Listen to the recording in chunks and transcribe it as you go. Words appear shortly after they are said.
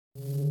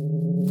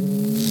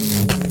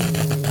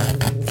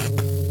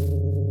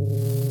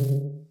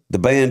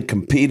band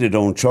competed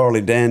on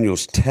Charlie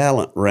Daniels'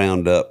 Talent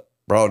Roundup,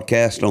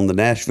 broadcast on the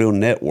Nashville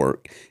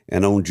Network,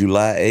 and on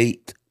July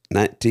 8,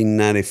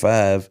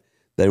 1995,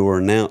 they were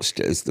announced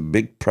as the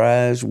big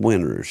prize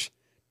winners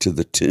to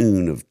the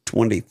tune of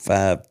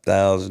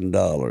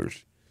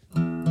 $25,000.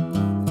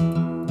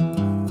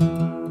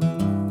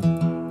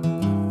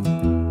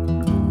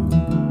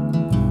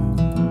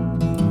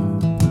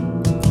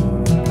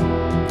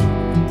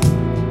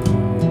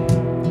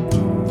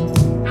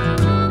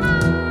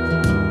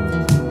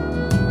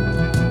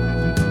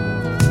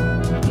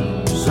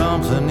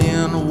 Something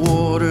in the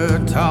water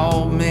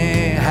taught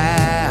me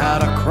how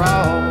to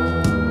crawl.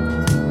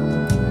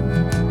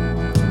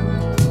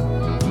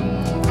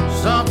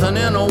 Something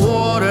in the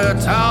water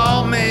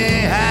taught me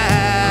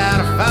how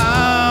to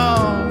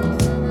fall.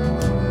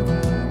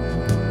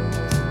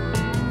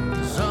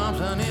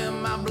 Something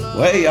in my blood.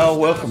 Well, hey, y'all,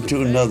 welcome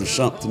to another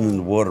Something in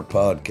the Water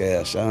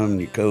podcast. I'm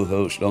your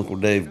co-host, Uncle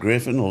Dave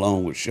Griffin,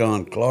 along with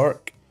Sean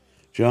Clark.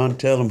 Sean,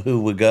 tell them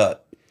who we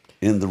got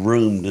in the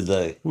room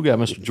today. We got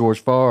Mr. George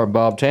Farr and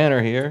Bob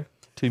Tanner here,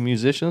 two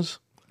musicians,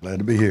 Glad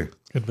to be here.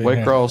 Good to be here.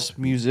 Waycross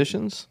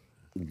musicians,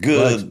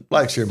 Good.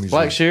 Blackshear music.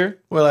 Blackshear,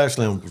 Well,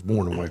 actually, I was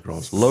born in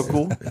Waycross.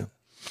 local.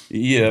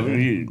 Yeah,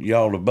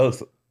 y'all have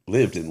both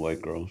lived in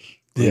Waycross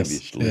Yes,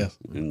 previously. yes.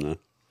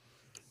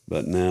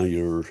 But now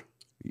you're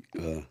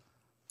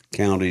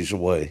counties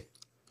away.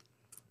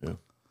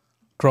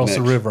 Across the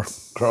Next. river.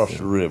 Across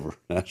the river.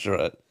 That's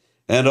right.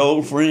 And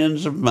old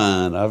friends of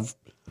mine. I've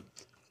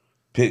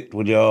picked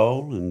with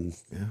y'all and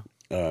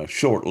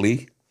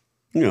shortly.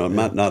 You know, it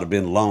might not have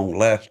been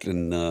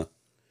long-lasting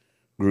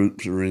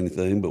groups or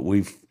anything, but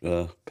we've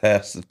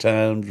passed the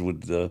times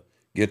with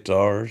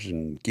guitars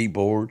and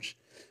keyboards.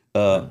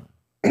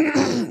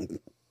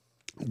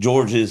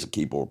 George is a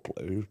keyboard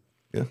player.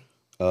 Yeah.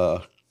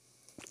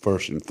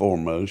 First and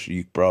foremost,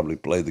 you probably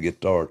play the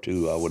guitar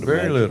too, I would Very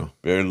imagine. little.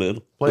 Very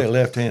little. Play it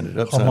left-handed,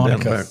 upside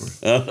Harmonica. down,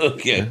 backwards.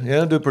 Okay.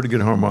 Yeah, I do a pretty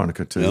good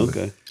harmonica, too.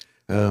 Okay.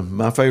 But,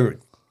 my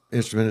favorite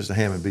instrument is the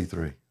Hammond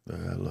B3. I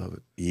love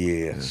it.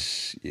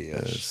 Yes.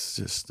 Yes. It's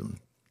just a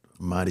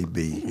mighty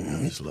B.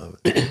 I just love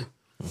it.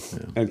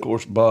 And of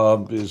course,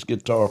 Bob is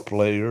guitar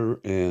player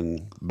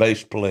and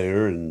bass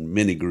player in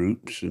many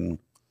groups. And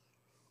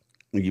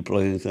you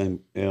play anything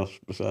else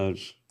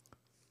besides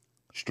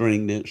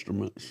stringed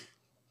instruments?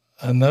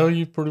 I know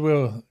you pretty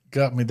well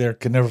got me there.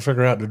 Could never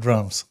figure out the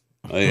drums.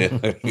 Oh,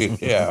 yeah.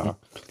 Yeah.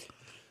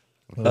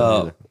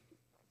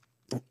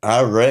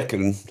 I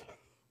reckon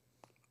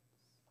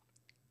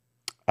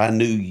I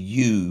knew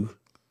you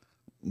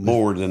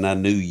more than I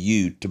knew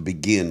you to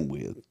begin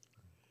with,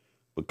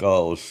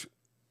 because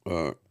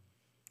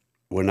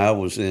when I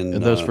was in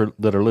And those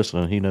that are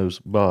listening, he knows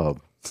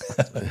Bob.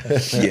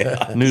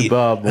 yeah, Knew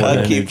Bob more I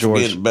than keep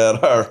George. forgetting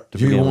about our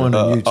You1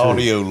 and you two.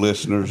 audio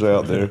listeners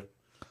out there.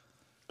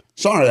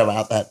 Sorry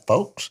about that,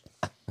 folks.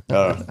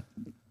 I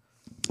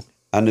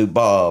knew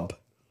Bob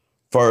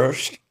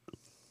first,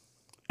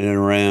 and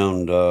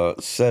around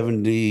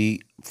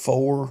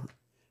 74,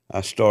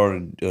 I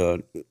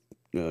started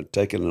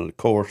taking a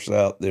course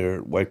out there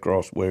at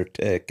Waycross Ware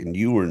Tech, and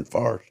you were in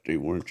forestry,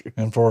 weren't you?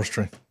 And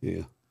forestry.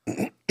 Yeah.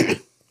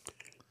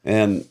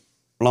 And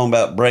along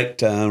about break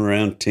time,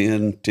 around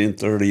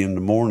 10:30 in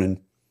the morning,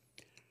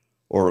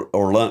 or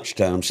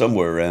lunchtime,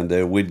 somewhere around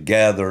there, we'd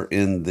gather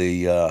in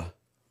the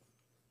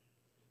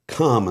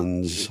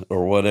commons,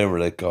 or whatever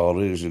they call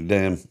it. It was a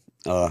damn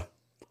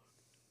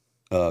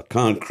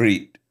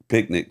concrete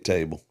picnic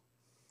table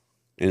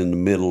in the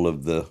middle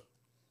of the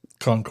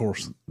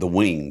Concourse.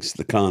 wings,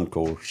 the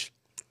concourse.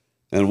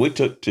 And we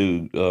took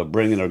to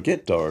bringing our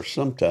guitars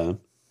sometime.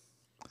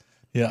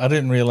 Yeah, I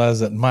didn't realize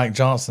that Mike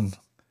Johnson,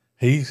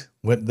 he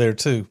went there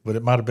too, but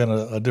it might have been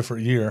a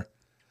different year.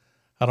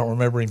 I don't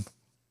remember him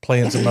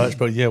playing so much,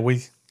 but yeah,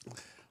 we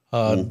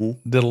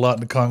did a lot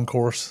in the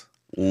concourse.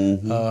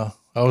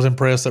 I was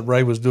impressed that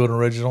Ray was doing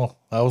original.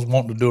 I was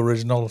wanting to do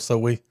original, so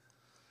we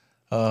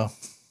kind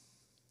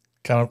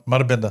of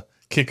might have been the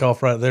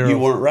kickoff right there. You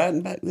weren't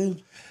writing back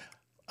then?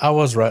 I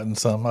was writing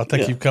some. I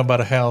think Yeah. you come by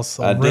the house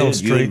I on Real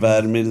did. You Street.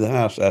 invited me to the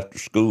house after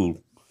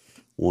school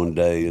one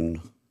day,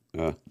 and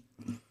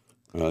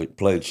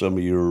played some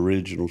of your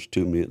originals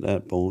to me at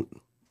that point.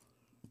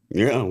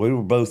 Yeah, we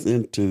were both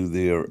into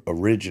the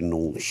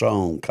original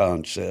song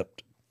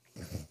concept.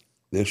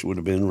 This would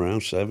have been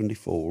around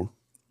 74.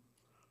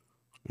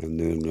 And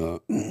then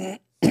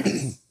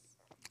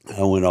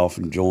I went off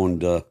and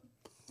joined,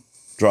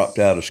 dropped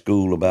out of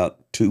school about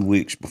 2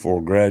 weeks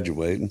before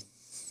graduating.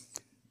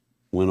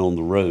 Went on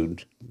the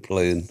road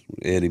playing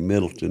Eddie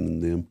Middleton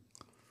and them.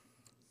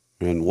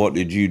 And what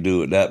did you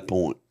do at that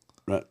point,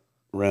 right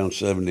around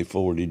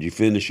 74? Did you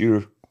finish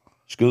your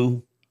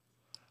school?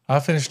 I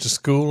finished the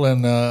school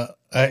and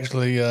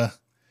actually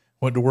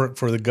went to work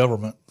for the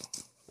government.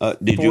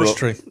 Did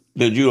Forestry.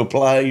 Did you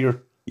apply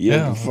your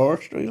Yeah.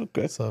 forestry?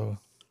 Okay. So,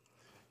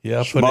 yeah,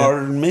 I put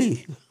Smarter than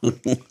me.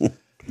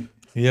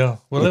 Yeah,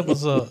 well, it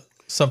was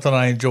something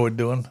I enjoyed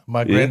doing.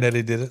 My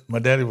granddaddy did it. My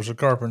daddy was a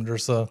carpenter,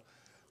 so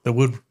the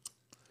wood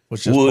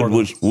was just part of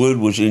it. Wood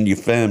was in your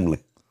family.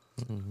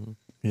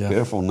 Yeah.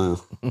 Careful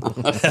now.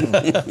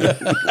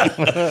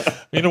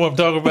 You know what I'm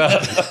talking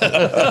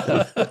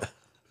about?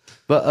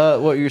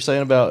 But what you're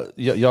saying about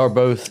y'all are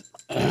both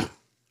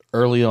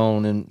early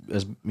on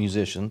as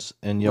musicians,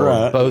 and y'all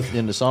are Right. both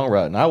into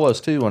songwriting. I was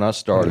too when I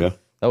started. Yeah.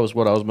 That was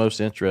what I was most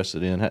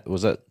interested in.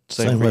 Was that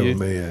same Same for way you?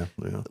 with me, yeah.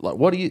 Like,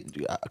 what do you?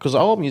 Because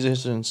all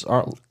musicians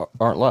aren't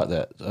like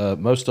that.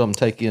 Most of them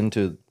take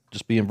into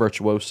just being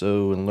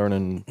virtuoso and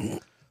learning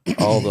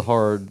all the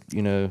hard.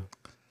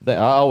 I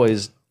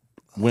always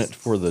went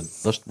for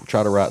let's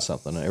try to write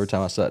something every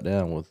time I sat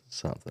down with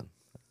something.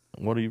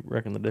 What do you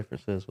reckon the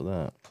difference is with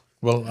that?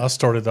 Well, I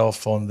started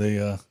off on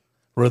the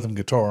rhythm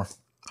guitar,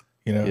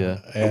 Yeah.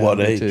 and What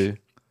Me age? too.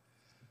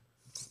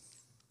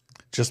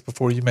 just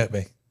before you met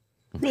me.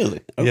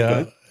 Really? Okay.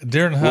 Yeah,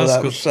 during high Well, that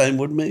school, was the same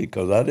with me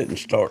because I didn't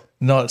start.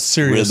 not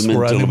serious rhythm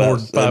where I until knew more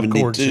about than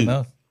 5 chords,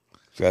 72.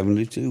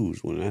 72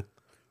 was when I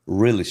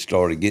really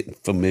started getting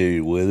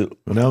familiar with it.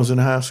 When I was in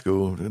high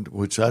school,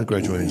 which I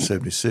graduated in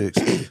 '76,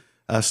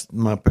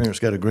 my parents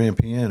got a grand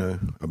piano,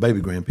 a baby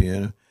grand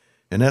piano,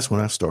 and that's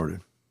when I started.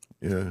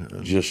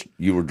 Just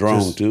you were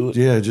drawn to it.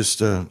 Yeah, just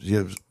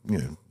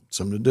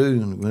something to do,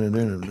 and went in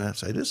there and I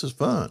say, "This is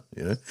fun."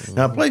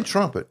 Now I played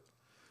trumpet,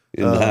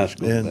 In high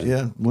school. and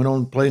then. went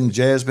on played in the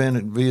jazz band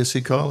at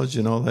VSC College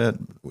and all that,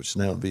 which is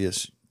now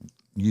VSU.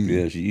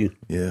 Yes, you.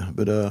 Yeah,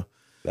 but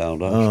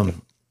Valdosta.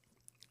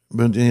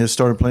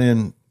 started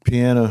playing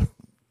piano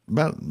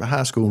about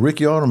high school.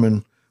 Ricky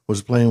Otterman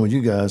was playing with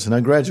you guys, and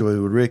I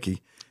graduated with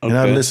Ricky. And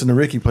I Okay. listened to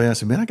Ricky play. I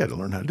said, "Man, I got to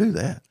learn how to do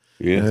that."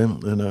 Yeah.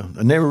 And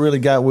I never really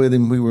got with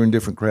him. We were in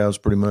different crowds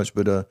pretty much,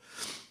 but I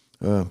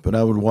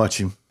would watch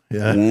him.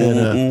 Yeah,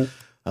 and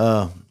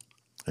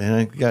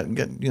I got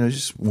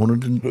just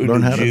wanted to Who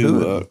learn did how to you,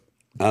 do it.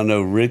 I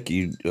know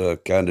Ricky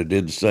kind of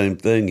did the same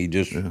thing. He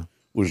just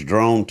was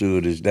drawn to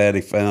it. His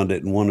daddy found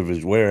it in one of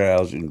his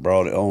warehouses and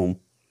brought it home,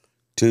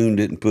 tuned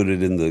it, and put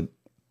it in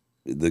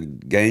the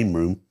game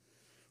room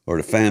or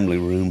the family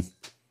room.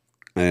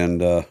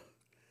 And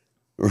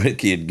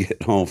Ricky would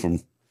get home from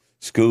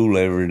school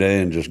every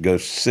day and just go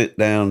sit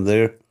down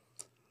there.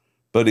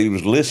 But he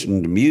was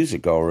listening to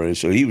music already,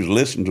 so he was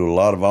listening to a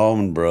lot of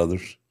Allman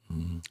Brothers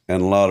and a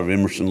lot of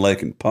Emerson,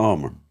 Lake and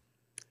Palmer.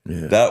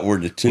 Yeah. That were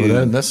the two.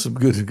 Well, that's some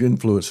good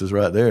influences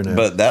right there. Now,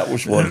 But that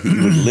was what he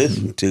would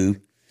listen to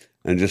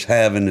and just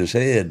have in his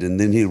head. And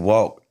then he'd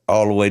walk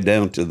all the way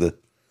down to the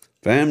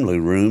family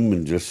room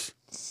and just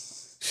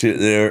sit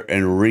there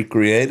and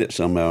recreate it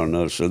somehow or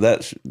another. So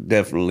that's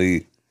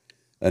definitely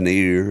an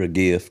ear, a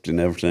gift, and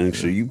everything.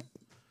 So you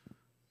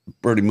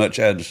pretty much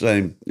had the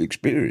same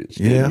experience.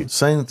 didn't yeah, you?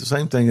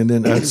 same thing. And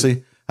then I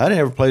didn't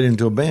ever play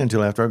into a band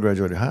until after I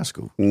graduated high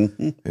school,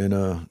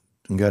 and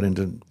got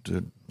into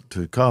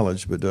to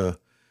college. But What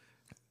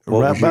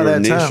right was by your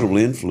that initial time,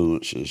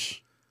 influences?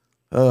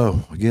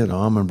 oh yeah, the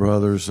Allman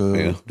Brothers.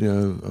 Yeah.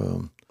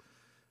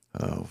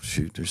 Oh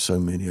shoot, there's so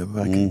many of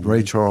them.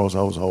 Ray Charles,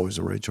 I was always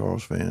a Ray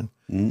Charles fan.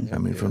 I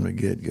mean, from the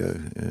get go,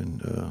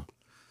 and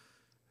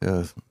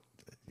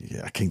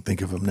I can't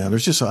think of them now.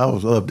 There's just I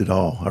loved it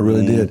all. I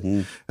really did,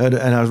 and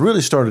I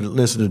really started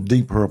listening to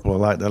Deep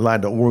Purple. I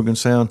liked the organ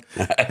sound,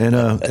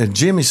 and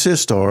Jimmy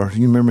Sistar,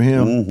 you remember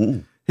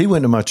him? He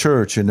went to my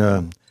church,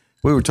 and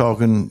we were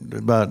talking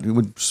about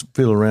we'd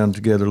fiddle around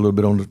together a little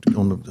bit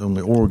on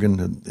the organ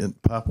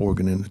and pop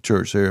organ in the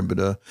church there,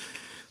 but.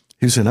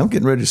 He said, "I'm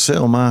getting ready to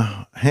sell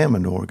my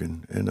Hammond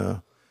organ," and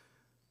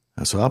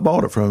so I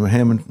bought it from him.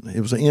 Hammond.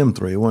 It was an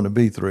M3, it wasn't a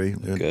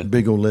B3, a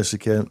big old Leslie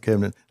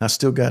cabinet. I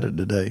still got it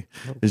today.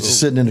 It's just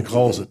sitting in the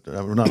closet,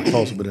 or not the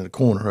closet, but in the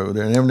corner over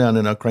there. And every now and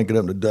then I crank it up,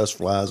 and the dust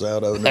flies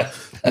out of it.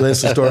 And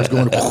Leslie starts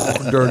going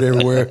dirt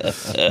everywhere.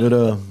 But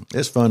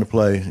it's fun to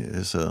play.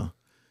 It's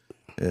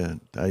yeah,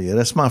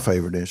 that's my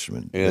favorite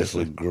instrument. It's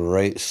a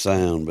great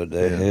sound, but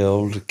the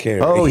hell to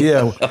carry. Oh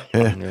yeah.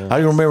 I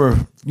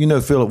remember.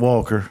 Philip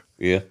Walker.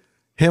 Yeah.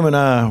 Him and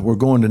I were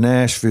going to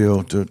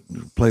Nashville to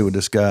play with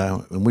this guy,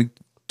 and we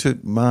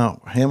took my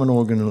Hammond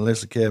organ and a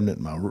Leslie cabinet,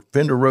 and my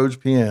Fender Rhodes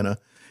piano,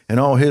 and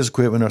all his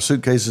equipment, our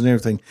suitcases and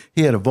everything.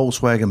 He had a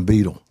Volkswagen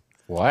Beetle,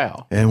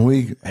 Wow. and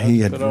he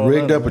had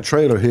rigged up a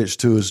trailer hitch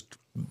to his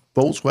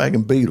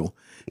Volkswagen Beetle,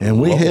 and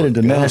we headed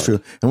to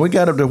Nashville, and we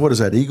got up to what is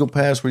that, Eagle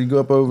Pass, where you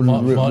go up over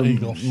Mont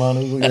Eagle. Mont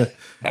Eagle, yeah.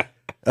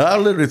 I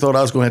literally thought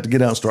I was going to have to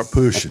get out and start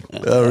pushing.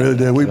 I really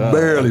did. We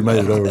barely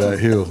made it over that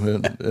hill.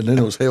 And then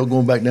it was hell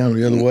going back down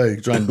the other way,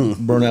 trying to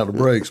burn out the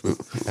brakes. But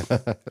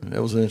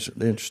that was an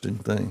interesting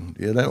thing.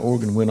 Yeah, that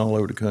organ went all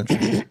over the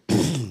country.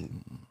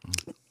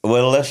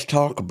 Well, let's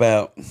talk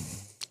about.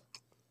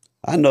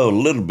 I know a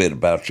little bit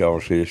about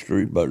y'all's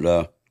history,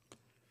 but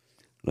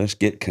let's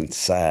get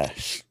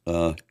concise.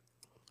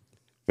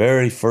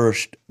 Very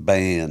first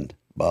band,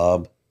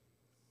 Bob,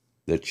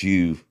 that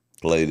you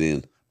played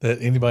in. That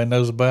anybody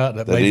knows about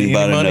that, That made you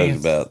anybody any money. knows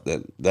about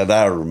that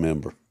I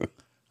remember.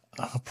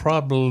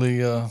 Probably,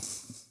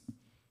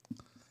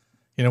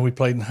 we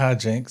played in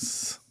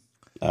Hijinks.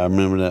 I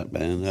remember that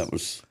band. That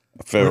was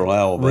a Farrell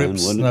Owl band, Rip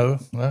wasn't Snow,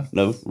 it?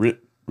 No,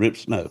 Rip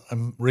Snow.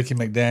 Ricky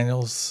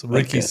McDaniels,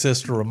 Ricky's Okay.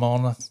 sister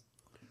Ramona,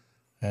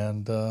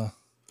 and I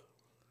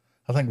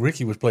I think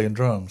Ricky was playing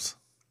drums.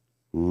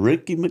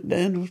 Ricky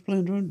McDaniel was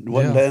playing drums?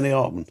 Wasn't Yeah. Danny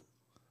Altman?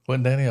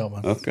 Wasn't Danny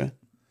Altman? Okay.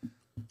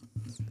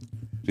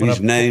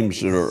 These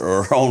names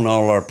are on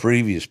all our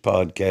previous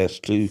podcasts,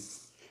 too.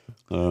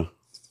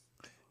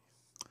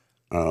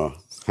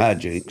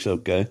 Hijinks,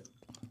 okay.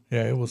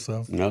 Yeah, it was.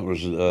 That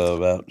was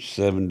about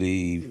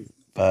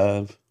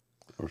 75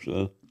 or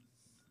so.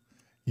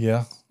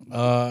 Yeah,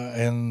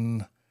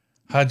 and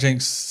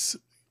Hijinks.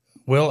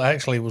 Well,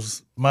 actually,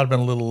 might have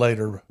been a little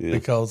later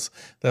because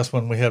that's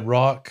when we had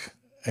Rock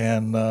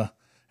and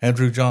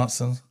Andrew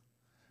Johnson,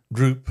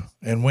 Droop,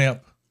 and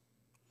Wimp,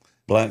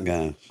 Black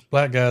guys.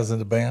 black guys in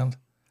the band.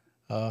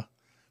 Bill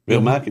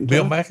McIntosh?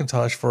 Bill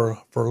McIntosh for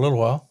a little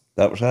while.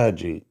 That was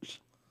Hijinks.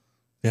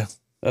 Yeah,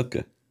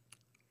 Okay.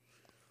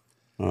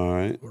 All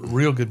right.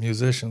 real good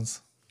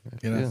musicians.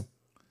 You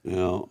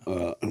know,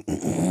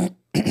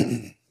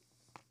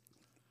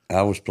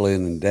 I was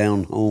playing in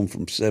Down Home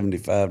from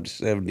 75 to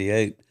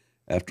 78.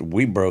 After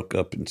we broke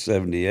up in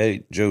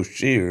 78, Joe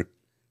Shear,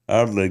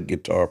 our lead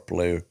guitar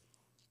player,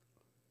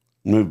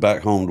 moved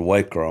back home to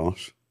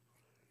Waycross.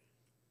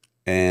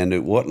 And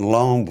it wasn't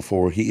long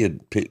before he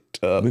had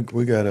picked up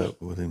We got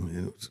up with him.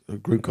 It was a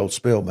group called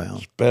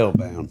Spellbound,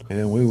 Spellbound.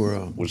 and we were.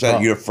 Was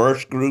that your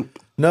first group?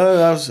 No,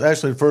 that was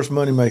actually the first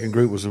money making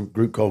group. Was a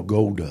group called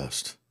Gold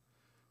Dust.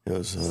 It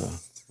was.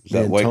 Is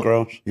that me and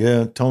Waycross?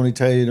 Yeah, Tony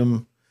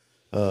Tatum,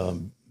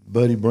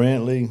 Buddy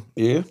Brantley,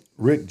 Yeah.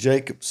 Rick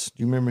Jacobs.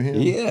 Do you remember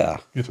him? Yeah.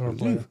 guitar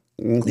player.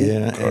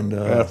 Yeah,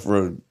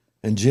 Alfred.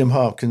 and Jim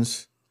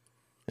Hopkins,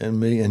 and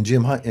me, and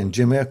Jim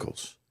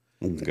Eccles.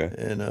 Okay.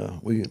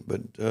 And we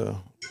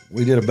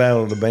did a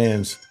battle of the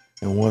bands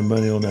and won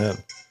money on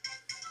that.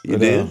 You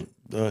did?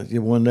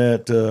 You won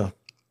that.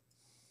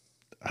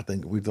 I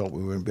think we thought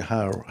we were going to be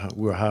high.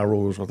 We were high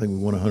rollers. I think we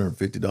won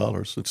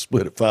 $150. It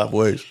split it 5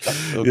 ways.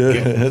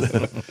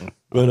 Yeah.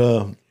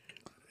 But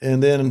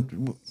and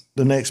then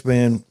the next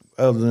band,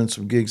 other than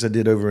some gigs I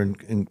did over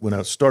in when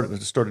I started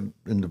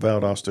in the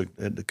Valdosta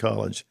at the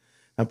college,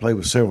 I played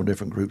with several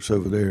different groups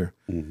over there.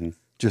 Mm-hmm.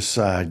 Just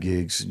side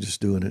gigs, just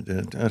doing it.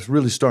 And I was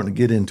really starting to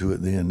get into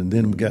it then, and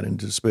then we got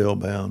into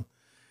Spellbound,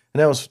 and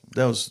that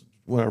was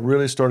when I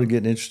really started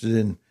getting interested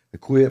in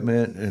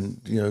equipment and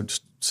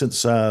just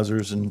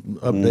synthesizers and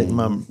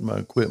updating my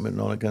equipment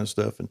and all that kind of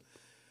stuff,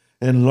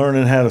 and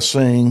learning how to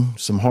sing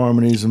some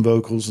harmonies and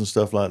vocals and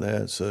stuff like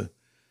that. So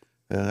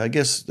I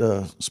guess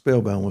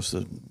Spellbound was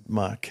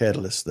my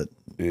catalyst that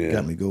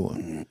got me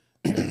going.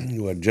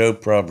 Well, Joe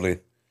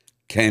probably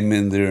came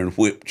in there and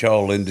whipped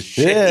y'all into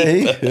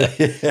shape.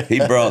 Yeah, He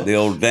brought the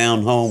old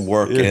down home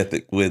work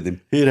ethic with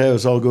him. he'd have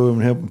us all go over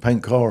and help him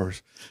paint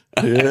cars.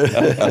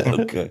 Yeah,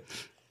 Okay.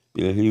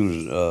 Yeah, he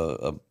was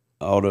a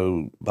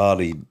auto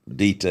body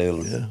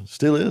detailer. yeah,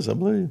 still is, I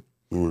believe.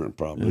 Well, it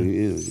probably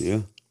is,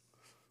 yeah.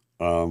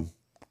 And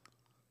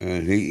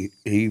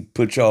he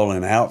put y'all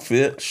in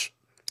outfits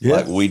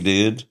like we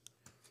did,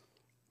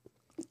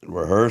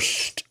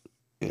 rehearsed,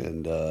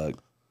 and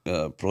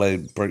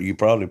played. You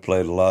probably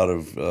played a lot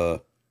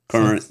of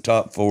current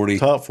top 40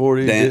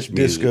 dance music.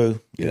 disco.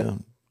 Yeah,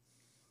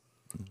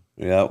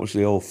 that was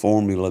the old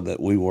formula that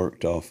we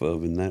worked off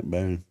of in that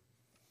band.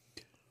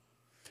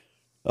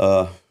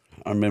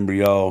 I remember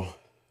y'all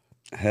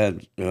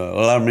had.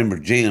 I remember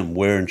Jim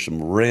wearing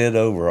some red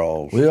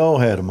overalls. We all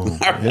had them on.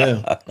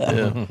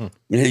 Yeah.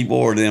 He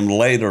wore them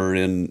later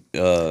in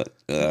Down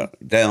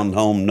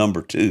Home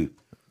 #2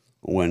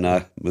 when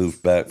I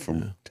moved back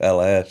from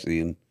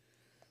Tallahassee, and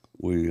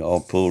we all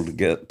pulled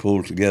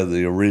together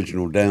the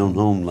original Down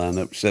Home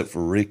lineup, except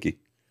for Ricky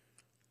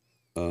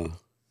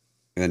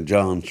and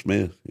John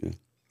Smith. Yeah,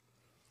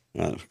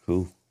 that was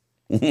cool.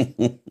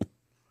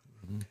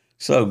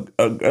 So,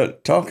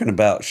 talking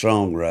about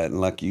songwriting,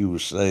 like you were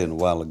saying a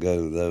while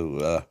ago,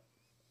 though,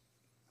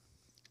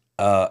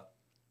 I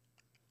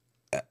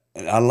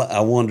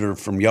wonder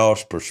from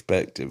y'all's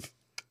perspective,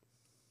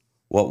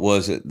 what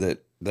was it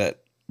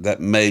that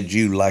made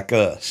you like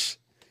us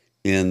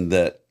in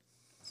that,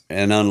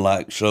 and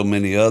unlike so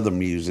many other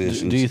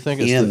musicians, Do you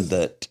think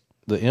it's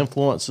the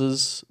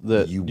influences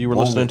that You you were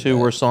listening wanted to that.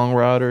 were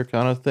songwriter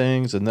kind of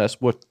things, and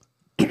that's what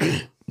you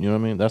know what I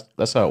mean?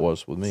 That's how it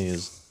was with me.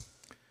 Is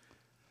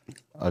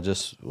I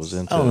just was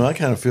into. I don't know. I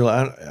kind of feel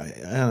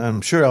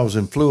I'm sure I was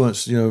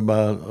influenced,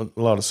 by a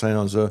lot of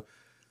sounds.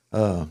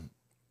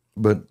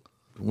 But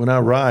when I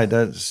write,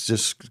 that's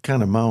just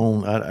kind of my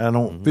own. I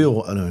don't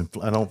feel. I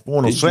don't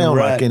want to Did you sound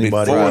like write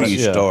anybody. before else. you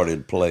Yeah.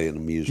 started playing the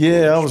music?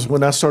 Yeah, I was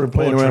when I started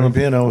playing around the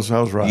piano. I was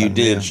writing. You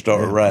did yeah,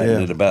 start yeah, writing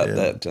yeah, it about yeah,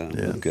 that time.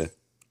 yeah. Okay,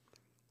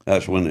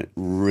 that's when it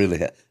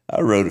really.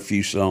 I wrote a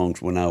few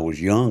songs when I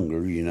was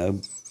younger,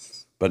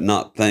 but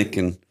not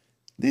thinking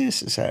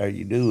this is how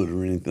you do it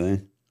or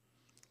anything.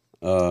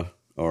 Or,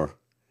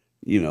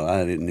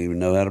 I didn't even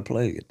know how to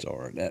play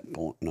guitar at that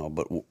point. No,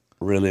 but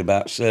really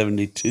about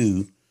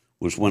 72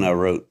 was when I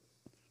wrote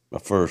my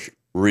first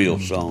real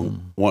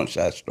song once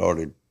I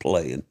started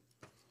playing.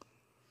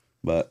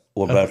 But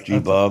what about you,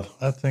 Bob?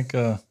 I think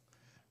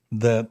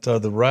that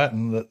the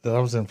writing that I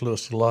was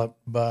influenced a lot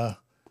by.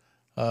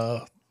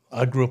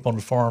 I grew up on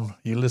the farm.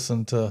 You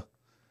listen to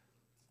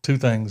two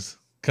things: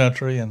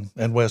 country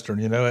and western.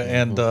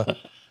 And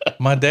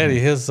my daddy,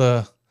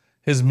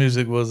 his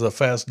music was a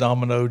Fats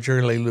Domino,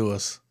 Jerry Lee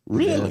Lewis.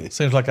 Really?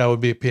 Seems like I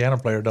would be a piano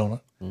player, don't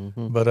it?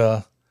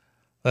 But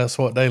that's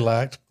what they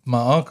liked.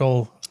 My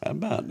uncle, How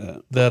about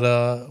that?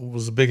 that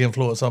was a big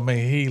influence on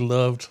me. He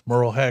loved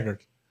Merle Haggard,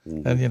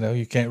 and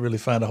you can't really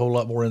find a whole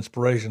lot more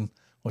inspiration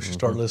once you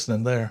start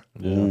listening there.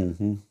 Yeah.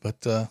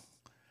 But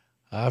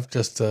I've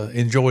just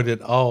enjoyed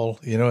it all,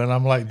 and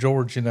I'm like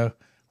George.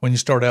 When you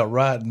start out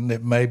writing,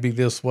 it may be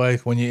this way.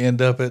 When you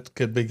end up, it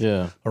could be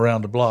Yeah.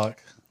 around the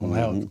block on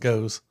how it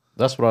goes.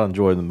 That's what I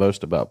enjoy the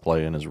most about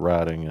playing is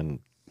writing and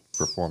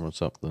performing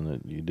something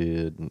that you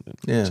did, and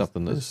Yeah,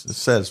 something that's it's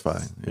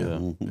satisfying.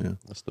 yeah,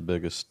 that's the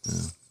biggest.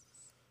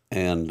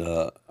 And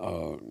a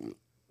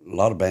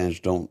lot of bands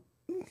don't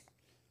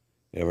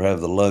ever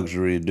have the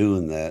luxury of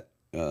doing that.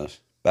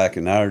 Back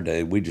in our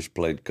day, we just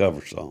played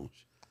cover songs.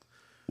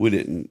 We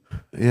didn't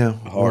Yeah.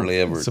 hardly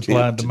ever Supply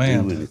and attempt to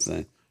demand. do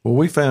anything. Well,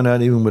 we found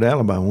out even with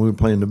Alabama, when we were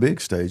playing the big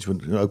stage,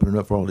 when opening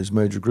up for all these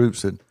major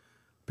groups, that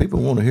people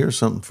want to hear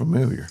something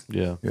familiar.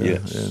 Yeah, Yeah,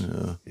 Yes.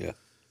 And, Yeah.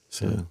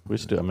 so we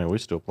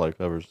still play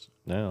covers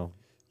now.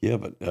 Yeah,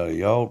 but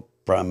y'all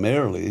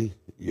primarily,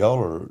 y'all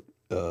are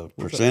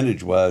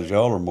percentage-wise,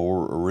 y'all are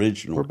more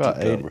original. We're about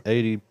to cover.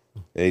 80,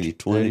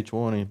 80-20.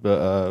 20,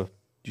 but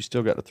you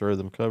still got to throw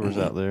them covers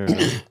out there.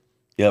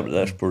 Yeah, but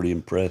that's pretty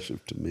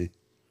impressive to me.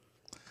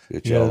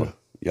 That Yeah.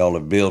 y'all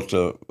have built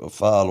a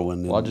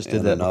following. Well, I just did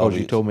and that an because you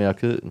audience. told me I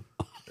couldn't.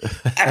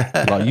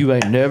 Like, you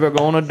ain't never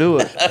gonna do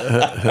it.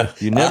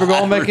 You're never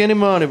gonna make any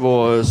money,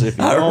 boys, if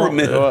you don't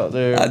go out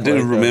there. I and do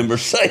play covers. remember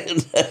saying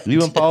that.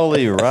 You and Paul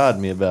Lee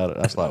riding me about it.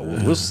 I was like,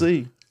 well, we'll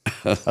see.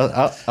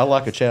 I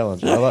like a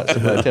challenge. I like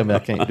somebody to tell me I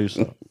can't do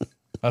something.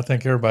 I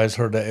think everybody's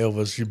heard that,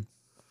 Elvis. You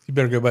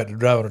better go back to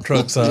driving a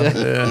truck, son.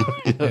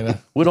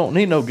 We don't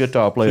need no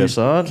guitar player,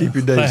 son. keep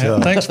your day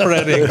job. Thanks for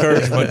that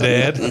encouragement,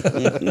 Dad.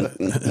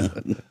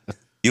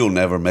 You'll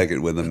never make it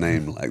with a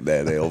name like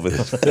that,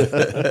 Elvis.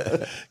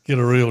 Get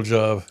a real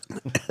job.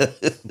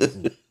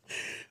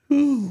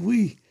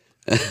 Ooh-wee.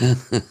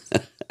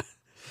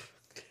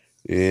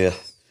 Yeah.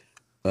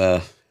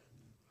 I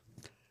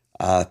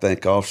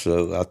think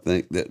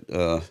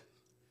that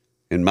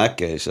in my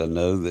case, I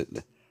know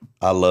that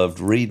I loved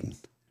reading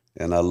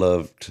and I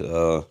loved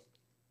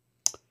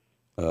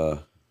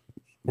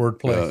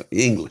Wordplay.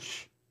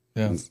 English.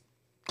 Yeah.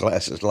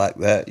 Classes like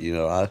that,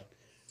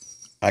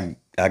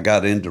 I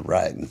got into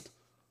writing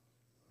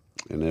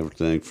and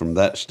everything from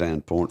that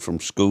standpoint, from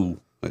school,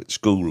 at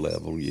school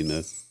level,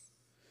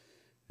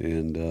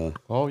 And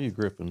All you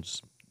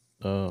Griffins,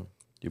 your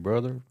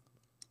brother,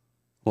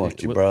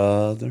 what, your What-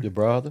 brother? your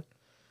brother,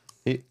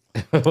 he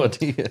what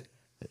he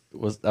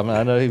was. I mean,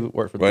 I know he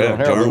worked for the Well, Herald,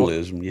 but what-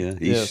 journalism,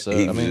 yeah. so,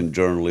 He I was mean- in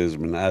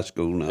journalism in high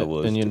school, and I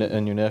was. and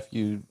too. your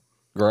nephew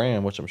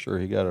Graham, which I'm sure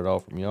he got it all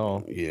from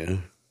y'all, Yeah,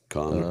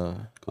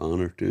 Connor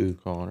too.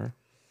 Connor.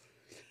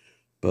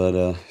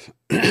 But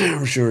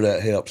I'm sure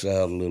that helps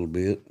out a little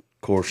bit.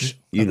 Of course,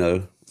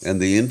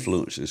 and the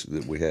influences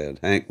that we had.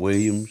 Hank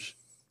Williams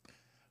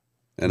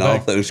and all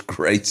Back- those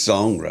great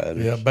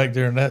songwriters. Yeah, back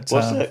during that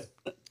time. What's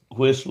that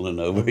whistling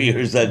over here?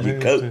 Is that your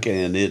Coke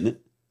can, isn't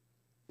it?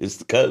 It's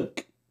the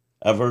Coke.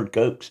 I've heard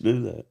Cokes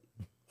do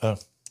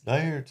that. I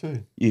hear it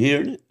too. You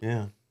hearing it?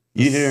 Yeah.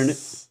 You hearing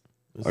it?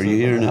 Are you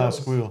hearing high it?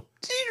 squeal.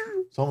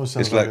 It almost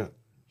sounds It's like, like- a,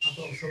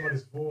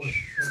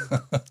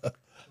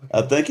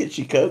 I think it's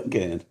your Coke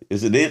can.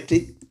 Is it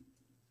empty?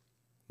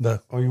 No,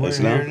 are you It's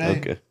wearing a not? hearing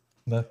aid? Okay.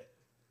 no.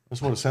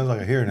 That's what it sounds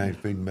like, a hearing aid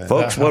feeding back.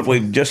 Folks, what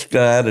we've just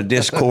had a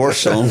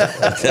discourse on. There's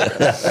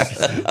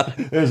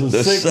a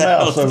The sick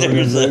sound, mouse over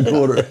there's in the a-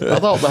 quarter. I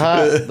thought the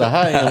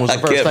high end was the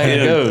I first kept thing that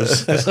hearing-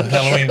 goes.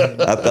 Halloween.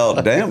 I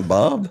thought, damn,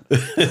 Bob.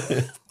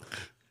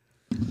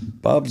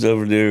 Bob's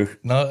over there.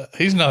 No,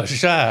 he's not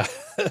shy.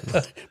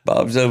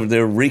 Bob's over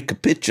there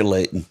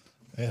recapitulating.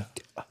 Yeah.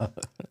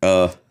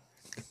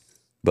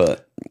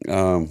 But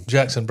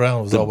Jackson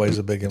Brown was always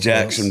a big influence.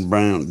 Jackson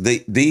Brown,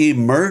 the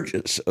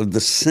emergence of the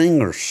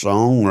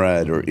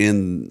singer-songwriter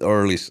in the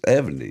early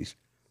 70s,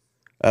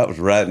 that was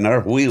right in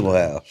our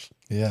wheelhouse.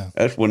 Yeah.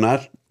 That's when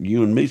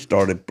you and me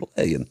started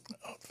playing.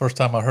 First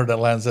time I heard that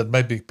line said,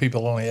 maybe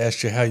people only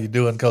ask you how you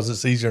doing because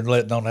it's easier than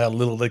letting on how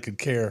little they could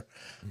care.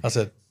 I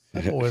said,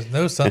 that boy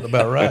knows something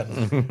about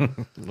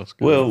writing.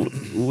 Well,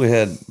 we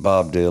had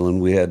Bob Dylan,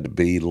 we had the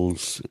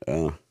Beatles,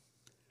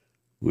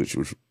 which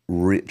was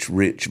rich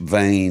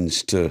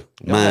veins to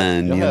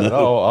mine. Y'all You had it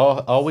know,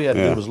 all we had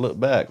to Yeah. do was look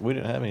back. We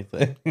didn't have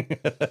anything.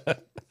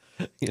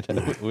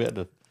 We had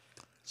to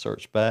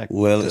search back.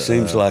 Well, it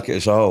seems like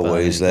it's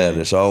always find that.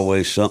 anything. It's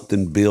always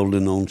something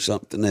building on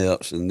something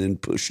else and then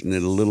pushing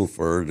it a little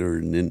further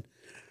and then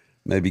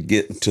maybe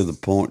getting to the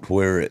point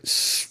where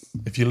it's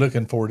If you're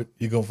looking for it,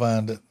 you're going to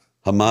find it.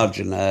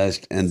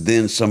 homogenized and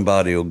then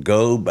somebody will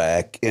go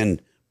back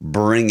and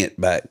bring it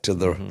back to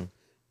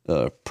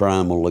the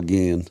primal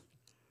again.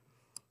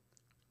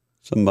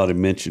 Somebody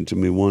mentioned to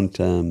me one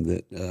time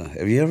that,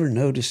 have you ever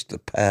noticed the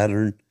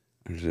pattern?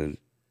 I said,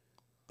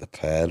 the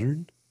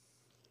pattern?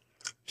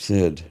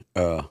 Said,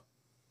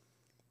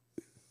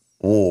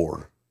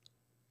 war.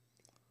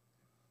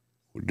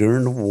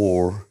 During the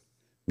war,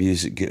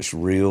 music gets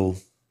real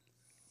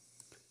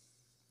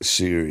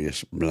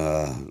serious,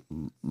 bland,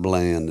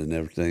 and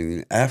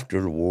everything.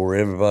 After the war,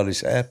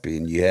 everybody's happy,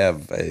 and you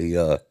have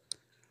it's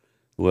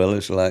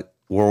like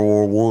World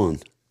War One.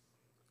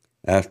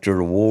 After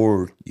the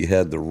war, you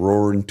had the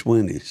Roaring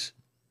Twenties.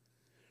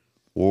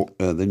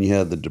 Then you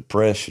had the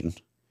Depression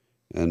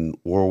and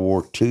World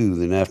War II.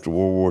 Then after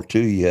World War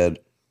II, you had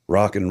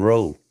rock and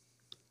roll.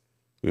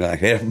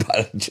 Like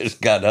everybody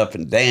just got up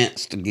and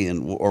danced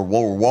again, or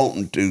were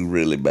wanting to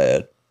really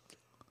bad.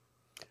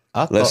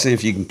 Let's see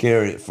if you can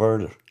carry it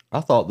further. I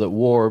thought that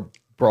war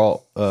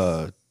brought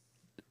good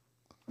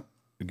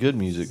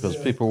music because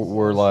people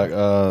were like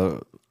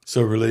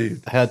So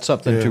relieved. had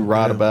something to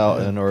write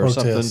about and or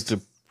Protest. something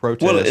to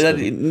protest. Well,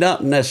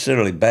 not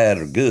necessarily bad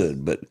or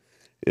good, but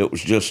it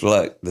was just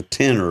like the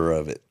tenor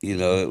of it. You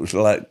know, it was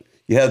like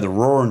you had the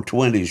Roaring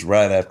Twenties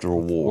right after a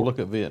war. well, look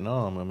at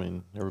Vietnam. I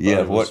mean, everybody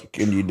Yeah, was, what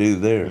can you do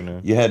there?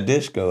 You had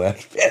disco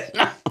after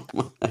Vietnam.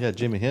 yeah,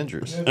 Jimi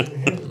Hendrix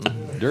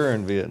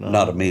during Vietnam.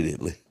 Not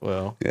immediately.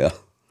 Well, Yeah.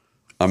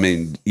 I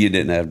mean, you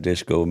didn't have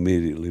disco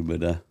immediately,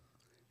 but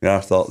I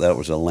thought that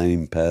was a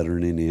lame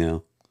pattern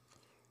anyhow.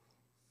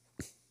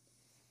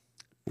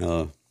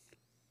 So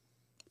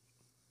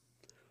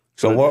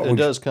but what it would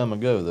does come and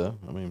go though.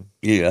 I mean,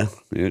 yeah,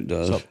 it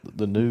does.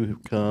 the new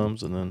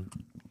comes and then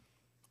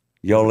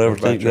Y'all ever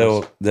think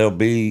Retros. there'll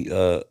be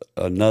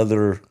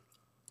another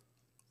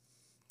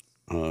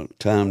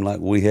time like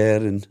we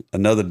had in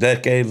another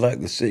decade like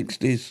the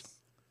 60s?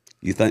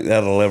 You think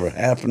that'll ever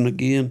happen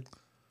again?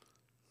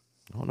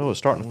 I don't know. It's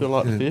starting to feel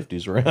like the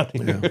 50s around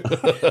here.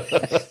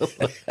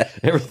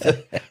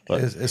 Everything.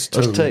 Like, It's let's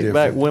totally take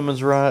back different.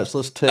 women's rights.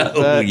 Let's take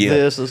Oh, back yeah.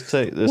 this. Let's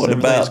take this. What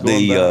Everything's about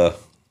going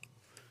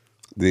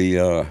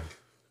back.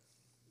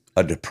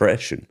 a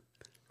depression?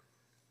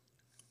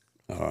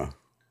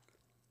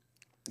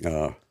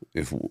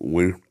 If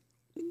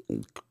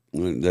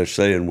they're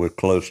saying we're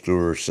close to a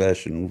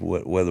recession,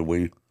 whether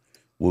we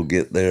will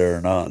get there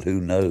or not,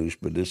 who knows?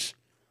 But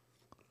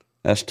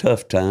that's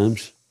tough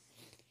times.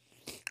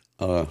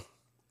 Well,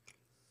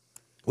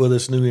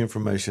 this new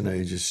information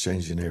age is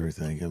changing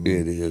everything. I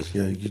mean, It is.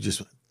 You know, you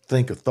just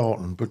think a thought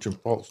and put your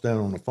thoughts down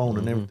on the phone,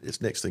 and then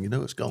it's next thing you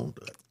know, it's gone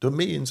to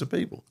millions of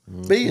people,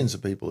 billions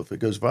of people if it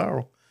goes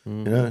viral. You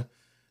know,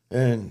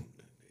 and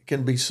it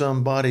can be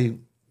somebody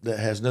that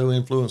has no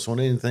influence on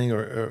anything,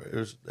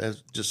 or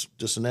as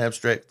just an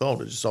abstract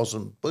thought. It just all of a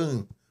sudden,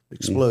 boom,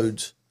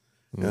 explodes.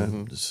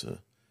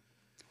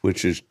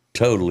 Which is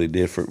totally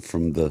different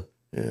from the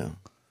Yeah.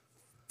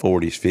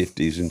 40s,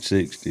 50s, and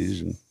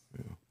 60s.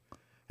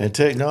 And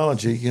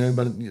technology, you know,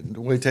 but the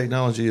way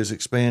technology is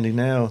expanding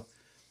now,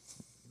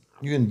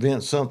 you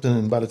invent something,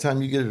 and by the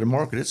time you get it to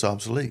market, it's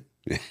obsolete.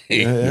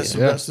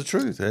 That's the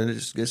truth, and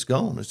it's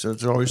gone. It's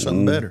always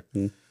something better.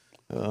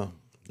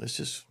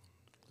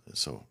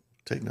 So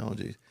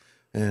technology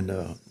and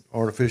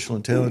artificial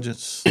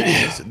intelligence.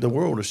 The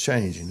world is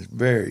changing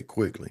very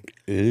quickly,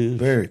 It is.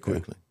 very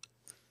quickly.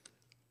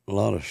 A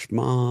lot of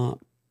smart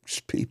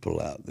people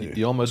out there.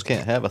 You almost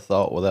can't have a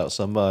thought without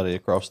somebody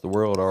across the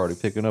world already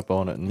picking up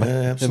on it and, and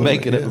absolutely,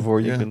 making it yeah, before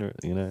you yeah. can,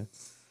 you know.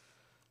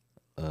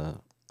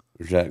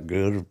 Is that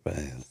good or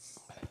bad?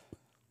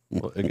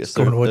 Well, it gets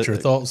According to there- what your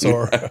thoughts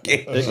are.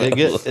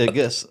 it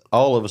gets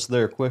all of us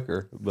there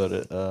quicker, but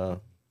it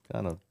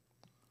kind of,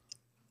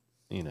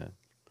 you know.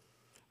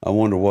 I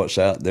wonder what's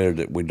out there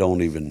that we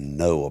don't even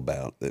know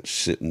about that's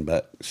sitting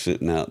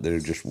out there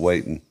just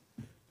waiting.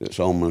 It's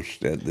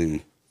almost at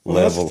the Well,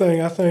 that's level the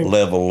thing. I think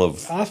level of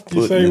you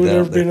putting say it would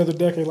never out be there. another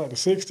decade like the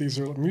 '60s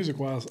or music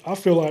wise. I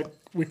feel like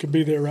we could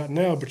be there right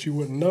now, but you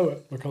wouldn't know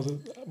it because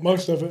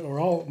most of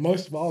all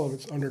of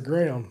it's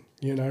underground.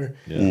 You know,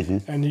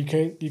 and you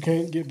can't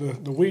get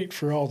the wheat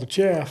for all the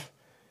chaff.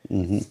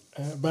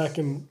 Back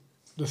in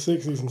the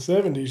 '60s and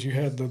 '70s, you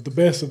had the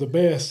best of the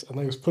best, and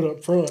they was put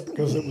up front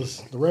because it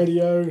was the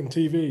radio and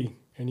TV,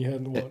 and you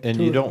had And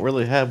you don't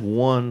really have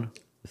one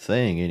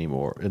thing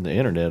anymore, and the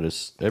internet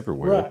is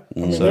everywhere. Right. I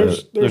mean, So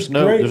there's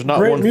not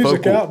great one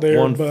music focal, out there,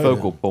 one but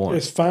focal point.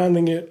 It's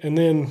finding it, and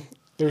then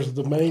there's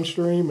the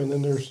mainstream, and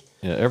then there's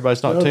Yeah,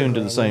 everybody's not the tuned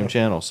to the underground, same yeah.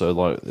 channel, so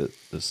like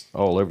it's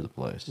all over the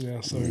place. yeah.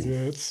 So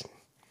yeah,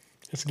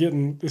 it's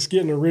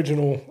getting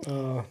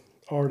original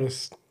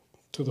artists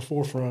to the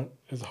forefront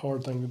is a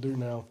hard thing to do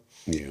now.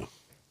 Yeah.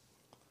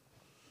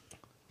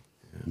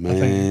 I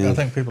Man,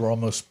 think people are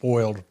almost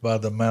spoiled by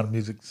the amount of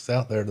music that's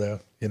out there, though.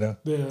 You know,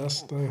 Yeah,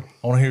 that's the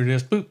I want to hear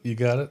this. Boop, you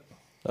got it.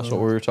 That's what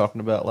we were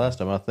talking about last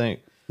time. I think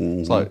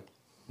it's like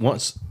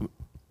once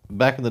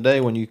back in the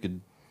day when you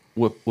could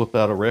whip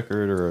out a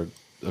record or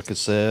a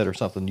cassette or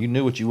something, you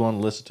knew what you wanted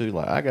to listen to.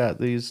 Like I got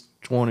these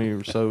 20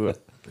 or so.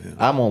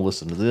 I'm gonna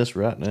listen to this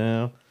right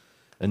now,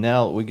 and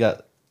now we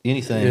got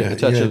anything a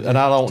touch of, and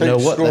I don't know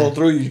what. Scroll the-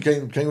 through, you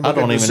can't I make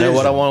don't a even know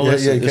what I want to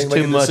decision. listen. you It's can't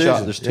make too a much.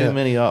 decision. There's too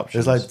many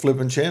options. It's like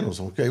flipping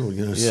channels. Okay, well,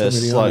 you know, yeah,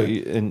 it's so like,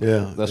 many and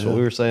yeah, that's what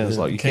we were saying. It's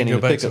like you can't Can't go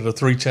even back pick to up. the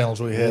 3 channels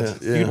we had.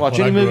 Yeah. You can watch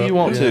When I any grew movie up, you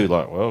want yeah. to.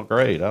 Like, well,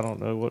 great. I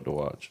don't know what to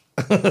watch.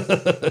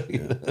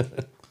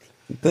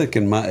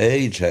 thinking my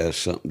age has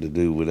something to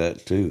do with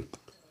that too.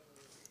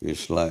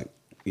 It's like,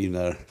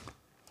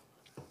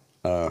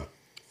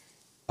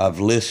 I've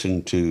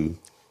listened to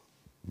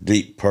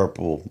Deep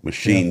Purple,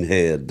 Machine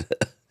Head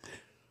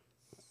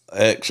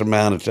X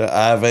amount of time.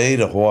 I've ate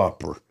a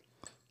Whopper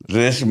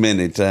this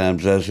many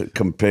times as it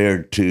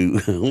compared to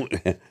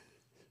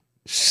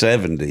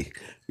 70,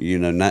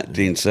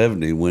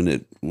 1970 when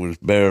it was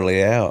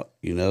barely out.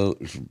 It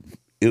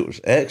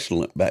was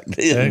excellent back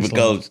then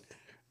because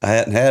I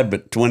hadn't had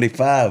but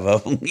 25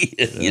 of them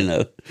yet,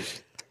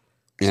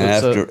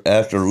 And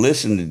after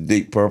listening to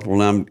Deep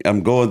Purple,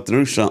 I'm going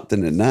through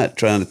something at night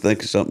trying to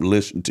think of something to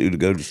listen to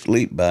go to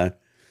sleep by,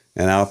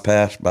 and I'll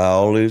pass by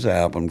all these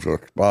albums or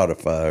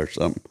Spotify or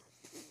something,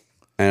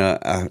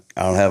 and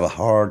I'll have a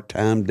hard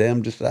time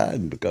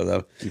deciding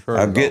because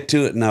I'll get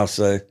to it and I'll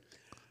say,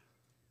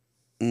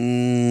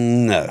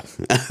 no.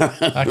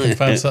 I can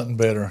find something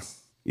better.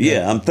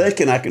 Yeah, I'm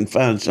thinking I can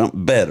find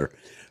something better,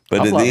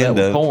 but I'm at like the that end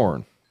with of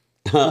porn.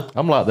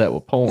 I'm like that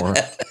with porn.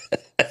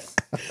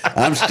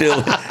 I'm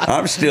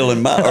still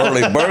in my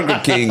early Burger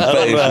King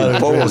phase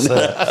with porn.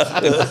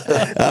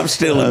 I'm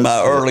still in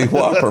my early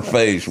Whopper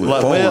phase with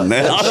porn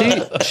now.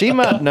 she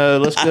might know.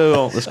 Let's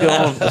go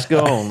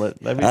on.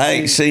 I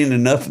ain't seen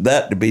enough of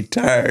that to be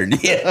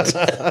tired yet.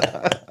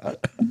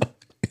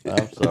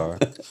 I'm sorry.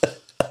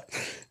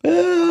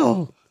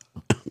 Oh.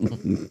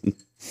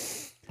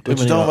 But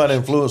you talking about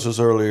influences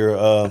earlier.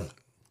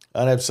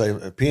 I'd have to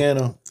say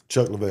piano,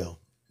 Chuck Leavell.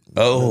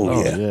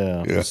 Oh, yeah.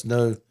 yeah. There's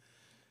no,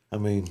 I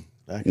mean,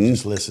 I can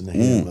just listen to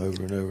him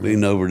over and over.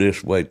 Lean over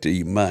this way to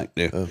your mic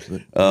there.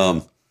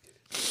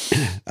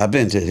 I've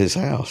been to his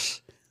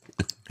house.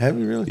 Have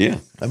you really? Yeah.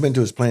 I've been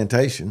to his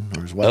plantation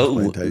or his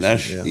wife's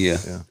plantation. Yeah.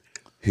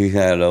 He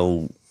had an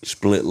old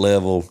split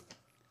level,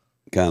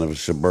 kind of a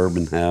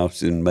suburban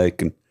house in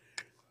Macon.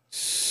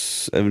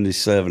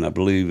 77, I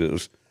believe it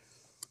was.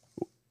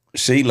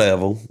 Sea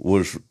Level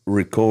was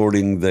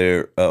recording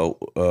their,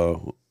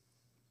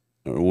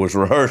 was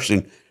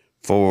rehearsing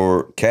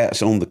for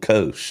Cats on the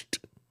Coast,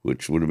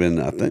 which would have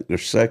been, I think, their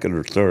second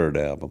or third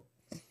album.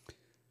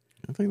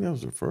 I think that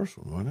was their first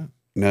one, wasn't it?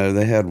 No,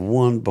 they had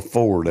one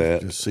before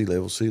that. Just Sea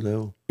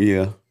Level.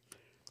 Yeah.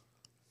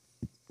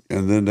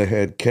 And then they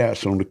had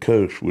Cats on the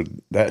Coast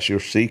with That's Your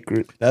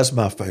Secret. That's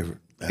my favorite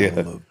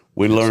album. Yeah.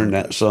 We learned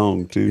that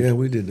song, too. Yeah,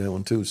 we did that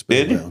one, too.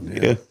 Didn't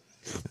you?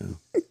 Yeah.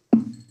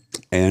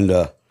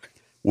 And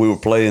we were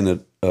playing at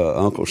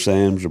Uncle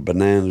Sam's or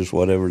Bananas,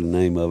 whatever the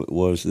name of it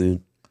was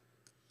then.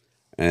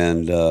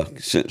 And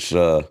since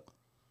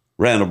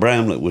Randall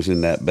Bramlett was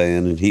in that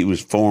band, and he was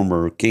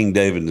former King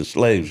David and the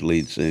Slaves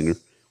lead singer,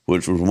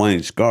 which was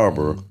Wayne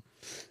Scarborough,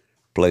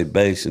 played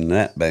bass in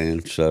that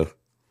band. So,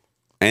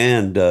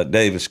 and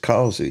Davis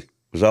Causey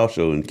was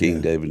also in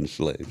King David and the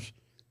Slaves,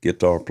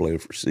 guitar player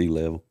for Sea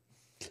Level.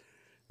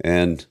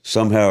 And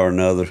somehow or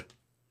another,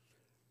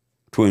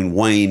 between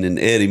Wayne and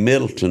Eddie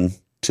Middleton,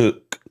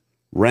 took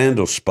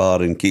Randall's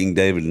spot in King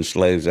David and the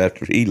Slaves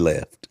after he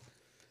left.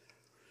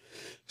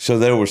 So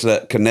there was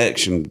that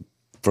connection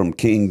from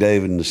King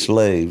David and the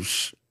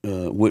Slaves,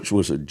 which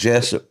was a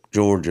Jessup,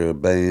 Georgia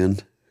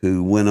band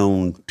who went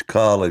on to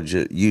college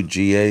at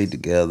UGA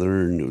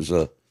together, and it was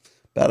about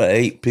an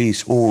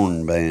 8-piece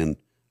horn band,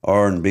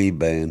 R&B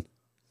band.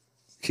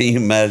 Can you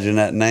imagine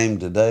that name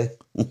today?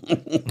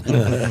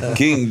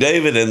 King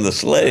David and the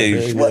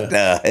Slaves. What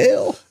the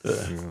hell?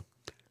 Of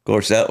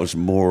course, that was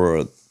more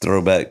a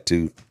throwback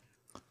to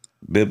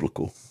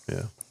biblical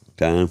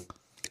time.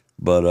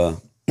 But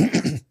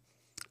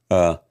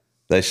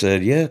they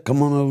said, yeah,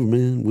 come on over,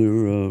 man. We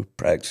were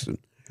practicing.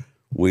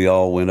 We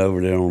all went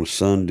over there on a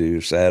Sunday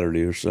or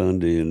Saturday or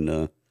Sunday,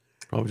 and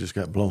probably just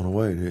got blown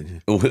away,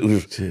 didn't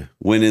you?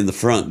 Went in the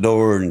front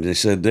door, and they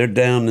said they're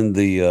down in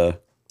the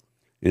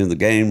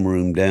game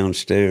room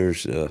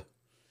downstairs.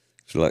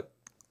 It's like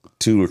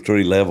 2 or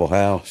 3 level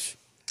house.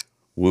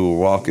 We were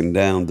walking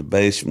down the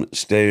basement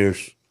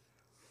stairs,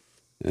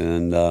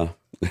 and there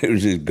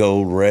was these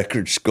gold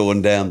records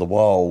going down the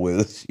wall with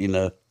us,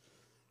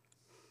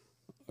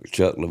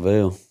 Chuck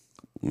Leavell.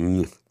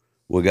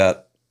 We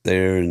got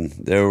there, and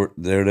there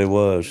they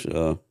was.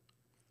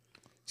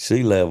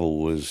 Sea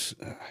Level was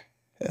a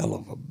hell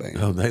of a band.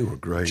 Oh, they were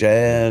great.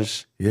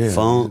 Jazz,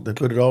 funk, they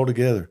put it all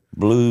together.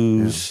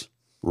 Blues,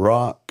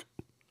 rock.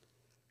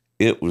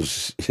 It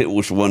was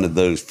one of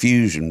those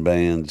fusion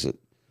bands that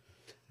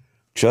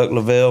Chuck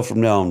Leavell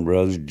from the Allman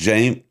Brothers,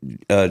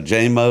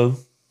 J-Mo,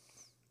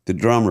 the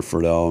drummer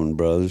for the Allman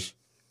Brothers,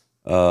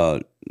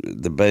 the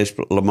bass,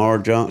 Lamar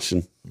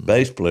Johnson,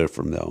 bass player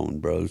from the Allman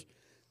Brothers.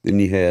 Then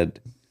you had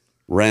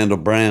Randall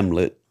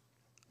Bramlett,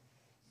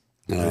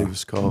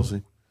 Davis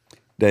Causey,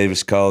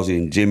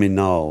 and Jimmy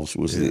Knowles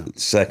was the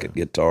second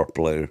guitar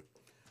player.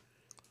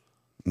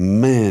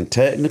 Man,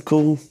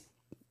 technical,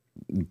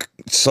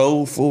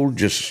 soulful,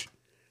 just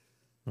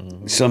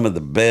some of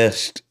the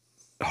best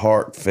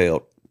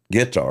heartfelt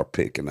guitar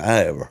picking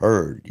I ever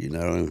heard,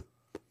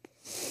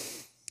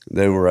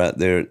 They were out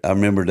there. I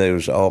remember they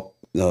was all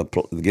the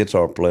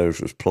guitar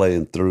players was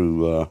playing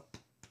through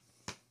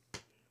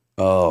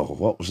Oh,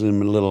 what was them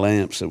little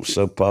amps that was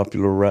so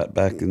popular right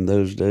back in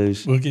those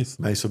days? Boogies.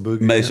 Mesa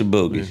Boogie. Mesa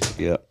Boogies,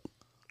 yep.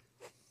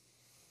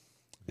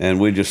 And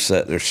we just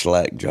sat there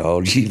slack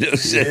jawed,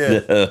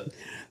 sitting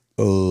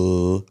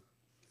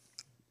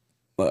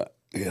but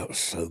yeah, it was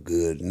so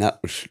good. And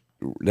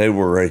they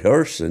were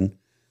rehearsing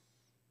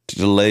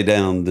to lay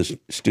down the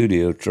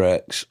studio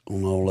tracks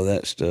on all of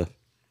that stuff.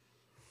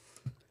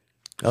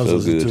 I was So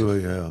listening good. to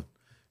a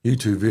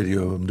YouTube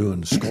video of them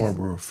doing the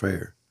Scarborough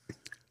Fair.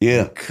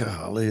 Yeah.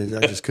 Golly,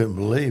 I just couldn't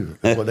believe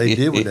it. What they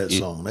did with that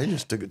song. They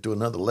just took it to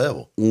another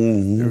level.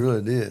 Mm-hmm. They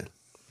really did.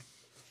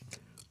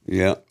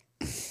 Yeah.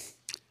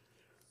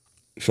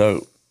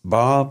 So,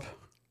 Bob,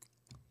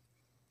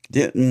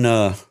 didn't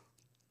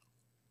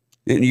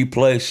you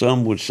play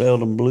some with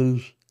Seldom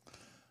Blues?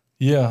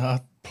 Yeah,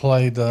 I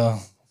played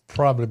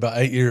probably about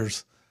 8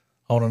 years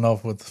on and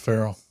off with the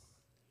Farrell.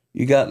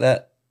 You got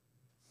that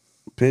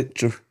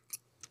picture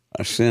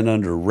I sent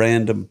under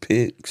random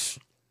pics?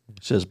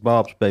 It says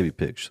Bob's baby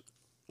pics.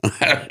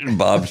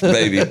 Bob's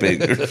baby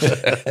pictures.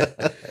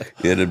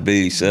 It'd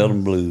be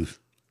Seldom Blues.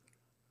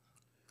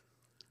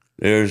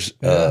 There's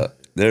a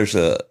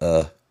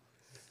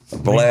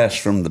blast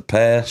from the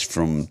past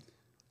from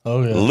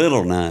Oh, yeah.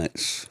 Little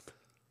Nights.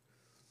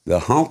 The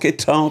honky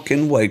tonk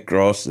in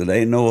Waycross that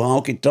ain't no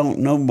honky tonk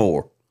no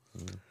more.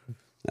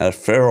 That's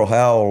Farrell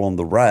Howell on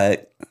the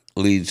right,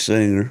 lead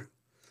singer.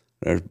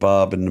 There's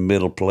Bob in the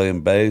middle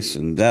playing bass,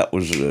 and that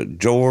was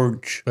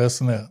George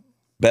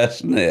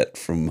Bassinet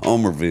from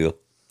Homerville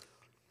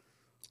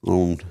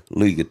on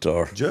lead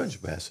guitar.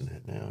 Judge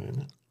Bassinet now,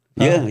 isn't it?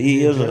 Yeah,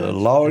 he is a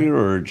lawyer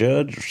or a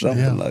judge or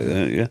something Yeah. like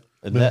that. Yeah,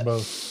 And Been that,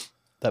 both.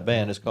 that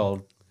band is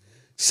called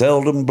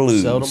Seldom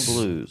Blues. Seldom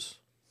Blues.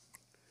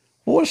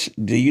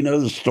 Do you know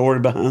the story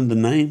behind the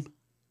name?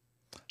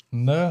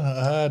 No,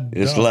 I don't.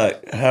 It's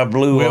like, how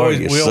blue we are always,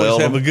 you, we always have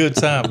Seldom? a good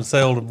time at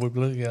Seldom. We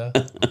blew, yeah.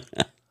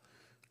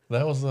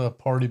 That was a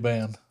party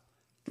band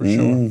for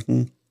sure.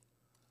 Mm-hmm.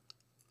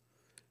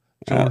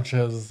 George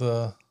has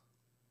got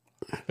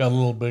a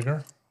little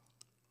bigger.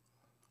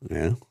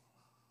 Yeah.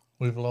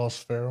 We've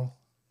lost Farrell.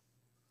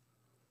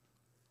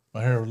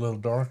 My hair was a little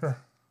darker.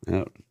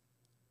 Yeah.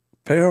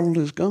 Farrell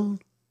is gone.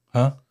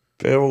 Huh?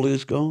 Farrell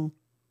is gone.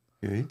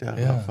 Yeah, he died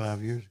Yeah. about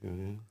 5 years ago,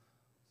 didn't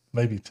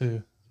Maybe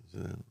 2.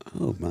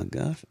 Oh my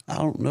gosh. I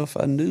don't know if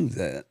I knew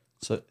that.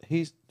 So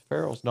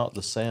Farrell's not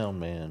the sound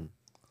man.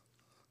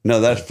 No,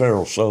 that's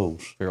Farrell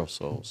Souls. Farrell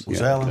Souls. he?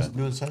 Was Alan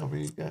doing sound for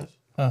you guys?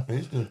 Huh.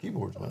 He's doing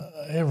keyboards, man.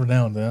 Every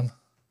now and then.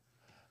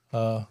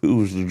 Who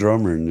was the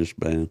drummer in this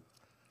band?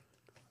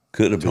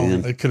 Could have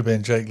been. It could have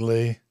been Jake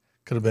Lee.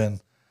 Could have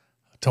been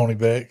Tony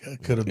Beck.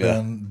 It could have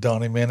been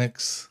Donnie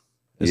Minix.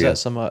 Is Yeah.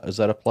 is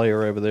that a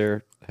player over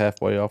there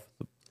halfway off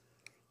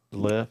the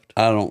left?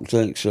 I don't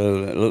think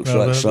so. It looks No,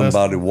 like that's-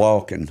 somebody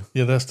walking.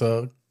 Yeah, that's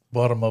the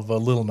bottom of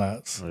Little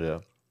Nights. Oh,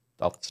 yeah.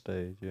 Off the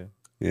stage, yeah.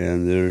 Yeah,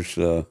 and there's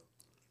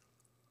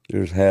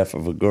half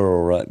of a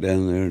girl right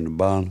down there in the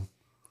bottom.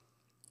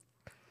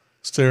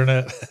 Staring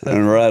at.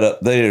 And right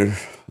up there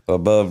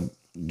above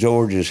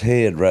George's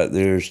head right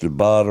there is the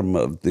bottom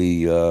of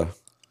the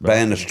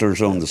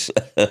banisters on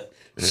the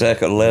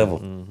second level.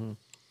 Mm-hmm.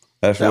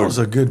 That's That where was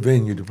a good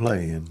venue to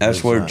play in. That's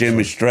Those where nights.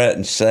 Jimmy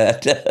Stratton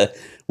sat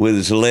with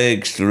his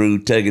legs through,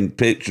 taking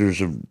pictures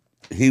of.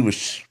 He was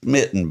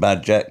smitten by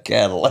Jack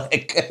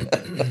Cadillac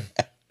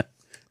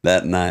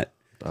that night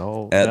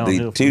Oh, at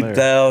downhill the from there.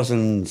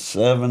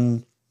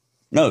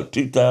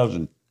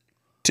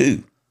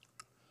 2002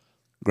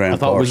 Grand I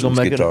thought we was Parsons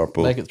gonna Guitar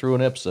Pool. make it through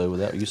an episode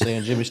without you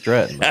saying Jimmy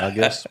Stratton. But I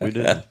guess we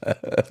didn't.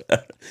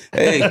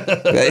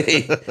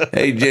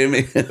 Hey,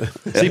 Jimmy.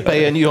 Is he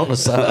paying you on the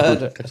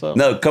side or something?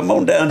 No, come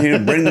on down here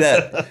and bring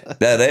that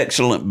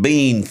excellent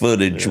bean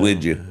footage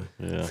with you.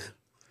 Yeah.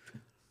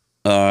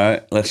 All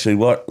right, let's see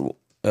what's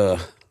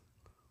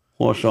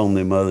on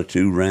them other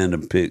two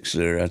random picks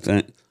there. I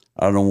think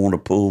I don't want to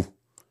pull.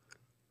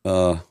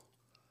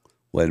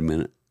 Wait a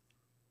minute.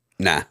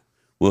 Nah,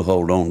 we'll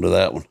hold on to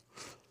that one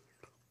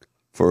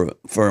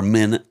for a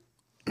minute.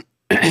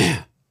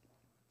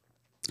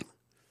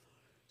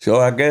 So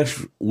I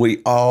guess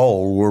we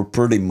all were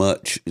pretty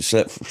much,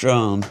 except for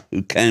Sean,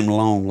 who came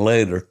along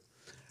later.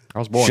 I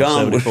was born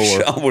Sean in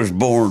 74. was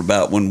born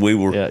about when we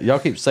were. Yeah, y'all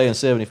keep saying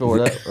 74,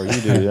 or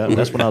you do.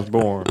 That's when I was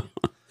born.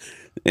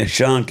 And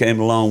Sean came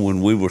along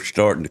when we were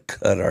starting to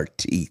cut our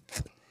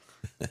teeth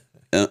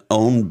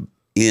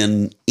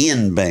in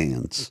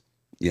bands.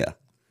 Yeah.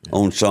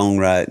 On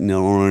songwriting,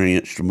 on our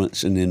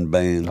instruments, and in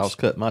bands. I was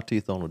cutting my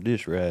teeth on a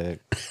dish rag.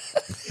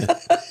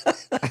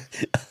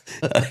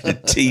 A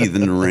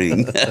teething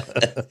ring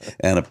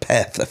and a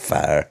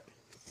pacifier.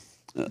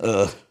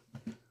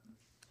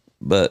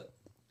 But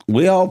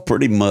we all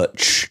pretty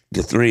much,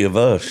 the three of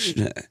us,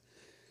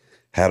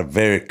 had a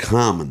very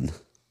common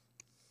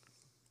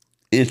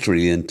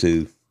entry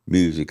into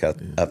music, I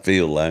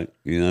feel like,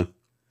 you know.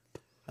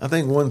 I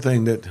think one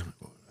thing that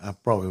I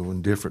probably was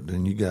different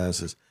than you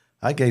guys is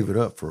I gave it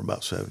up for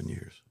about 7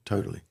 years,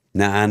 totally.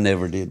 Now, I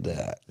never did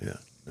that. Yeah.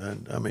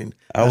 I mean,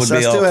 I would be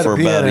still off had for a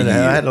piano about a in the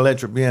house. year. I had an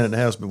electric piano in the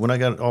house, but when I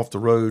got off the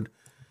road,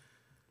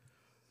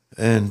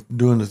 and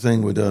doing the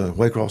thing with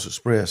Waycross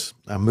Express.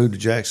 I moved to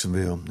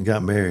Jacksonville and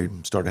got married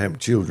and started having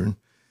children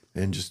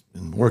and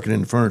working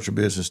in the furniture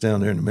business down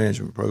there in the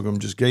management program.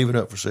 Just gave it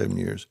up for 7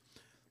 years.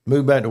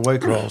 Moved back to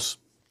Waycross,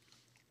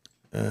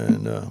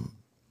 and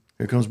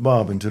here comes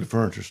Bob into the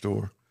furniture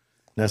store.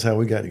 And that's how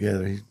we got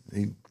together.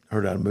 He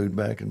heard I'd moved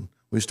back, and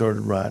we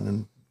started riding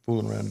and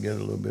fooling around together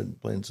a little bit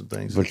and playing some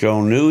things. But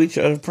y'all knew each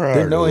other prior.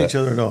 Didn't know to each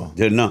that. other at all.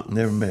 Did not.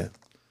 Never met.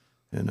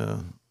 And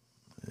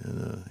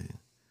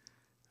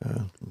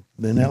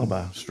then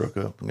Alibi struck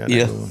up and got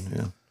Yeah. that going.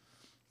 Yeah.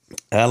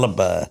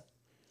 Alibi.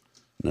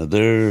 Now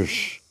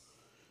there's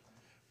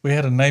We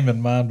had a name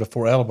in mind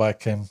before Alibi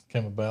came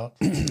about.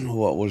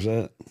 what was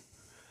that?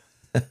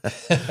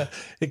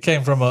 It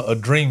came from a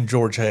dream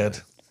George had.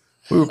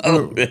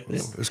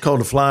 It's called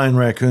the Flying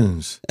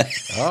Raccoons.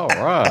 All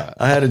right.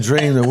 I had a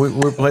dream that we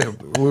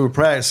were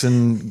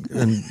practicing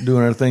and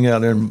doing our thing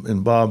out there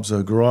in Bob's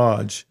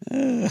garage,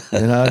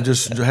 and I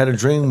just had a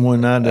dream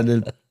one night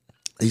that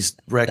these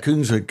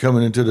raccoons had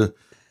coming into the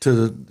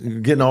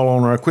getting all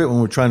on our equipment.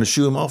 We were trying to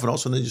shoo them off, and all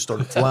of a sudden they just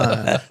started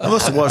flying. I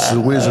must have watched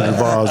The Wizard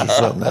of Oz or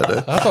something like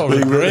that. I thought it was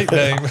a great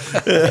name.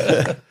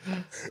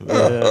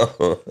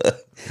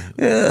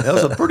 That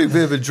was a pretty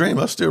vivid dream.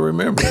 I still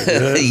remember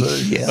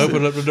it. Yeah.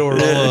 Opened up the door,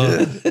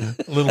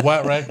 little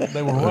white rack.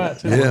 They were white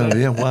too.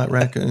 Yeah, white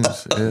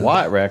raccoons. Yeah.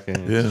 White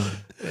raccoons. Yeah.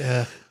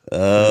 Yeah.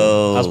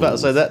 Oh, I was about to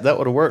say that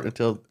would have worked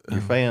until your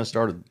fans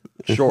started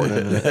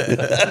shortening.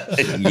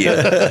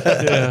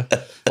 yeah.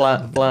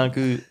 Flying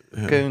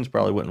coons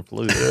probably wouldn't have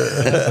flew.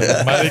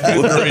 Mighty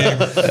good dream.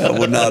 I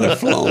would not have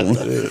flown.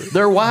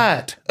 They're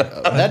white.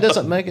 That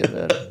doesn't make it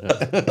better.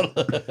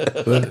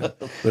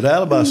 But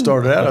Alibi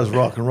started out as a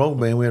rock and roll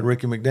band. We had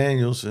Ricky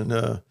McDaniels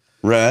and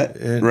Right.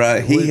 And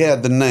right. He we-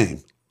 had the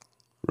name.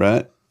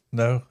 Right.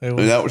 No, it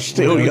was. That was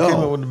still we came up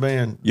y'all. with the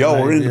band.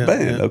 Y'all were in the Yeah,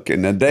 band. yeah. Okay.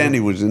 Now Danny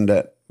was in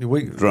that.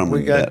 We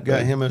drumming got that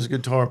band. him as a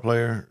guitar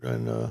player,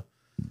 and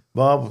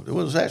Bob. It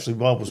was actually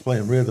Bob was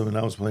playing rhythm, and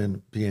I was playing the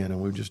piano.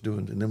 We were just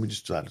doing, and then we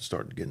just decided to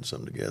start getting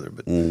something together.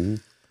 But Mm-hmm.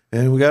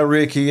 and we got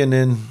Ricky, and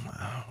then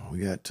we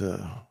got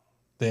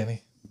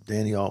Danny.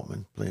 Danny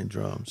Altman playing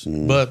drums.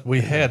 Mm-hmm. But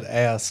we had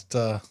asked,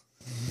 I'd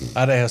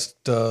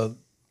asked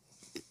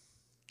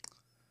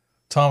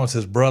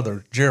Thomas's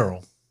brother,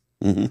 Gerald,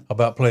 Mm-hmm.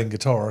 about playing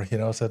guitar. You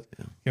know, I said,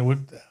 you know,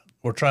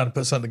 we're trying to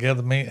put something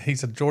together. He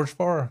said, George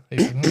Farr. He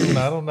said,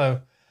 I don't know.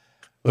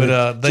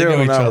 But they Gerald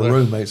knew each and I other. were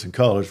roommates in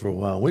college for a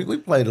while. We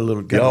played a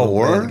little. got a Y'all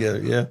little band were?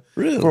 together, yeah.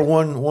 Really? For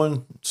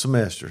one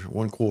semester,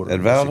 one quarter At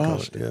I guess you call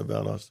Valdosta? it. Yeah,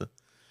 Valdosta.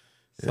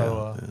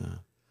 So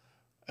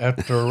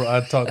after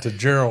I talked to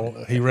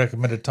Gerald, he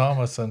recommended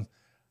Thomas, and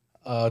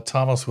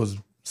Thomas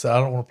said,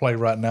 I don't want to play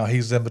right now.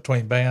 He's in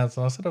between bands.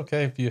 And I said,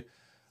 okay, if you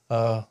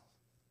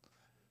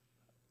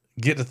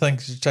get to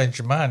things, you change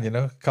your mind, you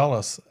know, call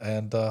us.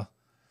 And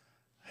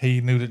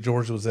he knew that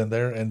George was in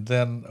there. And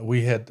then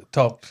we had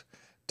talked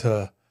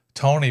to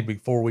Tony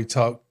before we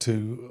talked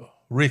to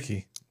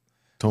Ricky.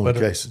 Tony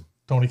But, Kaysen.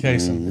 Tony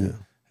Kaysen.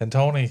 And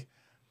Tony,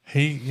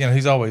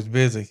 he's always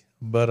busy,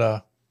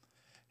 but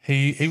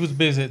he was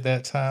busy at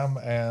that time,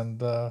 and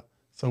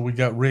so we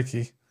got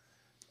Ricky,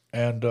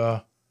 and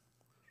But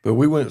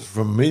we went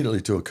from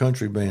immediately to a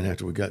country band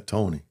after we got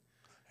Tony.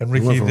 and We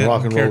Ricky went from didn't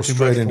rock and care roll too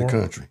straight much into for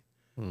him. country.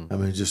 I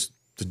mean, just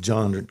the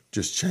genre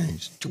just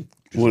changed.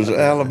 Was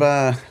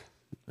Alibi?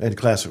 And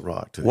classic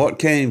rock too. What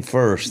came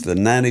first, the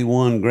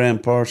 '91 Graham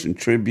Parsons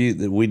tribute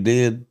that we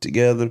did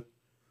together,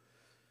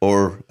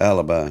 or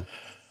Alibi?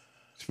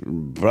 It's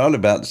probably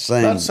about the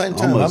same. About the same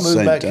time. I almost moved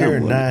same back time, here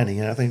in wasn't it? '90,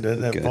 and I think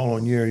that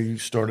following year you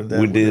started that.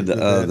 We with did it, with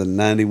that. the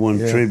 '91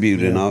 Yeah,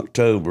 tribute in yeah.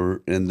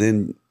 October, and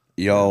then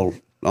y'all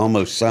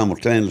almost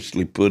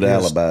simultaneously put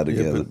Yes, Alibi yeah,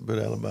 together. but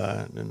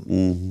Alibi,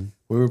 and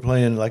we were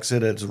playing, like I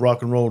said, it's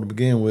rock and roll to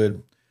begin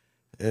with,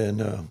 and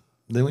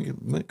then we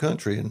went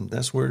country, and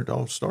that's where it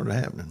all started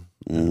happening.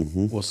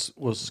 Was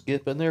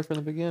Skip in there from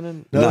the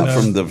beginning? Not No,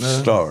 from the no.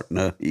 start.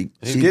 No, she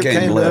Skip came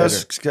came to later.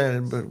 us,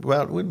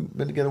 but we've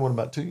been together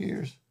about 2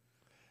 years.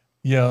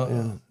 Yeah,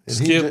 And he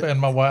Skip did- and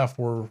my wife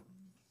were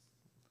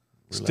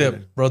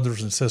step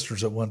brothers and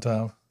sisters at one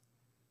time,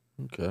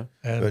 Okay.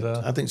 and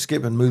But I think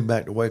Skip had moved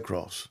back to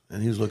Waycross,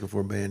 and he was looking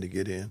for a band to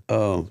get in,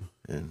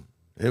 and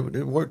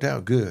it worked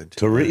out good.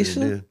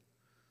 Teresa? It did.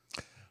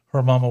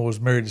 her mama was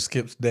married to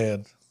Skip's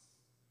dad.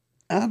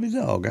 I'll be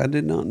dog. I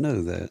did not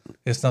know that.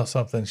 It's not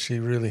something she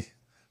really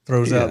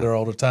throws Yeah. out there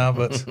all the time,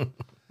 but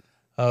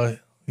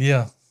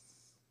yeah.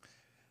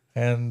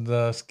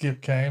 And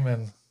Skip came,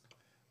 and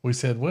we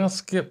said, "Well,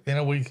 Skip, you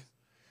know, we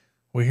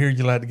hear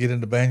you like to get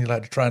into band, you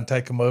like to try and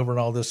take them over, and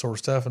all this sort of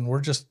stuff, and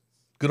we're just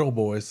good old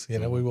boys, you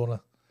know. We want to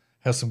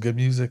have some good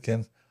music,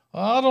 and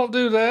I don't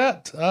do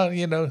that,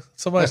 you know.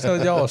 Somebody's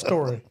telling y'all a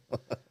story,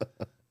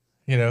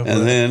 you know.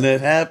 And then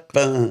it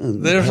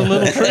happened. There's a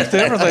little truth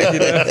to everything, you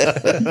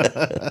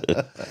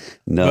know.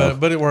 No,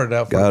 But it worked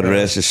out for God us.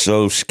 rest his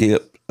soul.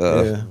 Skip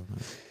Yeah.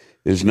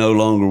 is no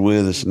longer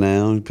with us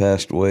now. He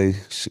passed away,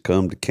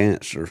 succumbed to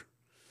cancer.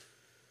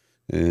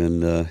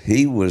 And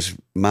he was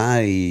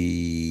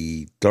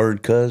my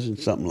third cousin,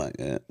 something like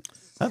that.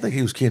 I think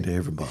he was kin to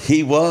everybody.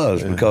 He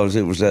was because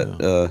it was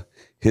that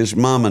his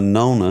mama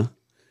Nona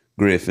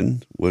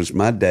Griffin was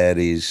my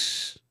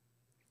daddy's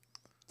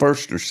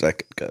first or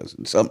second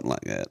cousin, something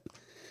like that.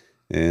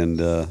 And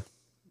there's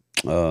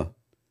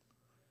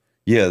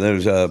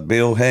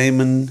Bill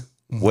Heyman,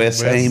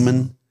 Wes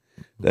Heyman.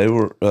 They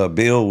were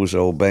Bill was an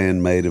old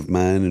bandmate of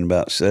mine in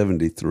about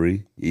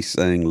 '73. He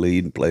sang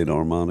lead and played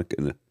harmonica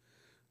in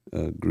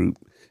a group,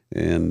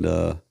 and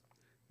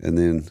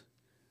then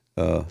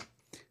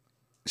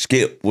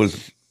Skip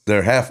was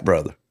their half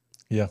brother.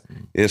 Yeah.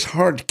 It's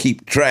hard to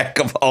keep track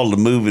of all the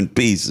moving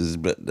pieces,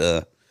 but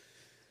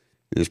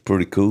it's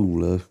pretty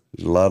cool. There's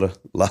a lot of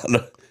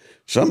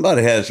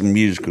somebody had some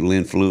musical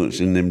influence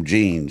in them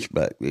genes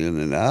back then,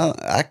 and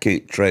I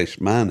can't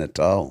trace mine at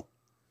all.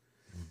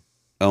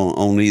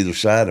 On either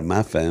side of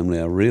my family,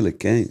 I really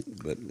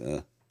can't. But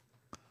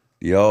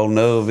y'all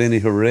know of any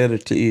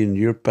heredity in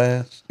your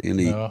past?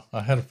 No,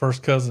 I had a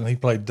first cousin. He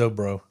played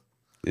dobro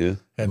Yeah.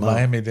 in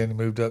Miami. Then he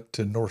moved up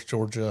to North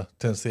Georgia,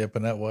 Tennessee, up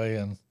in that way.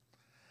 And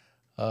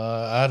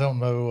I don't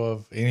know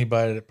of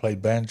anybody that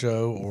played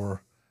banjo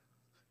or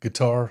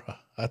guitar.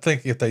 I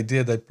think if they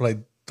did, they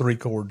played 3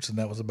 chords, and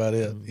that was about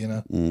it. You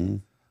know. Mm-hmm.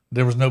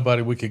 There was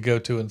nobody we could go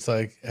to and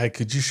say, hey,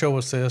 could you show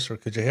us this or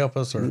could you help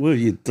us? Or Well,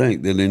 you'd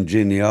think that in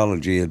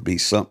genealogy it'd be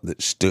something that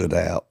stood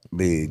out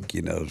big,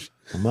 you know.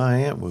 Well, my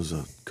aunt was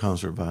a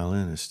concert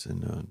violinist,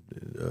 and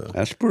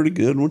That's a pretty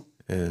good one.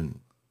 and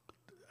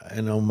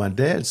on my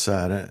dad's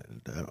side, I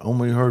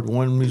only heard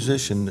one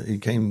musician. He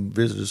came to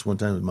visit us one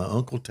time. It was my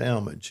Uncle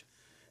Talmadge.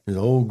 He was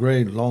old,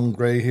 long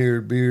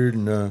gray-haired beard,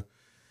 and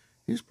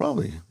he was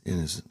probably in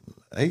his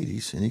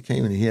 80s. And he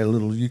came and he had a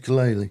little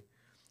ukulele.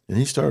 And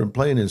he started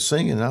playing and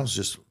singing, and I was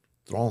just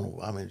thrown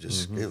away. I mean, it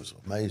was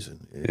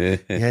amazing. He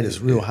had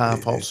this real high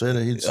falsetto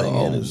he'd sing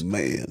in.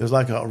 Man. It was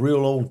like a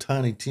real old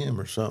Tiny Tim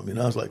or something.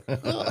 And I was like,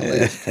 oh,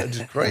 that's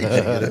just crazy.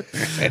 You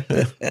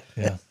know?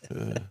 yeah.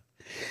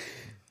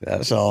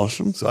 That's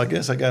awesome. So I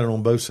guess I got it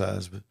on both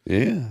sides. But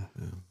Yeah.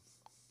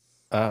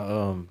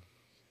 I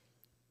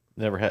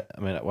never had.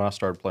 I mean, when I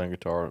started playing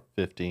guitar at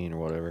 15 or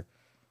whatever,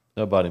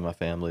 nobody in my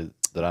family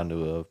that I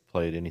knew of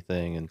played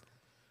anything. And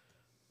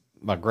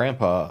my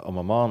grandpa on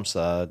my mom's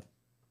side,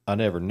 I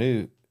never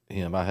knew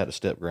him. I had a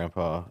step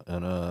grandpa,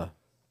 and I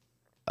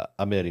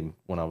met him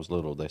when I was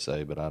little, they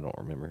say, but I don't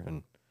remember.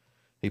 And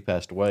he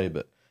passed away.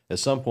 But at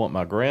some point,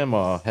 my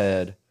grandma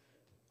had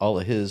all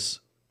of his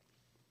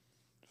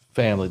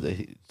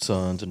family,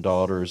 sons and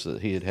daughters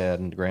that he had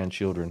and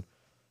grandchildren.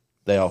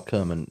 They all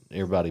come and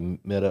everybody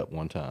met up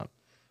one time.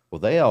 Well,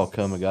 they all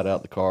come and got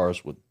out the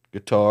cars with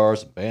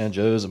guitars and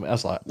banjos. I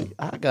was like,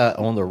 I got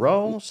on the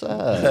wrong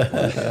side.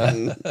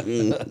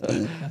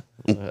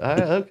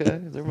 Okay,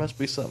 there must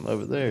be something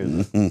over there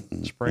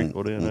that's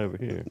sprinkled in over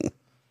here.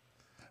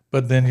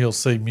 But then you'll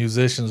see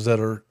musicians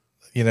that are,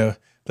 you know,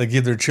 they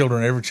give their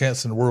children every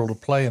chance in the world to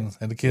play, and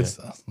the kids,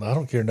 I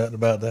don't care nothing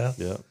about that.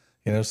 Yeah.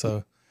 You know,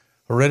 so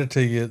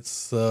heredity,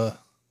 it's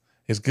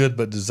good,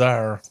 but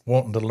desire,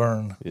 wanting to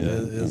learn,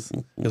 is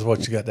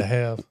what you got to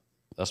have.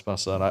 That's my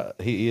son.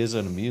 He is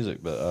into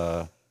music,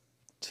 but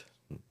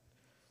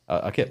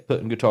I kept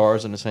putting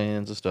guitars in his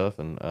hands and stuff,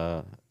 and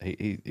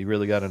he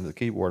really got into the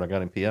keyboard. I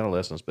got him piano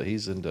lessons, but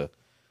he's into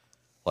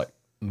like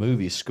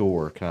movie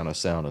score kind of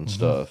sounding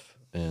stuff,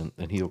 and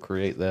he'll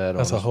create that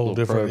That's on a his whole little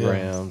different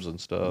programs and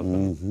stuff.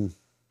 And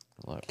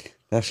like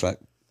That's like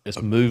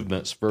it's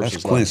movements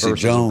versus like Quincy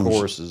verses Jones. and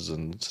choruses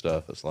and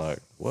stuff. It's like,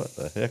 what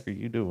the heck are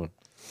you doing?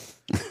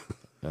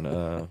 And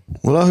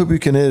well, I hope you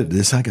can edit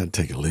this. I got to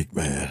take a leak,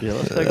 man. yeah,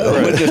 let's take a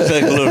we'll break. just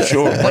take a little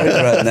short break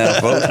right now,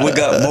 folks. We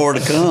got more to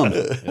come.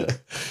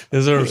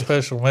 Is there a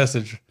special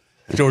message,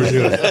 George? I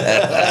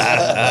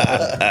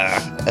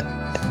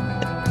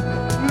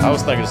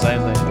was thinking the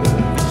same thing.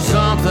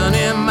 Something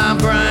in my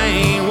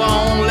brain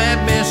won't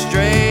let me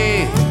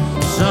stray.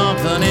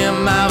 Something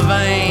in my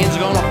veins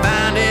gonna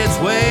find its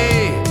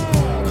way.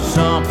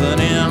 Something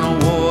in the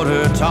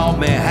water taught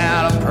me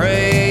how to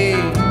pray.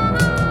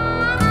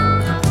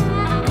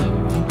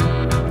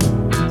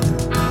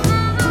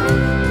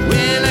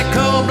 When that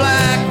cold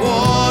black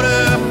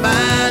water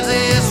finds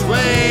its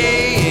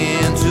way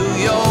into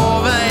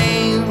your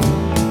veins,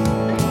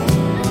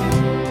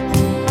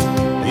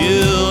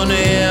 you'll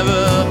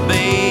never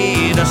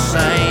be the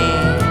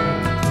same.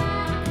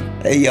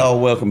 Hey, y'all,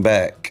 welcome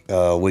back.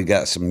 We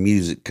got some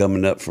music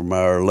coming up from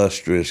our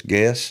illustrious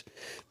guest,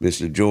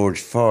 Mr. George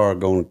Farr,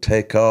 going to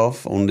take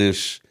off on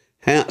this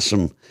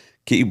handsome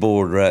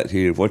keyboard right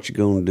here. What you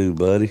going to do,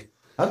 buddy?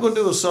 I'm going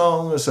to do a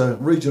song. It's a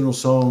regional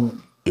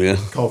song Yeah.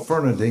 called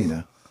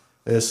Fernandina.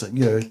 It's,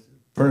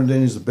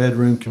 Fernandina is the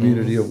bedroom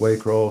community of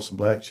Waycross and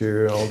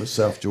Blackshear, all this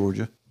South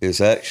Georgia.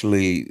 It's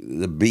actually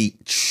the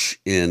beach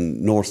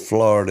in North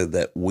Florida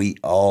that we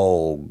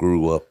all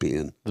grew up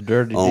in. The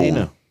Dirty On-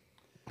 Dina.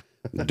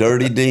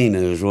 Dirty Dina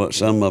is what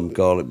some of them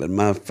call it, but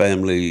my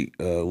family,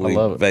 we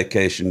love it.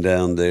 vacationed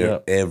down there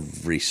Yep.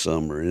 every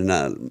summer, and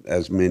not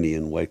as many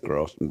in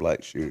Waycross and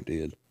Blackshear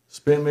did.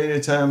 Spent many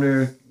time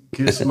there,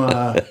 kiss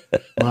my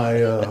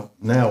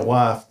now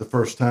wife the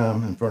first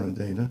time in front of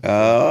Dina.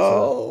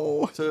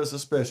 Oh, So it's a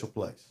special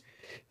place.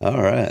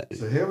 all right.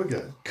 So here we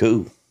go.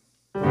 Cool.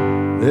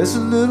 There's a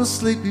little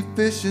sleepy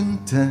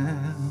fishing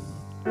town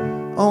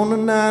on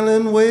an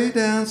island way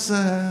down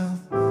south.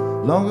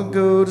 Long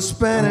ago, the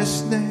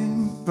Spanish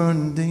name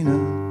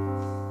Fernandina.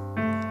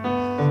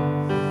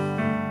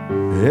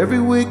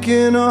 Every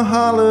weekend or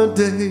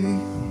holiday,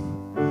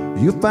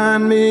 you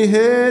find me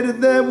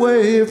headed that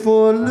way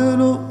for a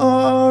little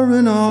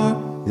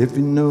R&R, if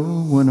you know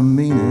what I'm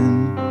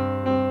meaning.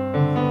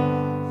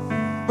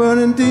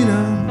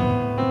 Fernandina,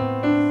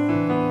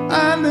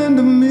 Island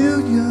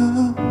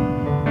Amelia,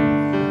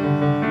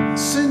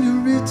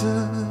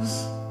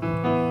 senoritas,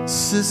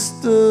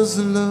 sisters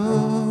of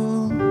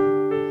love,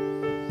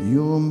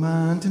 you're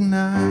mine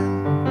tonight.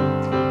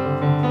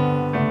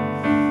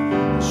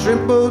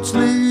 Shrimp boats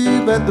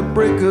leave at the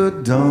break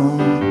of dawn.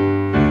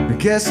 The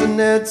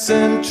castanets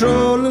and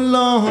troll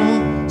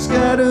along,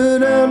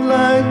 scattered out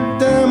like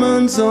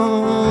diamonds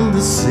on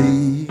the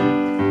sea.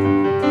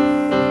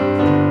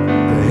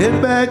 They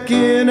head back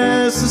in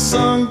as the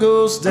sun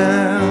goes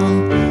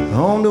down.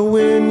 On the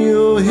wind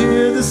you'll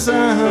hear the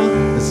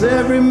sound as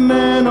every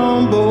man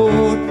on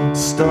board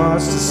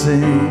starts to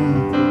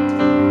sing.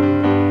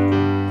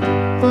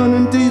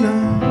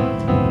 Fernandina,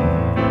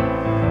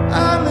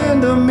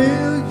 Island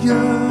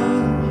Amelia,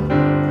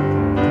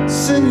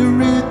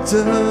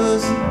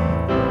 senoritas,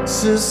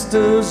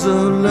 sisters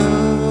of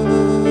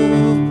love,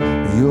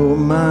 you're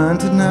mine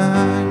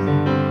tonight.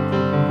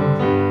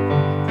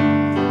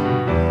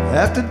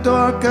 After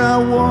dark I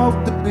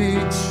walk the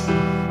beach,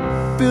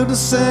 feel the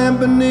sand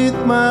beneath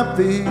my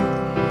feet.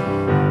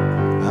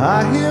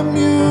 I hear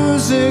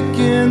music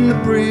in the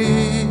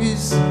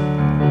breeze, I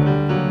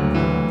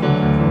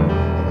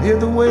hear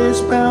the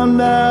waves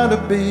pound out a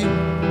beat,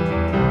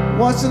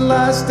 watch the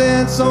lights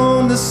dance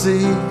on the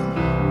sea.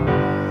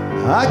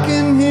 I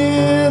can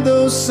hear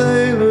those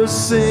sailors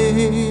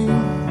sing.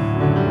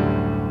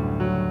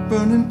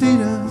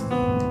 Fernandina,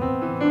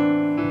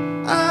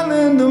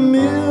 Island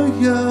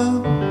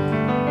Amelia,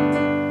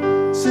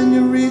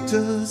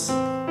 senoritas,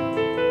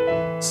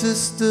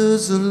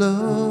 sisters of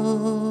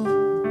love,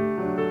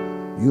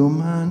 you're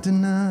mine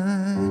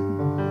tonight.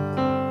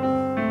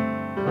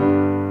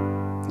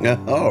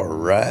 All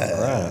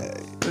right.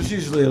 There's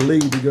usually a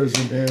lead that goes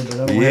in there, but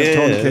I don't have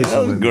Tony Yeah, Casey that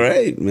was with me.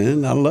 great,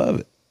 man. I love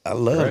it. I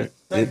love it.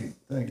 Thank you.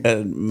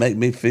 It make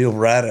me feel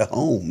right at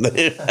home.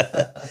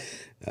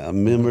 I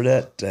remember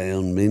that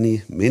town many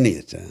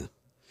a time.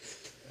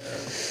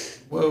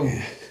 Well,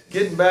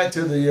 getting back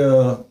to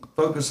the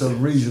focus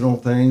of regional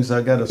things,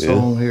 I got a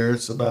song here.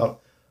 It's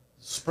about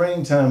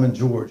springtime in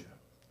Georgia.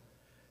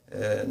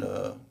 And,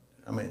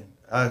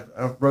 I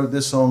wrote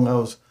this song. I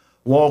was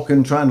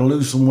walking, trying to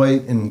lose some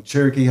weight in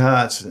Cherokee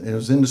Heights. And it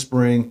was in the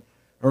spring,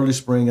 early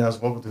spring. And I was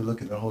walking through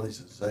looking at all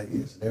these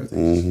azaleas and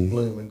everything's just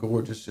blooming,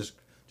 gorgeous,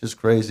 just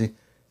crazy.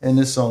 And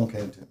this song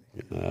came to me.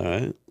 All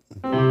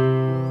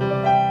right.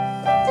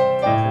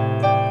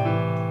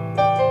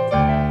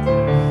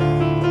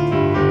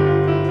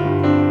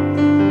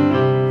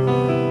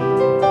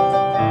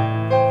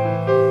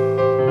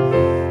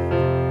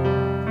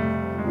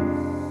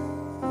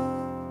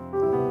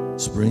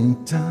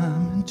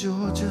 Springtime in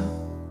Georgia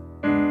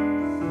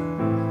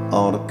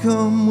ought to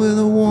come with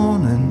a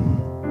warning.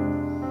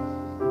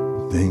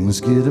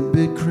 Things get a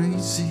bit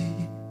crazy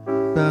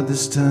about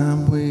this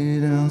time way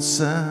down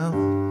south.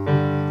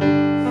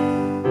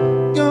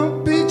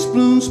 Young peach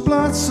blooms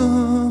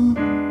blossom,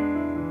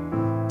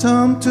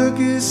 Tom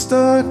Turkey's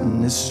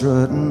starting his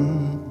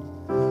strutting.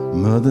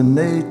 Mother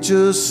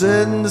Nature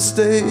setting the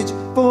stage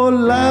for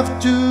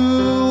life to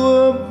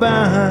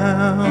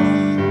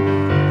abound.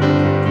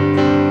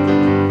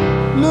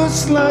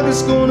 Looks like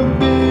it's gonna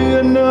be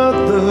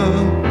another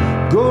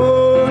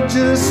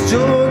gorgeous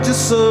Georgia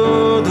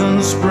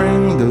southern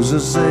spring. Those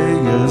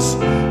azaleas,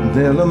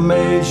 they'll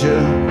amaze you,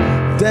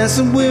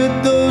 dancing with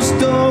those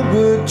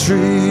dogwood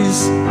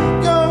trees.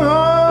 Young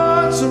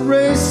hearts are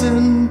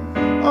racing,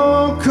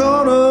 all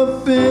caught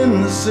up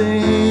in the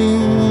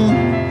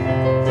scene.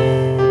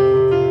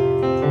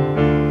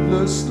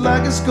 Looks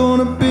like it's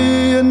gonna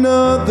be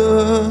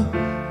another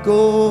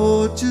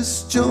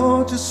gorgeous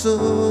Georgia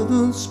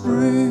southern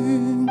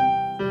spring.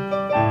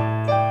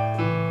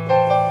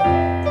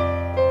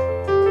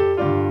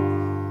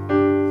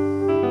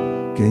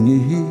 Can you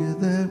hear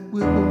that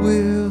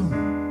whippoorwill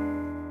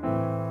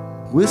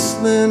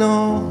whistling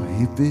all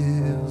he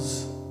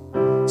feels,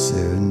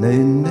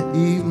 serenading the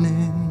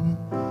evening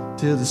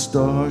till the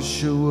stars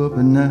show up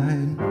at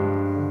night?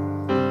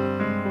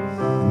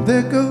 And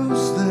there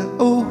goes that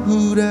old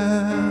hoot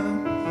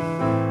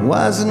owl,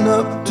 wise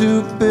enough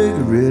to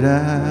figure it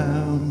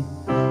out.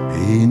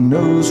 He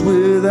knows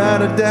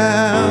without a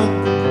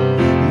doubt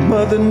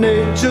Mother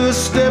Nature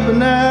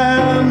stepping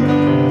out.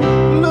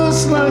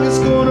 Looks like it's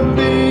gonna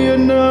be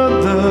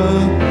another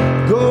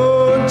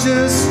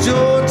gorgeous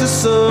Georgia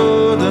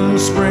southern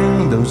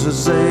spring. Those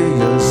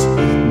azaleas,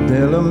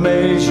 they'll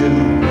amaze you,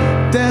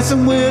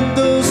 dancing with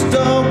those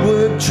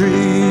dogwood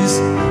trees.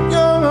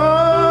 Young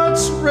hearts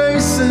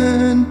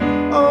dancing,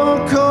 all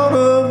caught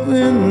up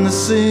in the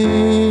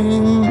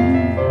scene.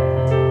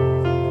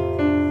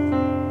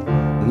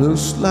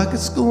 Looks like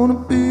it's gonna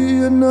be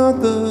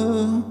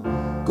another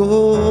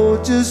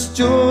gorgeous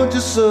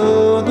Georgia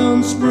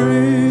southern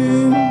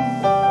spring.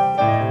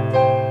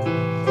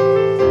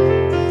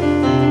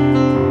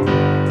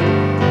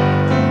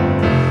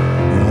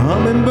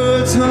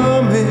 Hummingbirds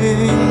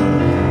humming,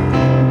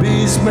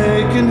 bees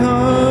making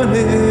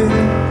honey,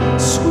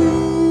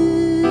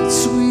 sweet,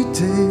 sweet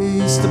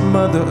taste of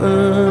Mother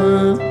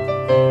Earth.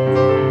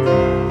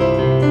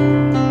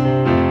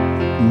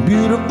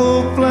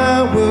 Beautiful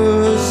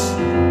flowers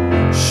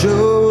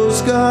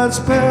shows God's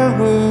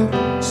power,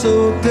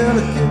 so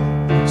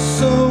delicate,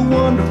 so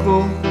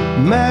wonderful,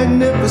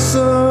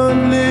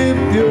 magnificently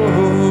pure.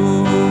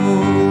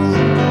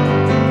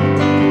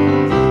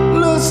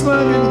 Looks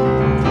like it,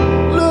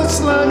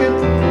 looks like it,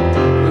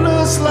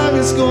 looks like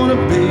it's gonna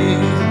be.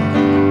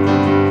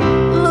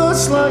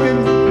 Looks like it,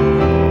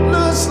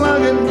 looks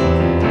like it,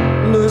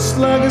 looks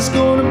like it's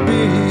gonna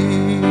be.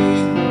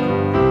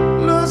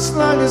 Looks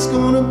like it's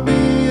gonna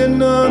be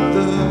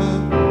another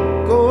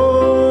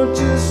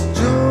gorgeous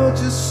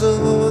Georgia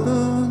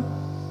southern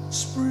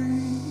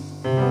spring.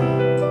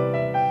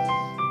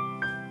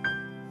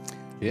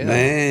 Yeah,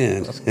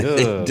 Man, that's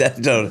good.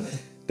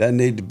 that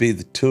need to be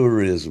the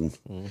tourism.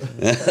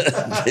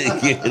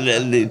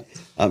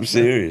 I'm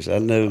serious. I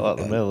know. I like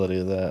the melody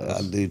of that. I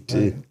That's do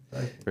too.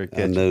 very I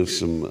catchy. know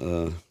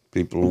some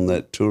people on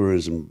that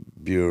tourism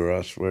bureau.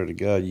 I swear to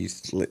God, you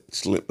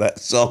slip that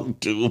song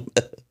to them.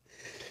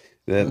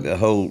 That the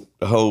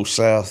whole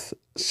south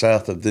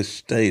of this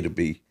state will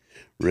be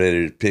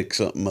ready to pick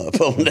something up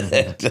on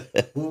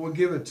that. Well, we'll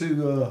give it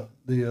to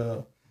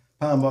the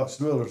Pine Box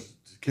Dwellers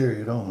to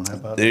carry it on. How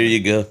about There that? you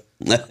go.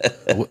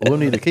 We'll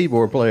need a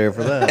keyboard player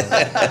for that.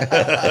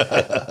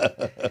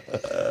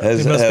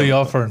 He must be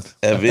offering.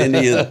 Have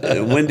any?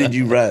 When did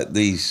you write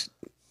these?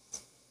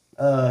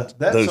 That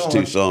Those song,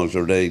 two songs,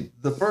 are they?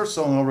 the first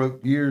song I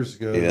wrote years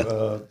ago,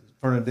 Yeah.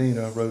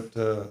 Fernandina, I wrote,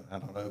 I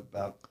don't know,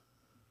 about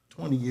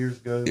 20 years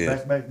ago,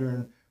 Yeah. back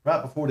during,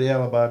 right before the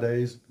Alibi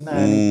days,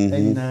 90,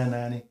 89,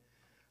 90.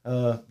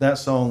 That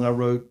song I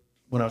wrote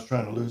when I was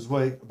trying to lose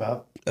weight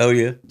about Oh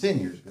yeah. 10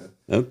 years ago.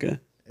 Okay.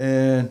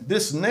 And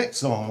this next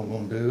song I'm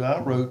going to do,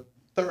 I wrote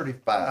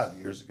 35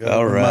 years ago.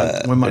 All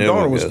right. When my There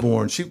daughter we was go.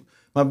 born.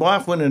 My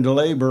wife went into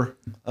labor.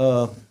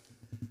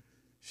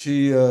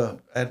 She at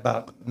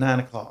about 9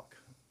 o'clock,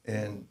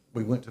 and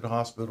we went to the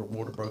hospital.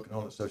 Water broken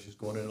on it, so she's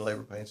going into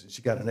labor pains, and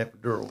she got an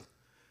epidural.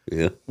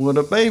 Yeah. Well,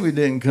 the baby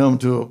didn't come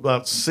till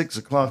about 6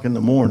 o'clock in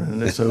the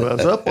morning, and so I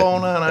was up all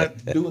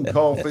night doing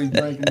coffee,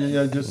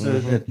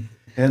 drinking,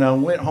 and I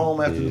went home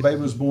after the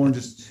baby was born,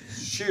 just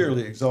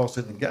sheerly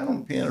exhausted, and got on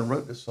the piano and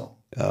wrote this song.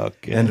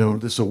 Okay.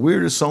 And it's the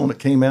weirdest song that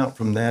came out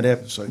from that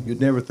episode. You'd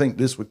never think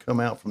this would come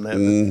out from that,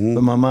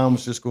 but my mom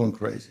was just going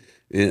crazy.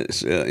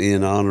 It's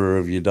in honor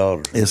of your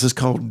daughter. This is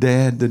called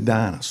Dad the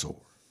Dinosaur.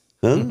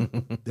 Huh?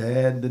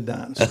 Dad the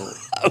Dinosaur.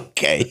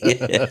 Okay.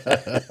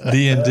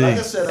 D&D. Like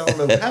I said, I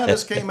don't know how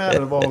this came out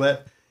of all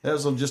that. That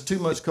was just too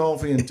much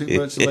coffee and too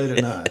much late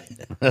at night.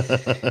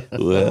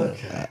 Well,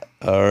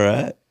 all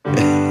right.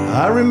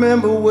 I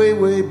remember way,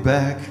 way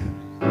back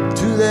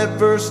to that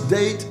first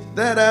date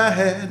that I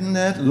had, and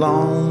that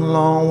long,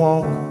 long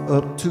walk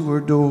up to her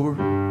door.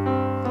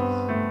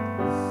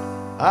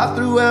 I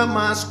threw out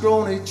my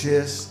scrawny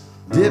chest,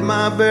 did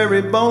my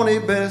very bony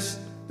best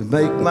to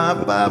make my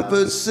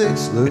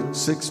 5'6" look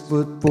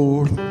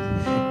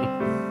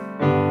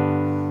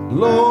 6'4".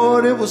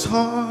 Lord, it was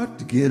hard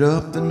to get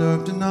up the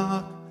nerve to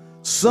knock.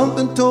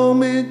 Something told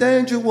me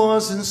danger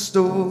was in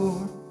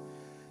store,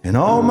 and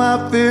all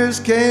my fears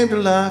came to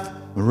life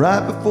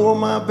right before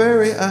my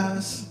very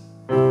eyes.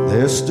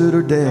 There stood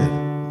her dad,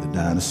 the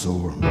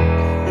dinosaur.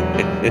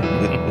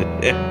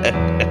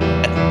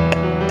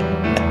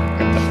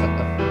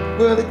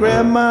 Well, he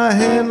grabbed my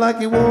hand like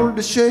he wanted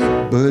to shake,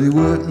 but he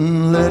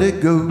wouldn't let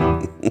it go.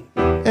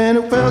 And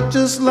it felt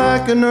just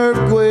like an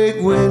earthquake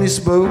when he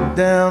spoke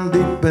down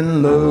deep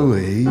and low.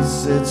 He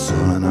said,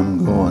 son,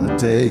 I'm going to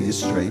tell you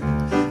straight.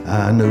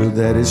 I know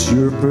that it's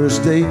your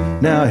first date.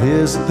 Now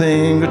here's a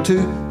thing or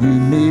two you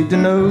need to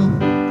know.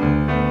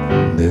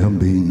 There'll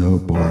be no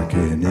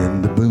barking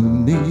in the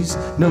boonies,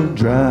 no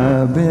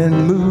driving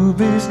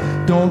movies.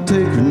 Don't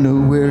take her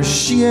nowhere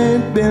she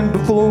ain't been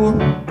before.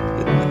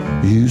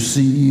 You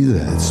see,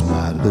 that's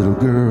my little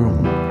girl.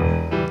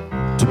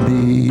 To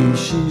me,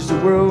 she's the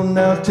world.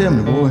 Now tell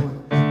me, boy,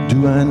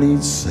 do I need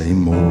to say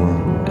more?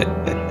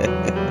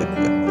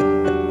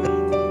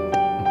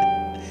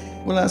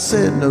 Well, I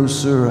said, no,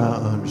 sir, I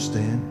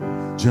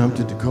understand. Jumped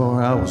at the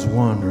car, I was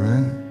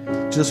wondering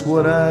just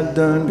what I'd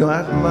done,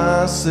 got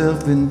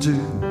myself into.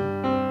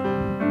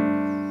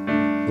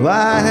 Well,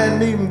 I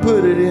hadn't even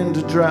put it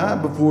into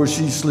drive before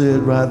she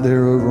slid right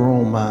there over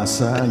on my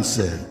side and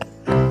said,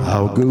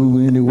 I'll go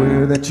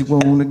anywhere that you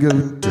want to go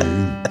to.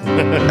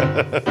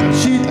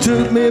 She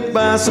took me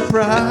by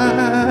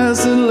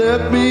surprise and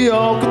left me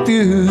all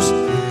confused.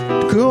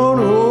 God,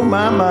 oh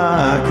my,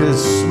 I could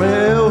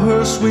smell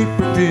her sweet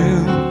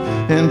perfume.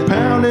 and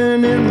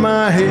pounding in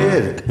my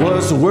head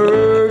was the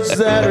words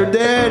that her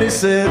daddy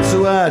said.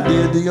 So I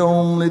did the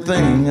only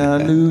thing I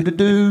knew to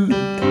do.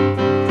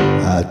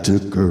 I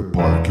took her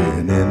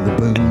parking in the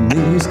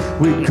boonies.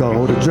 We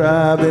called a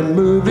drive-in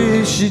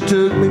movie. She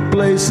took me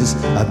places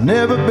I've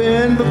never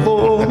been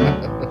before. There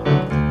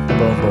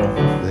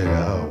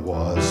I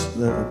was.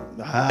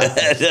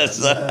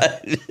 That's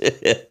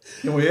right.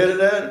 Can we edit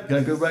that? Can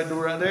I go back to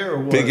right there or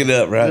what? Pick it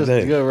up right Just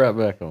there. go right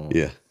back on.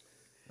 Yeah.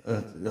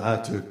 I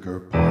took her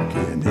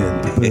parking in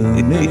the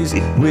boonies.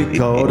 We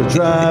called a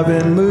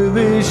drive-in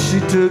movie. She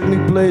took me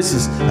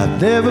places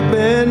I've never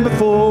been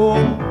before.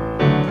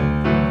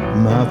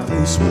 My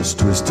face was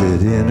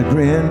twisted in a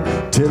grin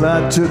till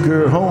I took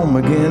her home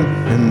again.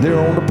 And there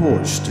on the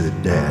porch stood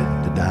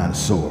Dad, the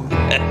dinosaur.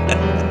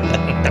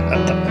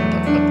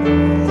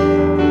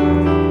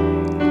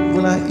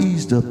 Well, I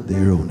eased up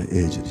there on the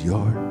edge of the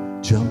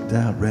yard, jumped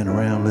out, ran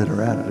around, let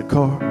her out of the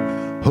car,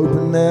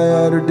 hoping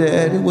that her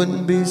daddy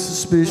wouldn't be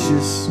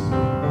suspicious.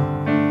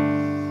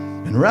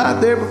 And right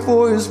there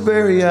before his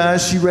very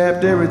eyes, she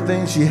wrapped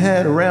everything she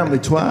had around me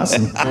twice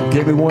and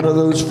gave me one of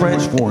those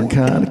French foreign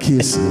kind of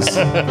kisses.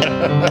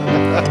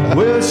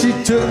 Well, she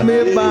took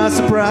me by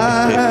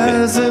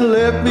surprise and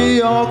left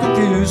me all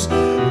confused.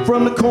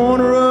 From the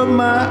corner of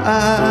my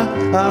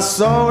eye, I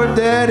saw her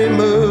daddy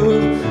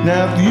move.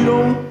 Now, if you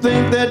don't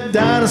think that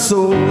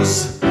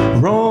dinosaurs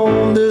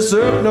roam this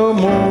earth no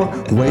more,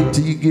 wait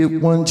till you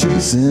get one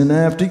chasing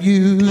after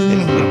you.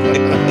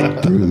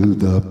 Through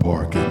the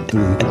park and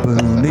through the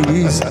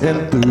boonies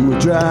and through a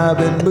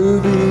drive-in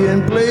movie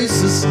and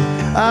places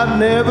I've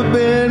never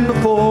been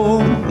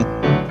before.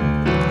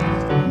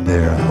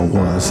 There I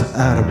was,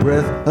 out of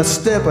breath, a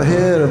step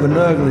ahead of an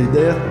ugly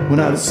death, when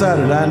I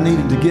decided I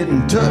needed to get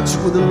in touch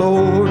with the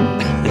Lord.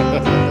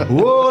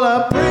 Well,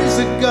 I praised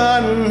the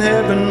God in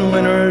heaven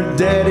when her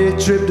daddy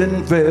tripped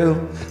and fell,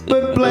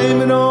 but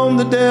blame it on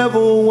the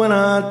devil when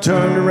I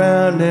turned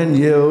around and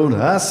yelled.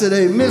 I said,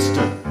 hey,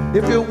 mister,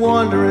 if you're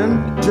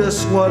wondering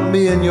just what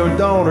me and your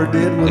daughter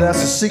did, well,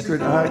 that's a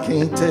secret I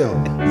can't tell.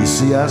 You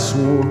see, I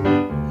swore.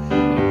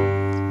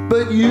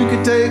 But you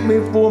can take me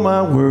for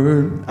my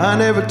word, I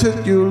never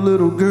took your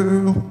little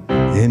girl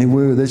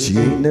anywhere that she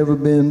ain't never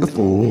been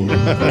before.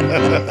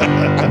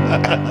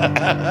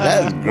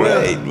 That's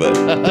great, but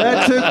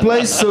That took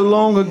place so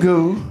long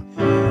ago.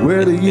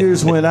 Where the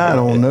years went, I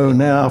don't know.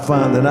 Now I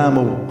find that I'm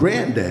old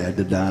granddad,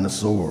 the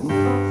dinosaur.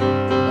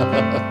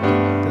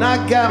 And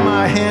I got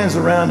my hands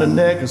around the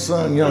neck of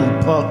some young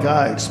punk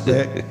I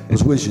expect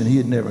was wishing he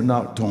had never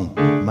knocked on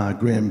my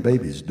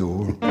grandbaby's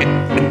door.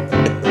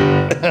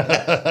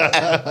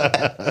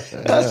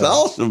 that's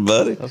awesome,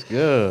 buddy. That's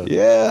good.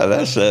 Yeah,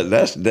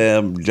 that's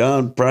damn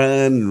John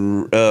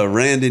Prine,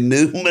 Randy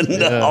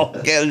Newman, all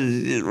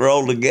kind of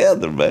rolled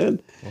together,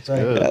 man. That's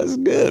good. That's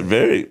good.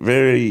 Very,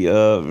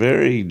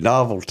 very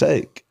novel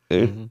take.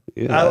 Mm-hmm.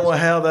 Yeah. I don't know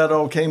how that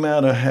all came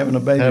out of having a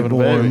baby Having a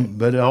born, baby.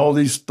 but all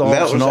these thoughts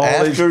That was and all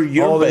after these,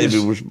 your all baby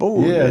these- was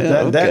born. Yeah,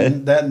 Yeah, okay.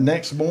 that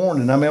next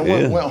morning. I mean,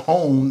 I Yeah. went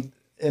home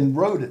and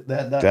wrote it.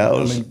 That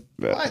was I mean,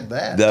 like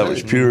that. That too.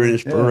 was pure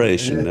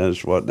inspiration. Yeah.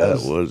 That's what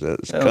that was.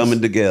 That's that was-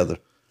 coming together.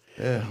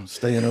 Yeah,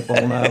 staying up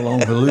all night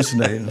long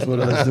hallucinating is what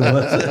I was doing.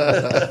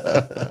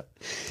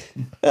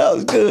 That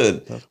was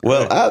good.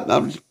 Well,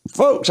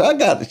 folks, I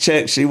got to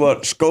check see what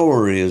the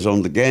score is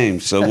on the game,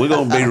 so we're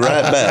gonna be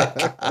right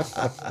back.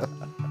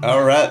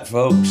 All right,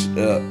 folks,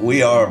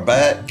 we are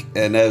back,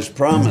 and as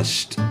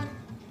promised,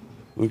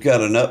 we've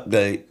got an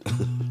update.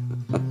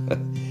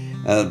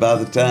 By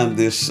the time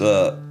this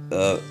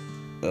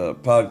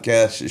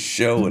podcast is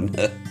showing,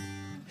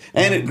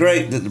 ain't it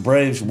great that the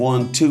Braves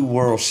won 2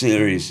 World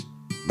Series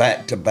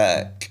back to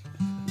back?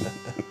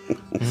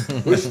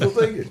 Wishful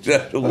thinking.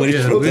 Wishful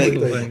wishful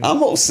thinking. thinking. I'm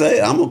gonna say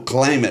it. I'm gonna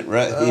claim it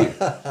right here.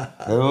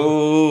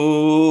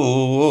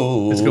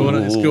 Oh, It's going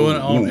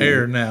on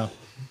air now.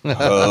 You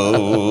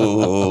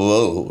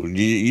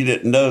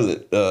didn't know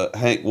that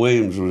Hank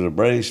Williams was a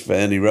Braves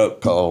fan. He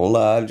wrote "Call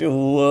Elijah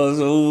was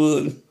a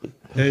wood."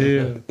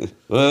 Yeah.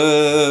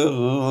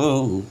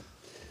 Whoa.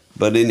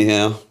 But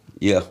anyhow,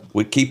 yeah,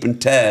 we're keeping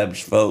tabs,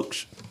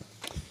 folks,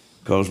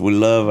 because we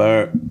love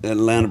our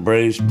Atlanta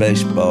Braves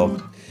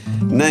baseball.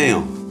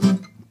 Now,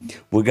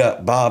 we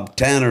got Bob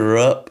Tanner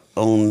up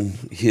on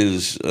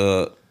his,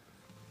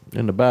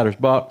 In the batter's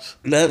box.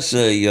 that's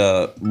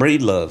a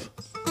Breedlove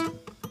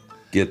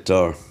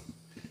guitar.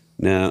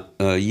 Now,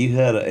 you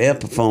had an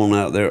Epiphone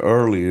out there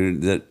earlier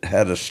that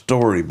had a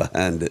story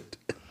behind it.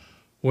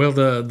 Well,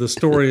 the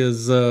story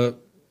is the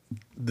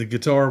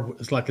guitar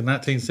is like a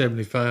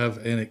 1975,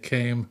 and it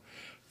came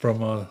from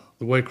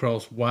the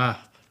Waycross Why?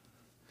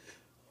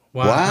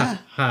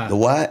 High. The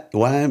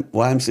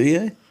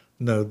YMCA?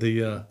 No,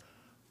 the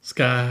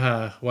Sky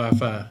High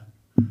Wi-Fi.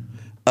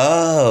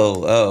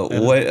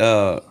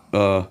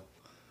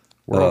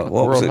 Wait,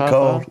 what was it World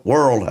called? Hi-Fi?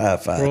 World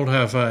Hi-Fi. World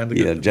Hi-Fi. And the,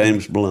 Yeah,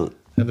 James Blunt.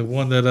 and the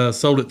one that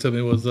sold it to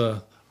me was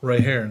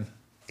Ray Heron.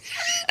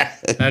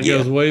 That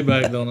goes way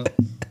back, don't it?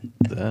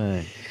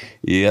 Dang.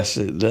 Yes,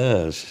 it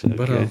does.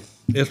 But Okay.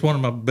 it's one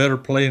of my better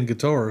playing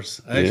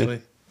guitars,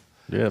 actually.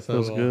 Yeah, it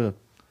feels good.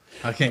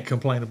 I can't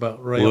complain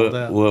about Ray on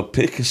that. Well,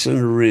 pick us an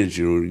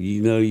original.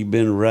 You know, you've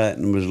been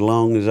writing them as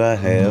long as I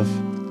have.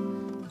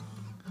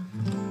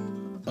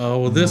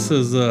 Well, this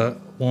is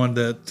one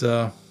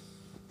that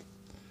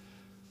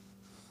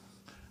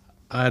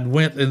I'd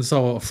went and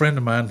saw a friend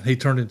of mine. He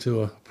turned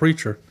into a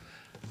preacher,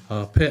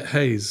 Pet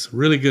Hayes,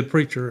 really good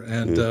preacher,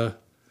 and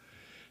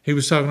he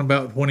was talking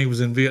about when he was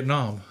in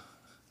Vietnam,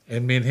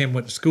 and me and him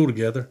went to school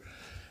together.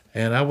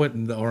 And I went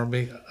in the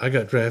Army. I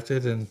got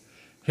drafted, and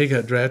he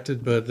got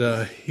drafted,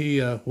 but he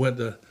went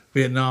to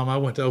Vietnam. I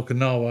went to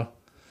Okinawa,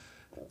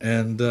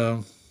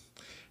 and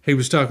he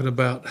was talking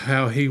about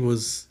how he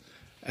was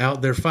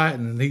out there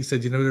fighting, and he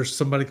said, there's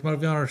somebody come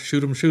over yonder,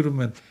 shoot him.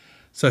 And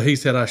so he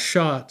said, I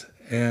shot,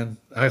 and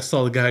I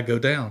saw the guy go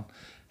down.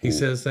 He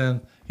says,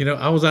 and,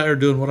 I was out there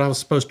doing what I was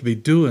supposed to be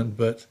doing,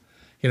 but,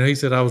 he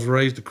said, I was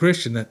raised a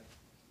Christian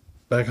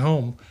back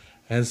home,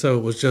 and so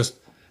it was just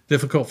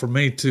difficult for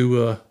me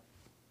to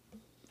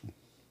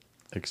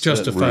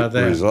justify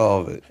that.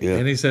 Resolve it, yeah.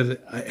 And he said,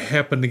 it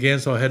happened again,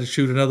 so I had to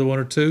shoot another one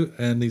or two,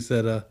 and he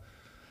said,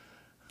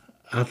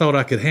 I thought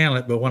I could handle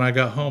it, but when I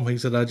got home, he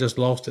said, I just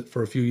lost it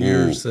for a few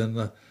years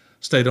and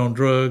stayed on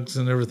drugs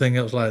and everything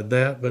else like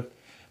that. But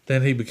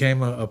then he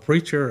became a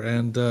preacher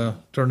and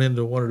turned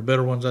into one of the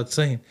better ones I'd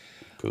seen.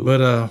 Cool.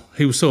 But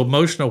he was so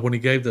emotional when he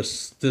gave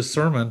this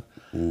sermon.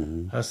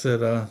 Mm-hmm. I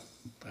said,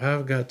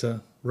 I've got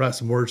to write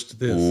some words to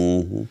this.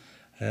 Mm-hmm.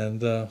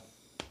 And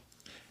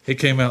it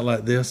came out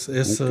like this.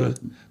 It's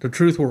the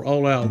truth. We're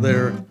all out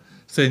there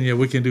saying,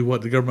 we can do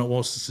what the government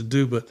wants us to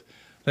do, but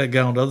that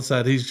guy on the other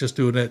side, he's just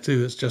doing that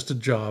too. It's just a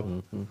job.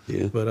 Mm-hmm.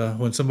 Yeah. But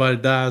when somebody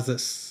dies,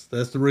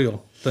 that's the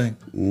real thing.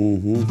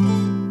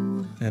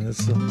 Mm-hmm. And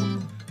it's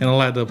and I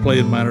like to play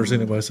in minors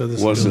anyway. So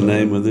this. What's the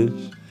name of this?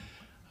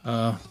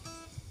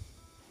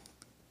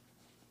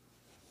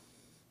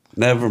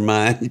 Never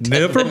mind.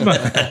 Never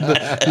mind.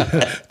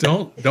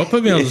 Don't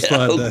put me on the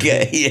spot.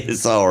 Okay,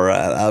 it's all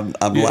right.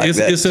 I'm like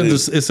that it's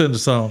too. It's in the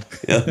song.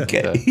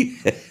 Okay.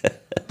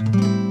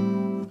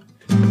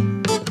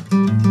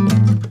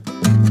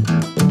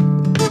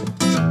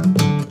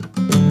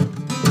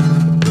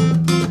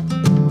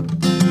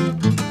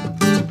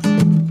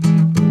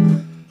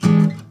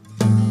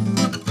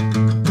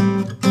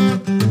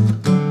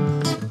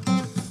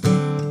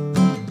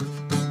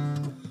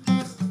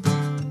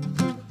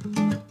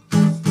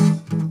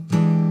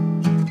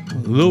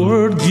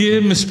 Lord,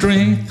 give me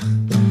strength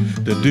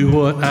to do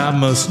what I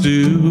must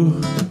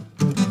do.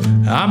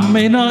 I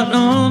may not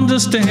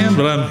understand,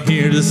 but I'm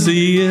here to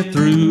see it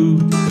through.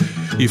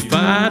 You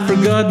fight for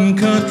God and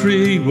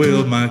country,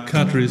 well, my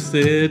country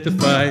said to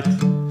fight.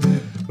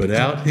 But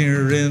out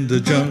here in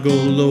the jungle,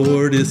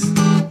 Lord, it's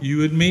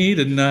you and me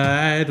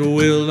tonight.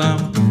 Well,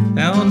 I'm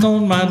down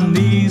on my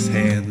knees,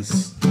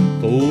 hands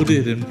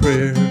folded in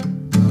prayer,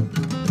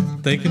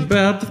 thinking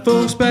about the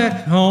folks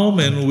back home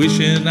and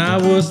wishing I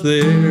was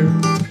there.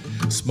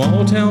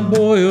 Small town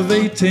boy of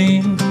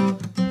 18,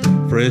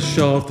 fresh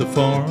off the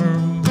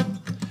farm,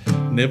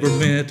 never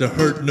meant to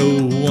hurt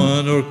no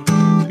one or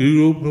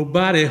do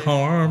nobody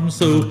harm.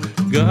 So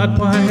God,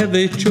 why have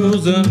they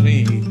chosen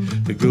me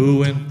to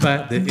go and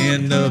fight the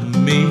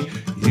enemy?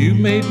 You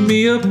made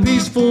me a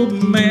peaceful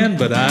man,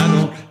 but I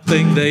don't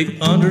think they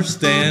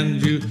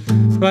understand. You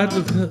tried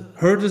to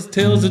heard the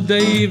tales of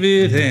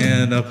David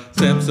and of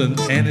Samson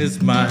and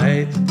his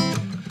might,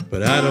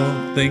 but I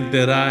don't think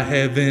that I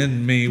have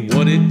in me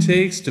what it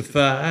takes to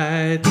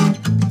fight.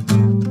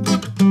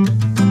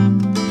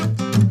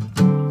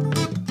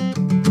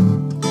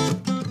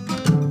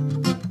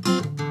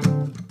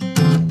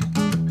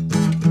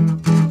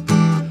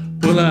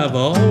 Well, I've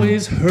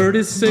always heard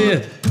it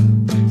said,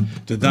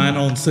 to thine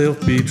own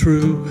self be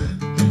true.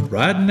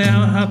 Right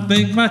now I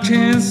think my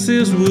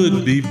chances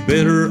would be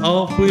better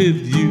off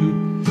with you.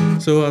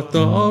 So I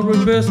thought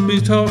we'd best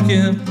be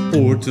talking,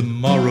 or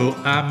tomorrow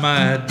I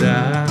might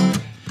die.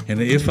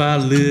 And if I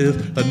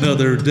live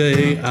another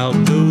day, I'll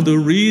know the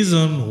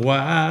reason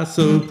why.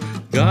 So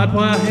God,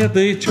 why have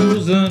they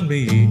chosen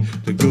me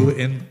to go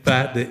and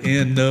fight the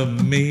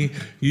enemy?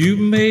 You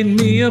made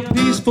me a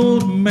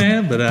peaceful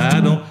man, but I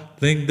don't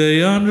think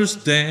they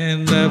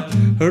understand. I've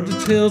heard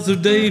the tales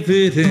of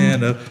David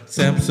and of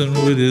Samson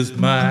with his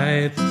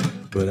might,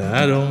 but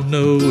I don't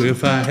know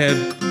if I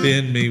have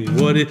in me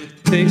what it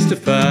takes to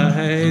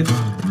fight.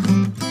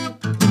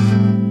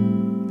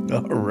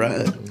 All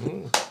right.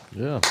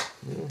 Yeah.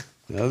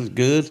 That was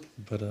good.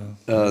 But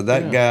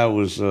that guy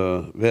was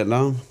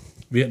Vietnam?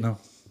 Vietnam.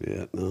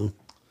 Vietnam.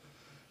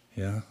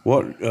 Yeah.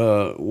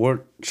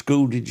 What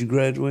school did you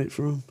graduate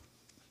from?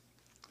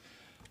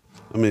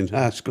 I mean,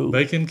 high school.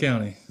 Bacon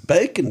County.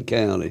 Bacon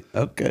County.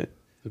 Okay.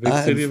 The big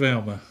city of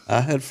Alma. I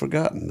had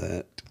forgotten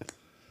that.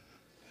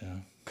 Yeah.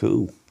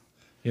 Cool.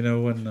 You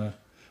know,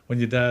 when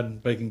you died in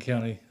Bacon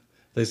County,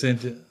 they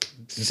sent you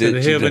instead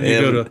of heaven,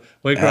 you go to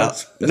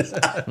Waycross.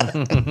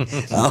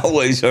 I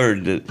always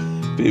heard that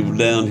people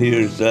down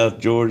here in South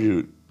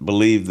Georgia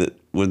believe that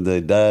when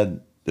they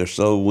died, their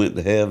soul went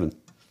to heaven.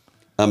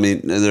 I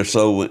mean, their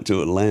soul went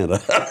to Atlanta.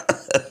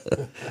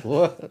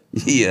 What?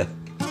 Yeah.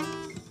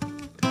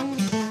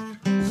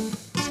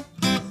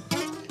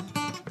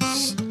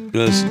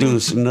 Let's do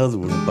us another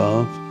one,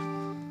 Bob.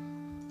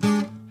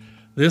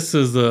 This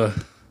is I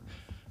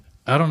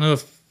don't know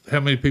how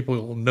many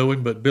people know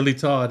him, but Billy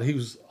Todd. He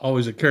was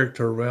always a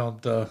character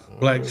around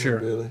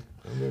Blackshear. Billy.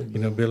 You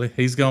know Billy.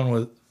 He's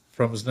gone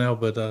from us now,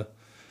 but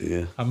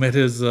Yeah. I met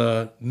his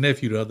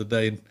nephew the other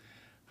day, and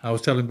I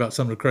was telling him about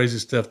some of the crazy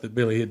stuff that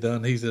Billy had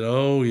done. He said,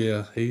 "Oh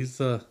yeah, he's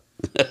one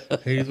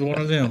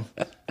of them.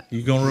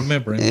 You gonna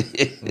remember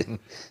him?"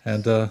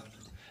 And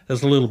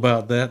there's a little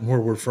about that and where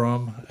we're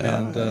from,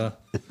 and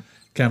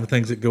kind of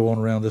things that go on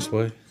around this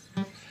way.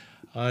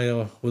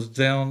 I was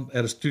down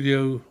at a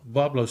studio,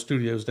 Boblo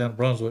Studios down in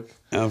Brunswick,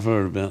 I've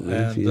heard about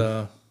that.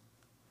 and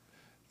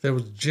there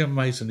was Jim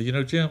Mason. Do you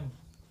know Jim?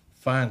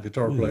 Fine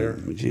guitar player.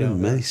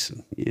 Jim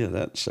Mason. Yeah,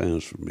 that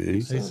sounds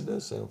familiar. That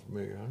does sound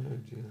familiar. I know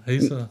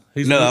Jim.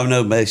 He's No, I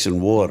know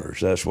Mason Waters.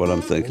 That's what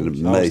I'm thinking of.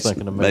 Mason,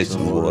 thinking of Mason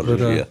Mason Waters.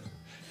 But, Yeah.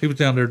 he was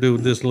down there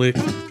doing this lick.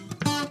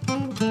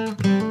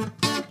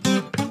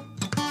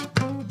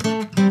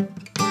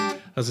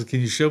 I said,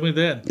 "Can you show me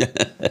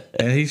that?"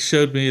 And he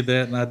showed me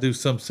that, and I do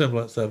some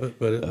semblance of it,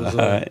 but it was,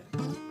 All right.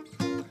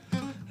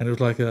 and it was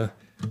like a.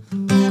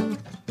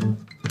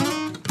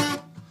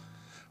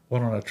 Why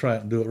don't I try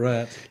it and do it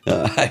right?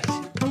 All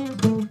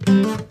right.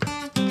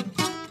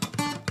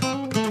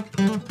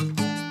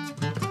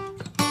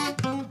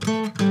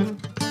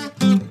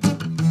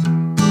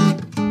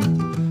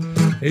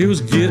 It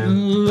was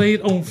getting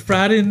late on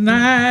Friday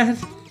night.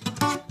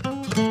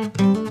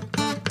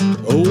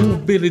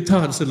 Old Billy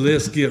Todd said,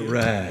 "Let's get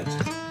right."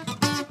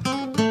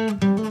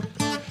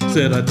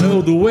 Said, "I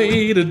know the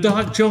way to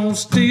Doc Jones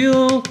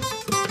Steel."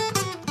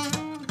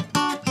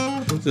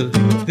 Said,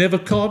 "He never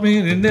caught me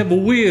and he never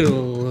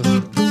will."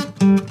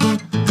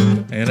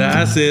 And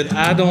I said,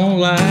 "I don't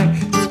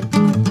like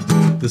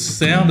the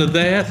sound of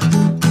that."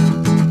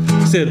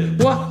 Said,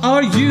 "What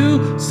are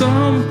you,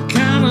 some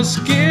kind of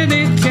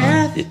scaredy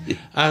cat?"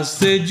 I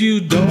said, "You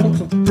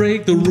don't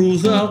break the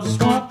rules of the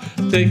swamp.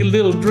 Take a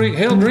little drink,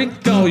 hell, drink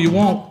all you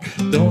want.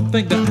 Don't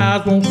think the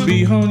eyes won't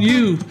be on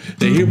you.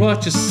 They hear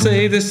what you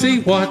say, they see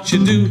what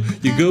you do.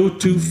 You go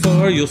too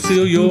far, you'll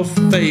seal your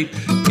fate.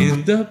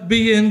 End up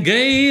being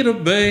gator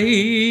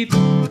bait."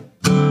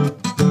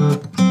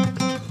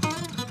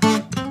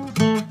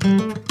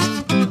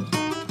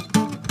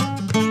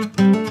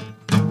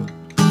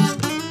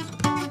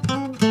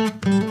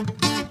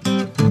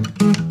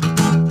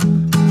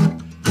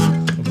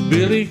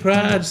 Billy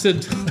cried,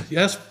 said,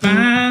 "That's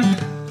fine.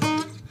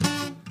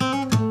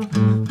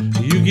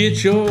 You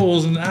get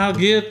yours and I'll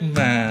get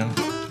mine."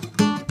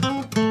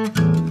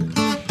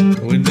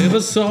 We never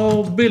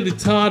saw Billy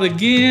Todd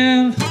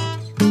again.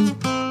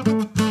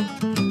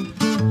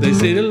 They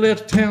say they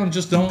left town,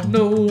 just don't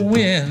know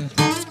when.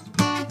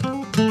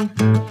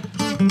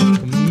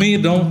 Me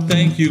don't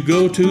think you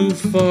go too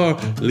far,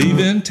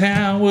 leaving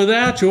town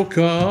without your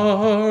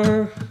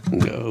car.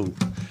 No.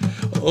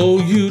 Oh,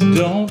 you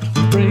don't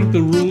break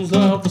the rules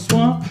of the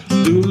swamp.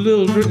 Do a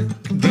little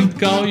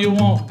drink all you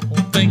want.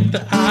 Don't think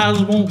the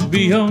eyes won't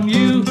be on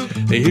you.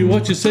 They hear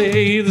what you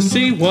say, they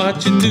see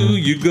what you do.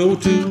 You go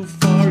too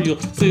far,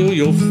 you'll seal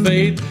your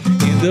fate.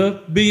 End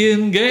up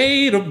being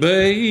gator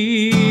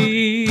bait.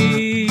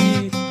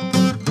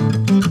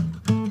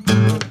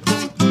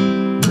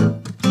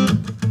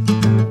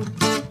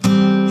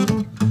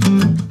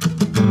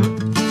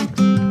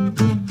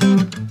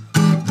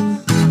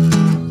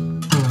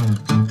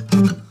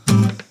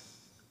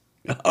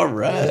 All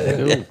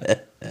right.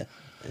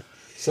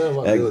 Sounds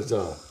like Billy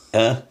Todd.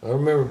 Huh? I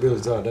remember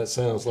Billy Todd. That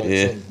sounds like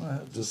Yeah. something.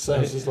 Just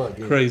sounds just like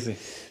him. Crazy.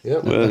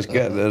 Yep. Well, it's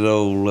got that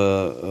old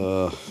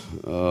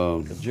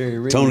Jerry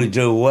Reed. Tony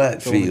Joe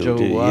White Tony feel Joe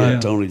to it. White. Yeah,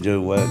 Tony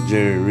Joe White,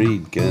 Jerry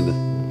Reed kind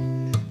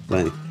of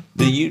thing.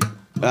 Do you?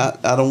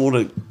 I don't want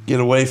to get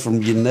away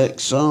from your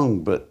next song,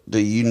 but do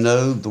you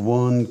know the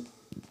one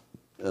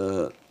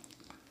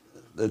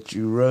that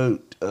you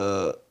wrote?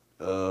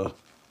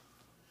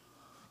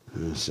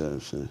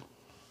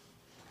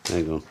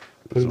 Hang on.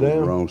 Put It's It on the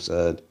Down? wrong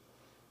side.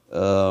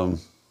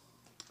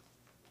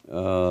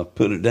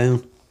 Put It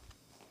Down.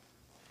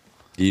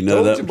 Do you know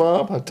Told that? you,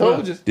 Bob. I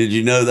told you. Did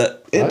you know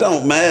that? It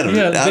don't matter.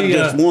 Yeah, I'm the,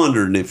 just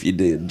wondering if you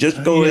did.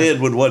 Just go yeah.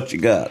 ahead with what you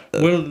got.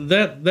 Well,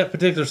 that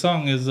particular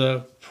song is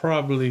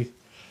probably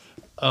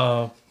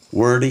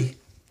Wordy.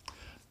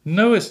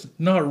 no, it's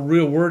not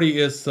real wordy.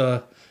 It's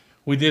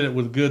we did it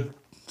with good,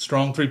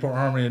 strong 3-part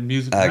harmony and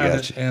music I behind got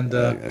it, you. and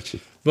I got you.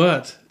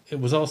 but it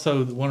was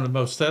also one of the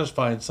most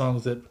satisfying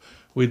songs that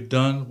we'd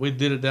done. We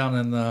did it down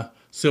in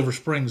Silver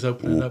Springs,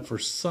 opening up for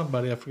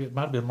somebody. I forget. It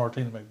might have been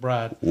Martina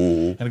McBride.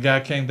 And a guy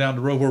came down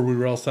the road where we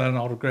were all signing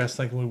autographs,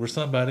 thinking we were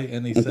somebody,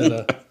 and he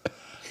said,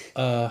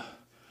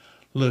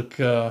 "Look,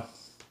 you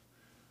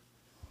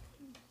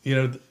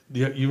know,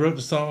 you wrote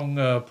the song,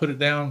 Put It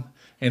Down."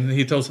 And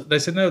he told, they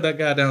said, "No, that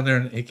guy down there,"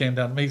 and he came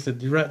down to me. He said,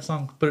 "Did you write the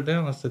song, Put It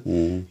Down?" I said,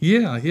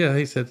 "Yeah."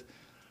 He said,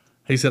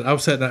 "I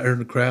was sitting out there in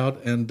the crowd,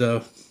 and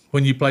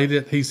when you played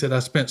it," he said, "I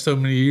spent so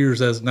many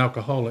years as an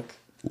alcoholic.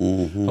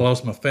 I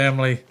lost my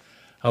family.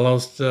 I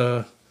lost,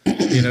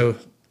 you know,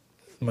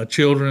 my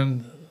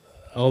children,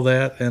 all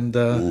that." And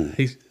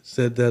he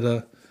said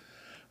that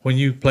when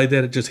you played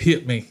that, it just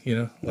hit me.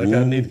 Like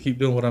I need to keep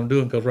doing what I'm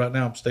doing because right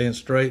now I'm staying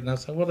straight. And I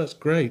said, well, that's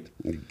great.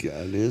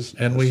 God, it is.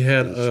 And we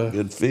had That's a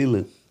good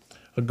feeling.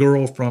 a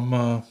girl from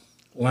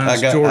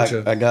Lyons,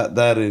 Georgia. I got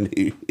that in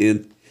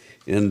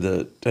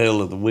the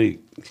tale of the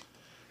week.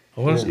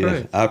 Oh, that's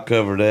great. I'll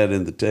cover that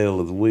in the tale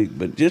of the week.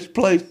 But just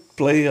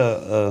play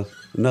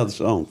another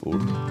song for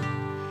us.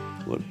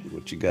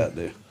 What you got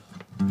there?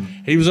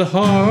 He was a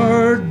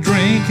hard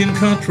drinking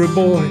country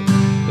boy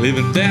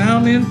living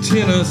down in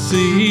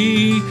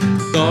Tennessee.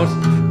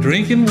 Thought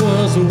drinking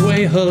was a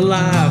way of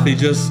life. He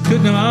just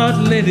could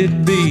not let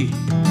it be.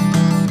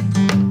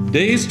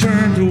 Days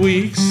turned to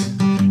weeks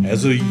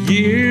as the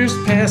years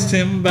passed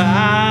him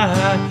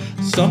by.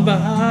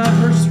 Somebody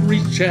heard us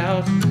reach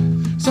out.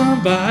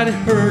 Somebody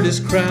heard his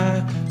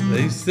cry.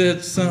 They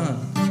said,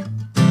 son,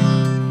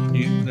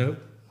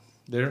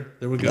 there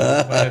we go.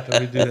 Might have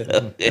to redo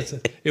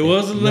that. It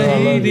was a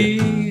lady.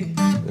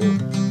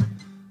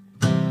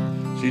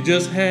 She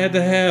just had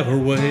to have her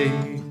way.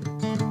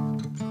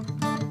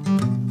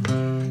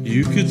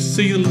 You could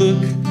see the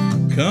look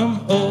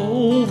come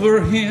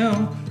over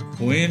him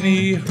when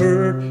he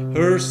heard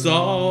her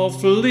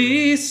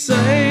softly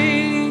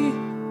say,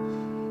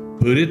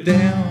 put it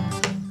down.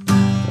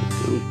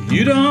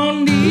 You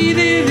don't need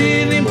it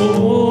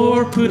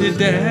anymore. Put it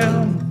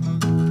down.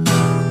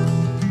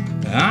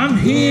 I'm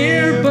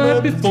here,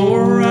 but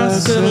before I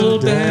settle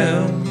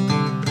down,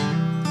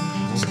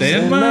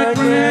 stand my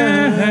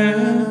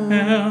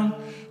ground,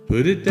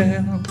 put it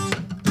down.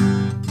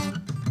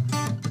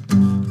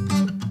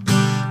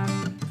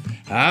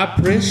 High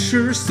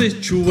pressure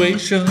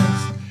situations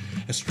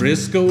and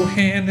stress go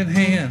hand in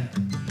hand.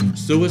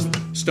 So it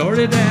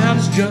started out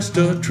as just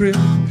a trip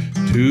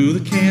to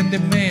the Candy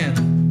Man.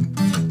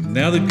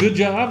 Now the good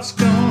job's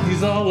gone,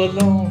 he's all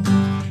alone,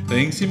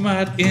 thinks he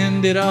might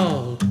end it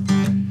all.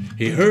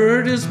 He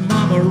heard his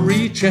mama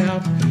reach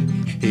out.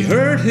 He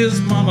heard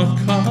his mama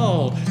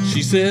call.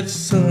 She said,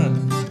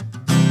 son,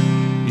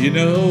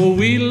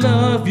 we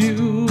love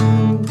you.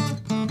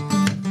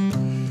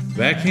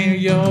 Back here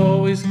you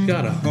always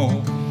got a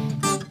home.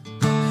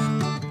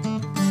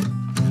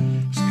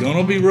 It's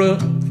gonna be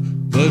rough,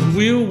 but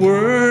we'll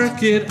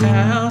work it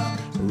out.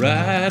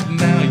 Right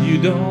now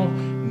you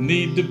don't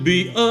need to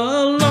be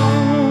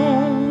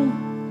alone.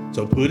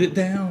 So put it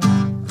down.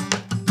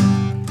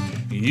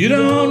 You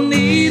don't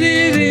need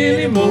it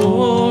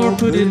anymore,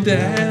 put it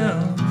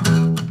down.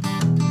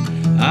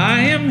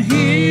 I am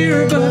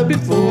here, but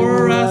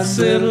before I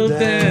settle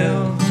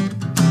down,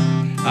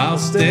 I'll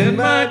stand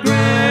my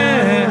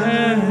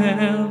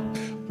ground,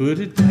 put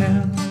it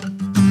down.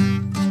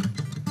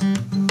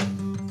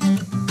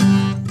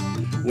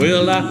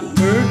 Well, I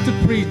heard the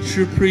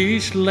preacher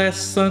preach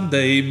last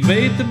Sunday,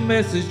 made the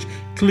message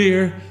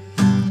clear.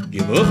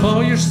 Give up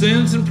all your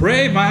sins and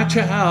pray, my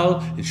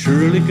child, and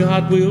surely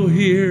God will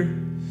hear.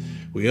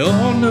 We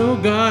all know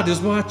God is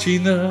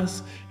watching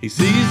us. He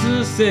sees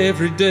us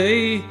every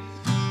day.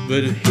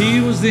 But if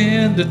he was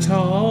into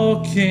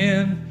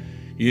talking,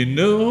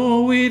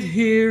 we'd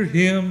hear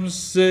him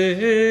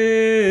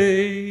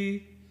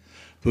say,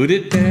 put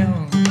it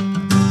down.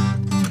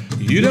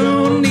 You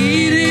don't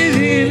need it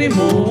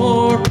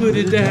anymore, put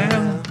it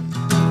down.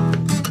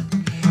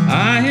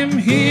 I am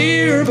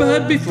here,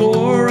 but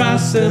before I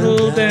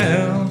settle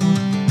down,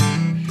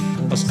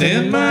 I'll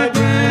stand my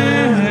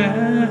ground.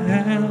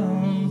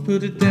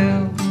 Put it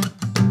down.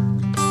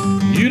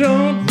 You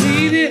don't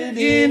need it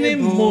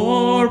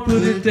anymore.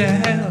 Put it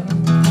down.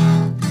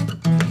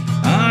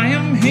 I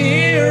am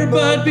here,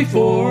 but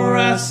before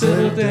I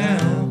settle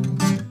down,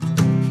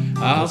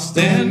 I'll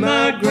stand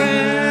my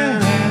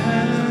ground.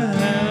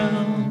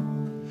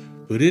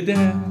 Put it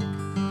down.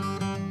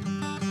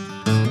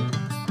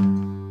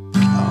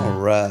 All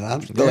right.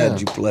 I'm glad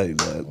you played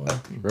that.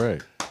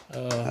 Great.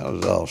 That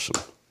was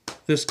awesome.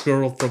 This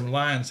girl from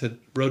Lyons had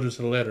wrote us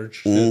a letter.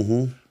 She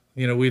said,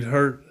 we'd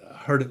heard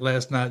it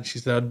last night. She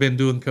said, I'd been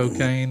doing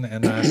cocaine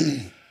and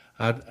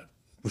I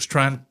was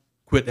trying to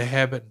quit the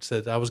habit, and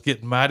said I was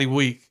getting mighty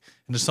weak.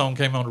 And the song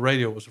came on the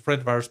radio. It was a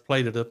friend of ours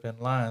played it up in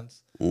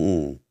Lyons.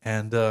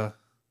 And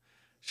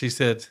she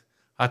said,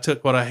 I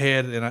took what I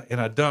had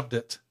and I dumped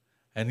it.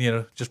 And,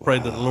 just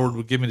prayed that the Lord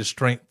would give me the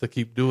strength to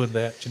keep doing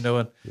that,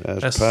 and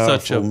that's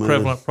such a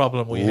prevalent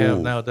problem we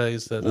have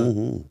nowadays that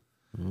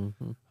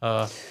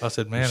I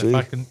said, man,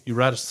 if you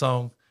write a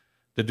song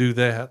to do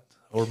that,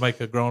 or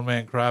make a grown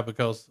man cry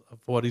because of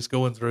what he's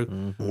going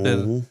through,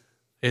 then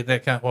isn't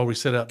that kind of what we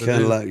set out to do?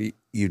 Kind of like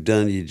you've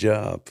done your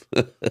job.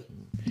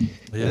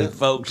 Yeah. And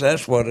folks,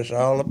 that's what it's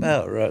all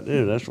about right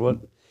there.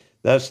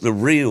 That's the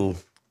real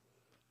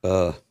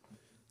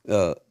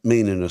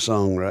meaning of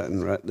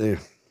songwriting right there.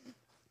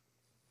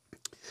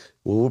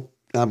 Well,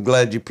 I'm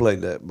glad you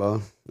played that,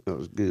 Bob. That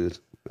was good.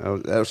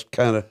 That was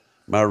kind of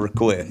my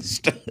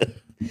request.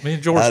 Me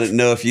and George, I didn't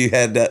know if you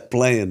had that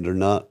planned or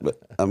not, but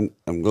I'm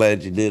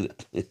glad you did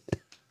it.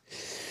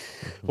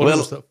 well, it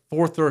was the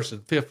fourth verse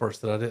and fifth verse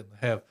that I didn't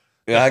have.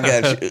 I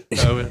got you.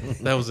 No,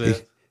 that was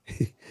it.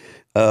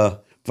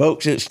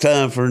 Folks, it's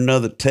time for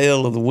another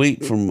Tale of the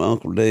Week from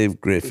Uncle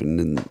Dave Griffin.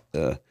 And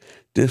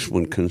This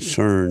one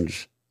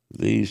concerns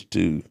these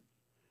two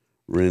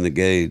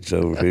renegades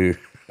over here.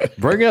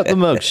 Bring out the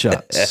mug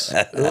shots.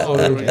 Oh,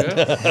 there we go.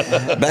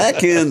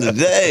 Back in the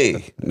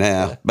day,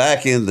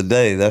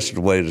 that's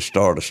the way to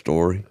start a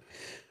story.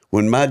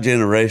 When my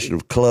generation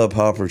of club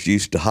hoppers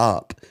used to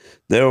hop,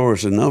 there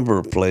was a number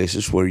of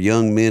places where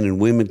young men and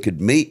women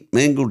could meet,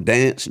 mingle,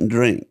 dance, and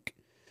drink.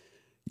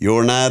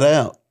 Your Night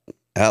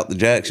out the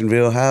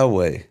Jacksonville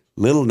Highway.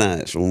 Little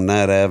Nights on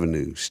Night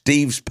Avenue.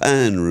 Steve's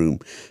Pine Room,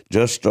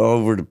 just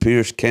over the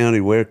Pierce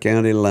County-Ware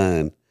County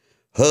line.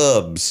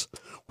 Hubs,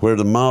 where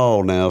the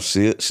mall now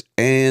sits,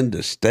 and the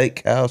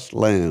Steakhouse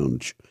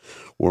Lounge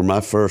were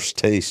my first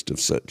taste of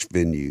such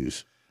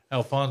venues.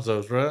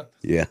 Alfonso's, right?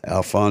 Yeah,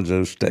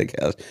 Alfonso's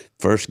Steakhouse.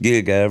 First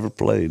gig I ever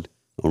played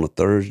on a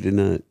Thursday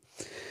night.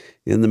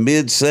 In the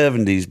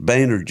mid-'70s,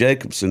 Boehner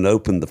Jacobson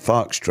opened the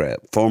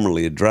Foxtrap,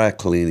 formerly a dry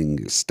cleaning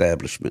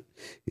establishment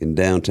in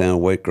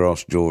downtown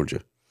Waycross,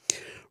 Georgia.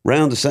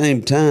 Around the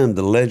same time,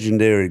 the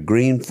legendary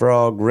Green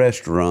Frog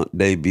Restaurant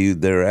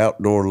debuted their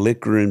outdoor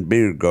liquor and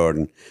beer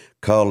garden,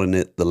 calling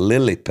it the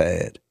Lily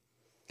Pad.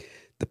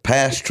 The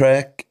Pass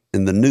Track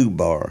and the New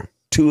Bar,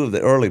 two of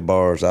the early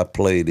bars I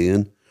played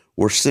in,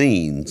 were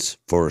scenes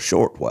for a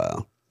short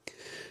while.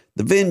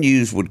 The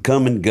venues would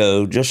come and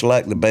go, just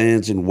like the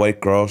bands in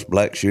Waycross,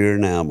 Blackshear,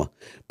 and Alma,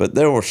 but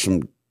there were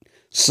some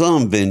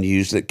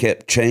venues that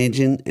kept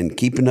changing and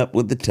keeping up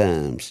with the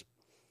times.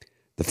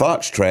 The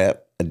Foxtrap,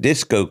 a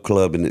disco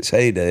club in its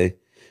heyday,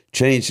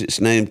 changed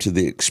its name to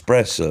the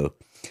Espresso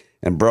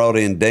and brought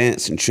in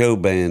dance and show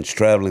bands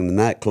traveling the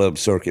nightclub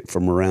circuit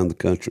from around the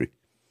country.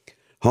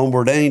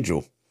 Homeward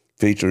Angel,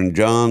 featuring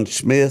John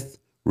Smith,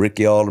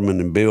 Ricky Alderman,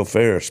 and Bill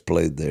Ferris,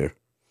 played there.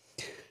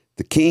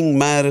 The King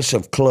Midas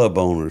of club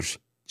owners,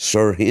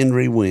 Sir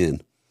Henry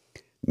Wynn,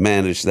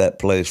 managed that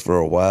place for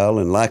a while,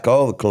 and like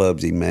all the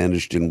clubs he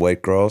managed in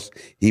Waycross,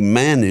 he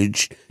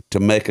managed to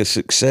make a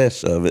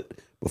success of it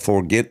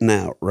before getting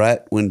out,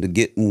 right when the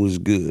getting was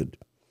good.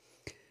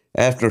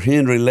 After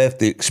Henry left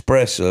the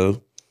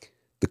Espresso,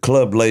 the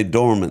club lay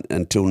dormant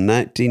until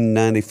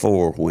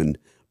 1994 when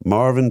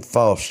Marvin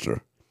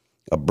Foster,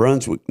 a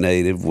Brunswick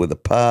native with a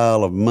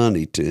pile of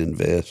money to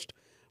invest,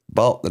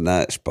 bought the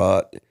night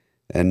spot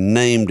and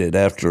named it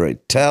after a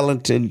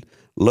talented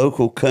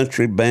local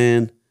country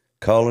band,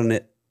 calling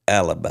it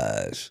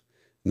Alibis.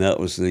 And that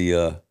was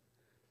the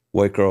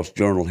Waycross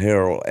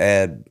Journal-Herald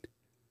ad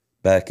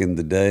back in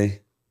the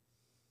day.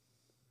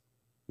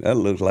 That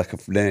looks like a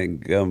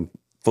dang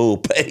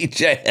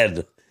full-page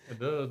ad. It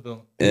does,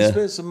 don't He Yeah.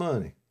 spent some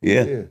money.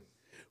 Yeah.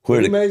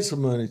 Where He the made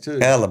some money too.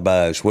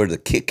 Alibis, where the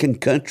kicking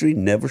country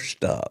never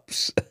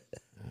stops.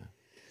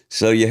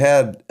 So you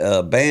had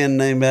a band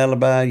named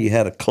Alibi, you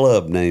had a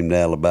club named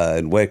Alibi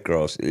in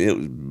Waycross. It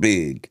was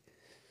big.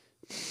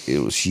 It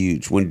was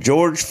huge. When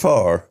George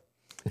Farr,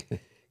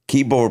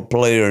 keyboard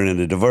player in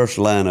a diverse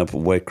lineup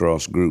of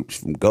Waycross groups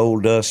from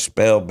Gold Dust,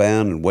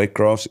 Spellbound, and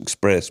Waycross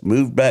Express,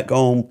 moved back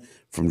home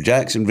from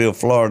Jacksonville,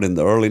 Florida in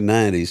the early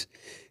 90s,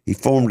 he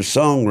formed a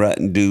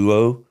songwriting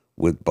duo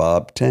with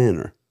Bob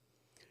Tanner,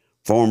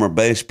 former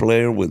bass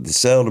player with the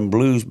Selden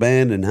Blues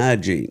Band and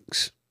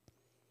Hijinks.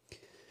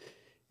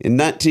 In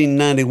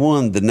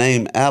 1991, the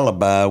name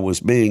Alibi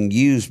was being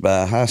used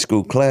by a high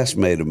school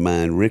classmate of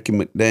mine, Ricky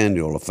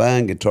McDaniel, a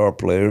fine guitar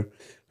player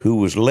who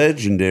was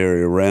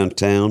legendary around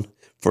town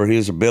for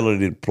his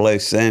ability to play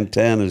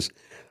Santana's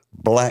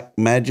Black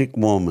Magic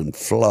Woman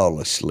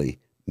flawlessly,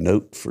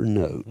 note for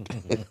note.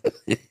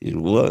 It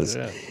was.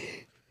 Yeah.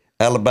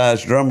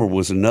 Alibi's drummer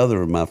was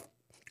another of my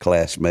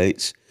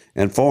classmates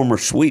and former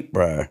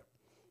Sweetbriar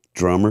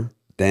drummer,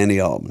 Danny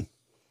Altman.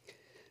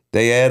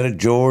 They added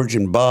George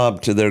and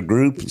Bob to their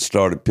group and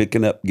started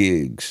picking up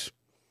gigs.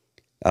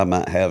 I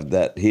might have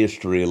that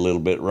history a little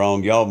bit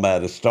wrong. Y'all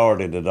might have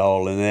started it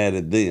all and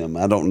added them.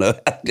 I don't know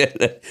how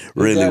that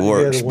really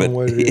works, but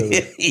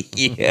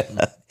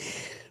yeah.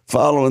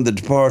 Following the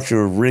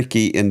departure of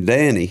Ricky and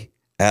Danny,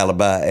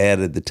 Alibi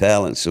added the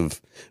talents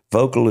of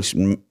vocalist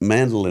and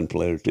mandolin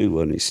player too,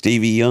 wasn't he?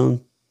 Stevie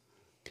Young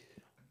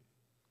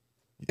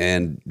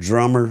and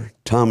drummer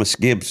Thomas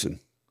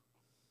Gibson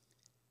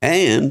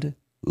and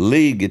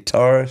lead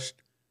guitarist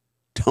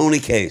Tony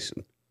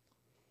Cason.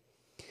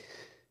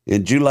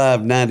 In July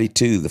of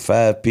 92, the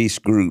five-piece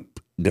group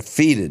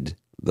defeated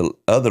the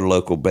other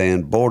local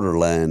band,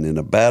 Borderline, in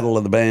a Battle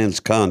of the Bands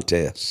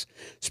contest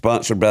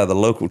sponsored by the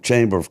local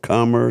Chamber of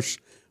Commerce,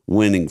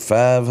 winning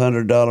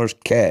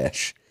 $500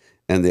 cash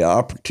and the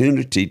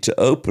opportunity to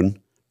open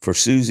for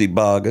Susie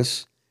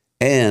Boggess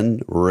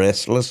and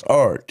Restless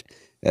Heart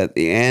at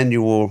the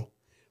annual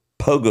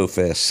Pogo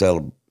Fest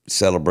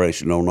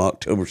celebration on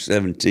October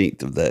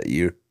 17th of that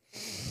year.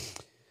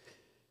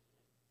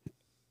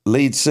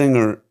 Lead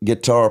singer,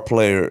 guitar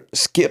player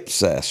Skip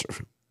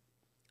Sasser,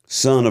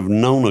 son of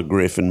Nona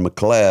Griffin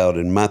McLeod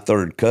and my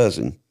third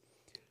cousin,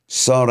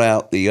 sought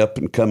out the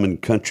up-and-coming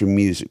country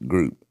music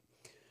group.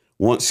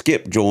 Once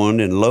Skip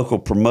joined and local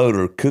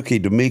promoter Cookie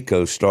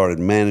D'Amico started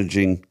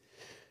managing,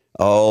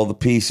 all the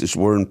pieces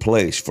were in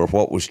place for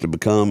what was to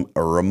become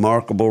a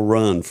remarkable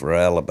run for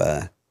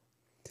Alibi.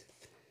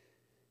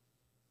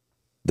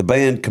 The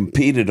band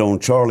competed on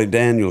Charlie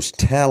Daniels'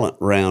 Talent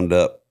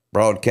Roundup,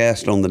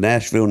 broadcast on the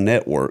Nashville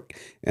Network,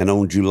 and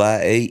on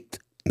July 8,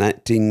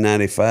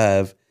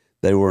 1995,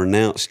 they were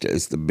announced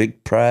as the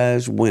big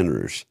prize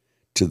winners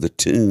to the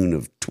tune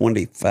of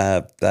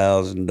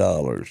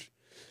 $25,000.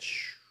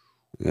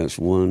 That's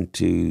 1,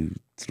 2,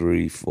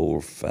 3,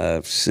 4,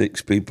 5,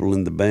 6 people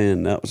in the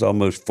band. That was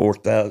almost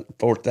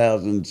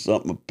 4,000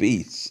 something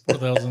apiece.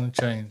 4,000 and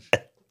change.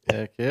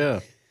 Heck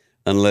yeah.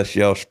 Unless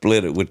y'all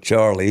split it with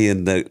Charlie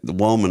and the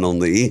woman on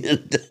the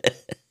end.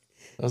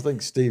 I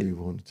think Stevie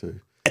wanted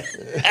to.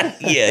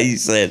 Yeah, he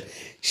said,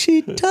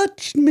 she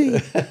touched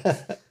me.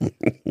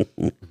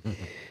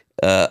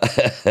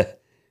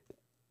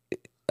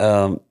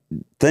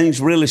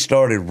 Things really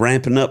started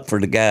ramping up for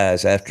the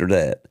guys after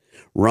that.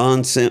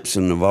 Ron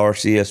Simpson of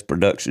RCS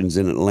Productions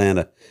in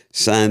Atlanta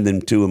signed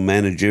them to a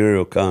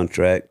managerial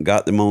contract,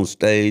 got them on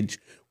stage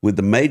with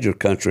the major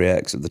country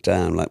acts of the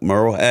time like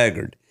Merle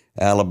Haggard,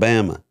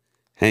 Alabama,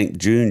 Hank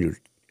Jr.,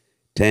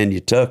 Tanya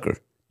Tucker,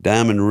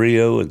 Diamond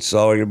Rio, and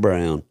Sawyer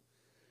Brown.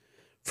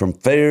 From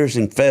fairs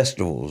and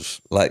festivals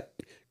like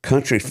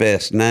Country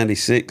Fest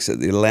 96 at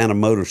the Atlanta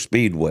Motor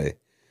Speedway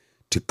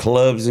to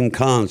clubs and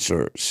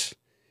concerts,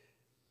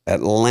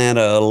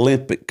 Atlanta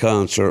Olympic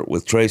concert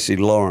with Tracy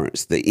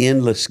Lawrence, the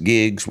endless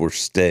gigs were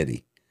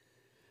steady.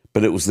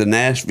 But it was the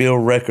Nashville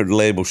record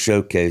label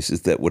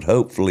showcases that would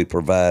hopefully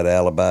provide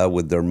Alibi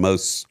with their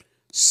most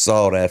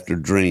sought-after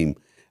dream,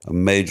 a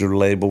major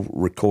label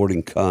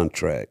recording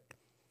contract.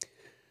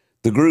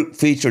 The group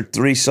featured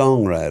 3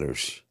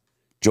 songwriters,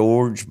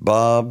 George,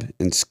 Bob,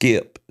 and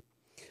Skip,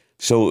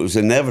 so it was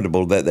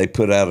inevitable that they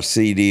put out a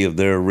CD of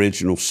their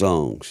original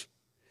songs.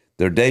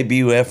 Their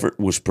debut effort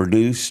was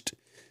produced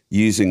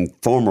using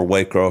former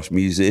Waycross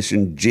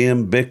musician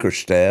Jim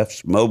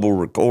Bickerstaff's mobile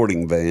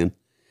recording van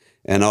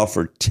and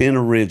offered 10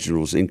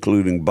 originals,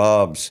 including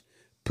Bob's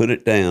Put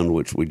It Down,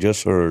 which we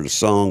just heard, a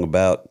song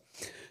about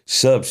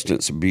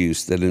substance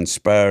abuse that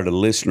inspired a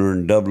listener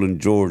in Dublin,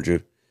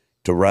 Georgia,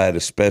 to write a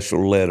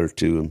special letter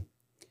to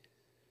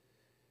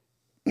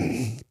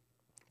him.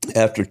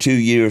 After 2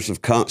 years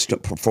of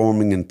constant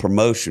performing and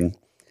promotion,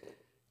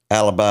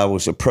 Alibi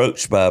was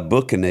approached by a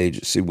booking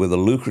agency with a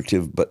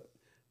lucrative but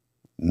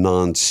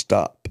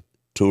non-stop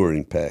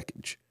touring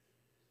package.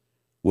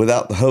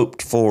 Without the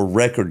hoped-for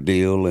record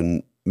deal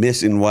and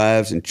missing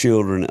wives and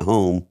children at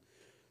home,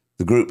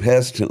 the group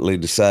hesitantly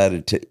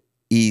decided to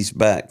ease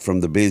back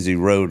from the busy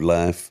road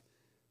life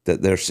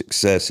that their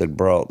success had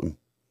brought them.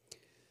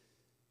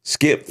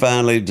 Skip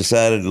finally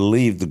decided to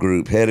leave the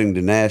group, heading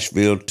to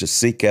Nashville to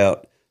seek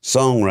out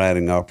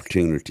songwriting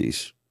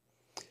opportunities.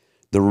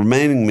 The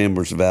remaining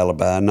members of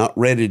Alibi, not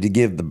ready to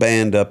give the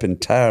band up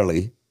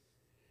entirely,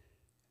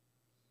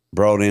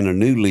 brought in a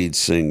new lead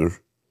singer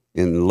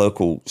in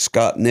local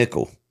Scott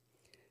Nickel,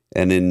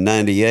 and in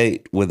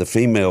 98 with a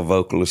female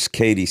vocalist,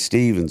 Katie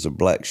Stevens of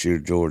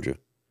Blackshear, Georgia.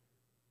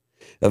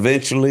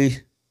 Eventually,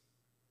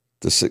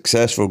 the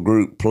successful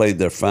group played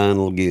their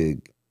final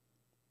gig.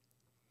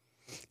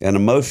 An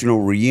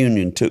emotional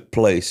reunion took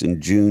place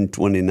in June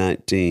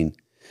 2019,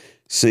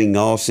 seeing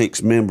all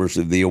 6 members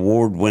of the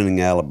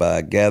award-winning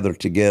Alibi gather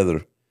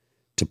together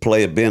to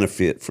play a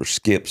benefit for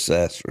Skip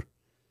Sasser,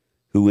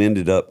 who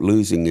ended up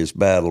losing his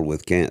battle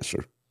with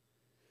cancer.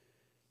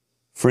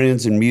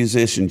 Friends and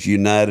musicians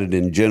united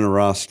in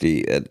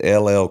generosity at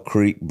LL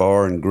Creek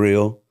Bar and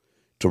Grill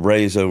to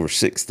raise over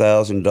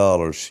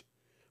 $6,000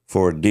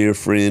 for a dear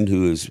friend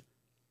who is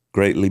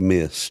greatly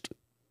missed.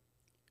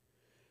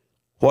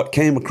 What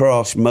came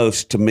across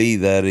most to me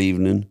that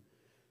evening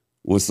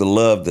was the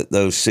love that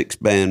those 6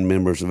 band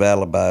members of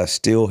Alibi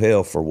still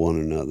held for one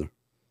another.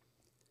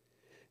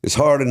 It's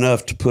hard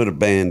enough to put a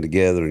band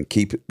together and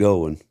keep it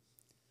going.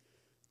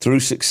 Through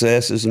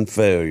successes and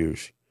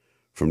failures,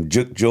 from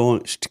juke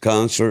joints to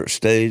concert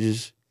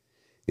stages,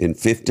 in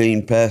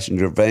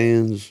 15-passenger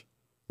vans,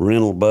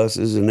 rental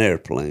buses, and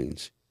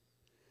airplanes.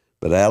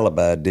 But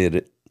Alibi did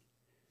it.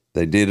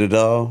 They did it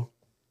all,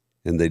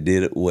 and they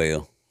did it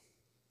well.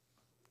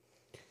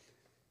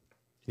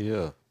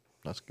 Yeah,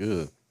 that's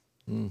good.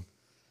 That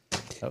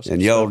was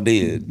And y'all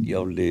did.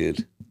 Y'all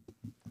did.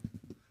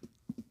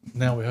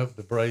 Now we hope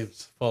the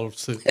Braves follow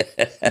suit.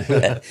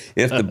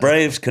 If the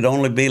Braves could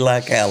only be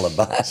like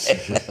Alibi.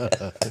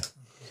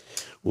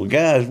 Well,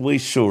 guys, we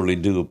surely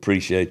do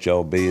appreciate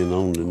y'all being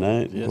on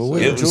tonight. Yes, Well,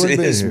 we enjoyed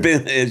being here.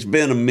 It's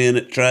been a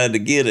minute trying to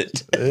get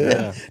it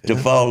to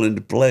fall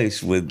into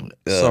place with.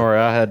 Sorry,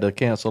 I had to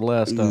cancel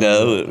last time.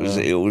 No,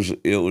 it was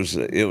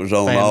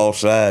on all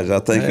sides. I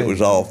think it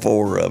was all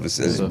 4 of us,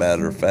 as a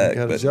matter of fact.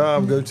 Got a But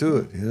job, go to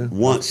it. Yeah.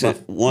 once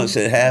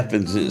it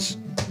happens, it's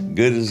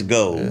good as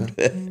gold.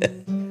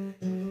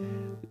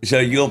 So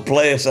you gonna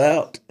play us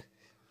out?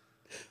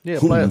 Yeah,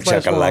 play us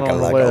one on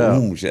the way out.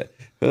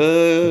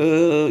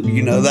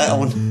 You know that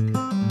one?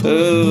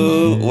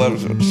 What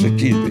was it?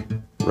 Excuse me.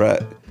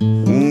 Right.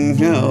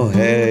 Oh,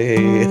 hey.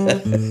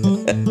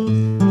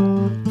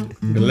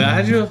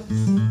 Elijah?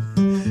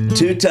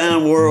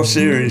 2-time World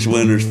Series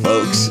winners,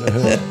 folks.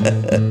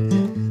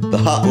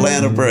 The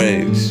Atlanta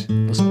Braves.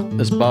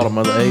 It's bottom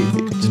of the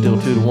 8th. Still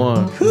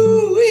 2-1.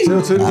 Woo-wee.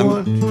 Woo-wee. Still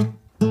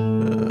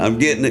 2-1. I'm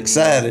getting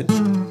excited.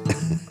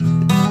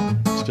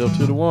 Still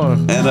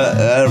 2-1. And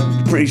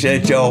I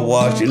appreciate y'all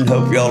watching.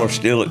 Hope y'all are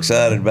still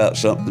excited about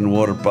Something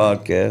Water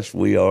podcast.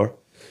 We are.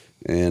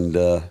 And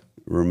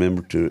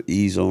remember to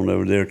ease on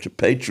over there to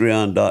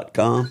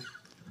patreon.com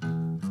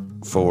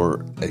for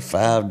a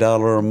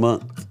 $5 a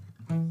month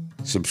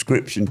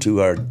subscription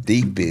to our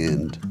Deep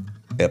End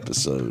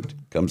episode.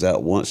 Comes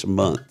out once a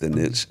month, and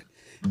it's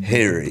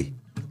hairy.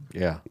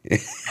 Yeah.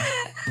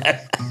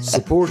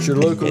 Support your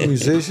local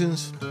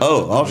musicians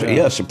Oh, also,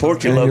 yeah,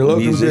 support your and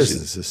local, your local musicians.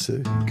 businesses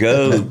too.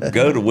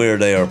 Go to where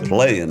they are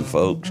playing,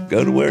 folks.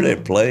 Go to where they're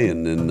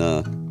playing and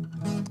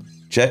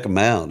check them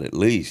out at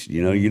least.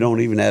 You know, you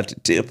don't even have to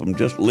tip them.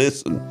 Just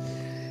listen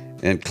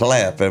and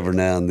clap every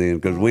now and then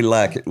because we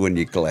like it when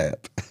you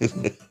clap.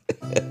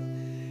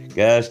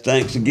 Guys,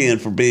 thanks again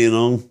for being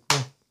on.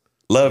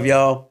 Love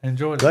y'all.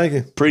 Enjoy it. Thank you.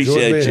 Appreciate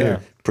Enjoyed you. being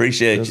here.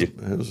 Appreciate you.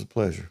 It was a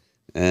pleasure.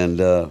 And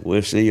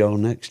we'll see y'all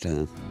next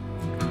time.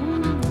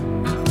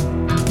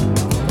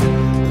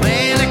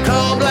 When the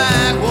cold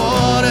black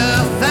water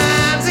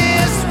finds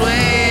its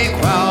way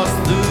across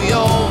through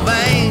your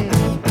veins,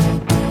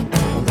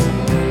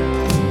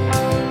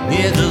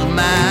 it just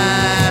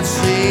might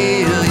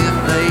seal your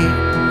fate.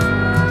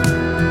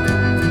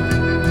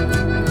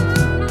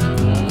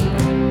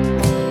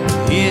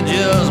 It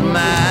just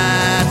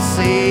might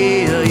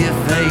seal your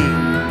fate.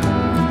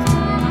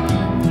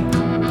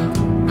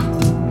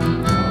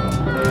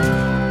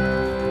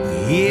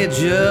 It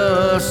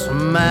just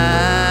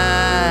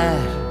might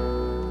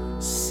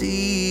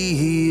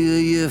seal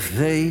your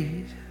fate.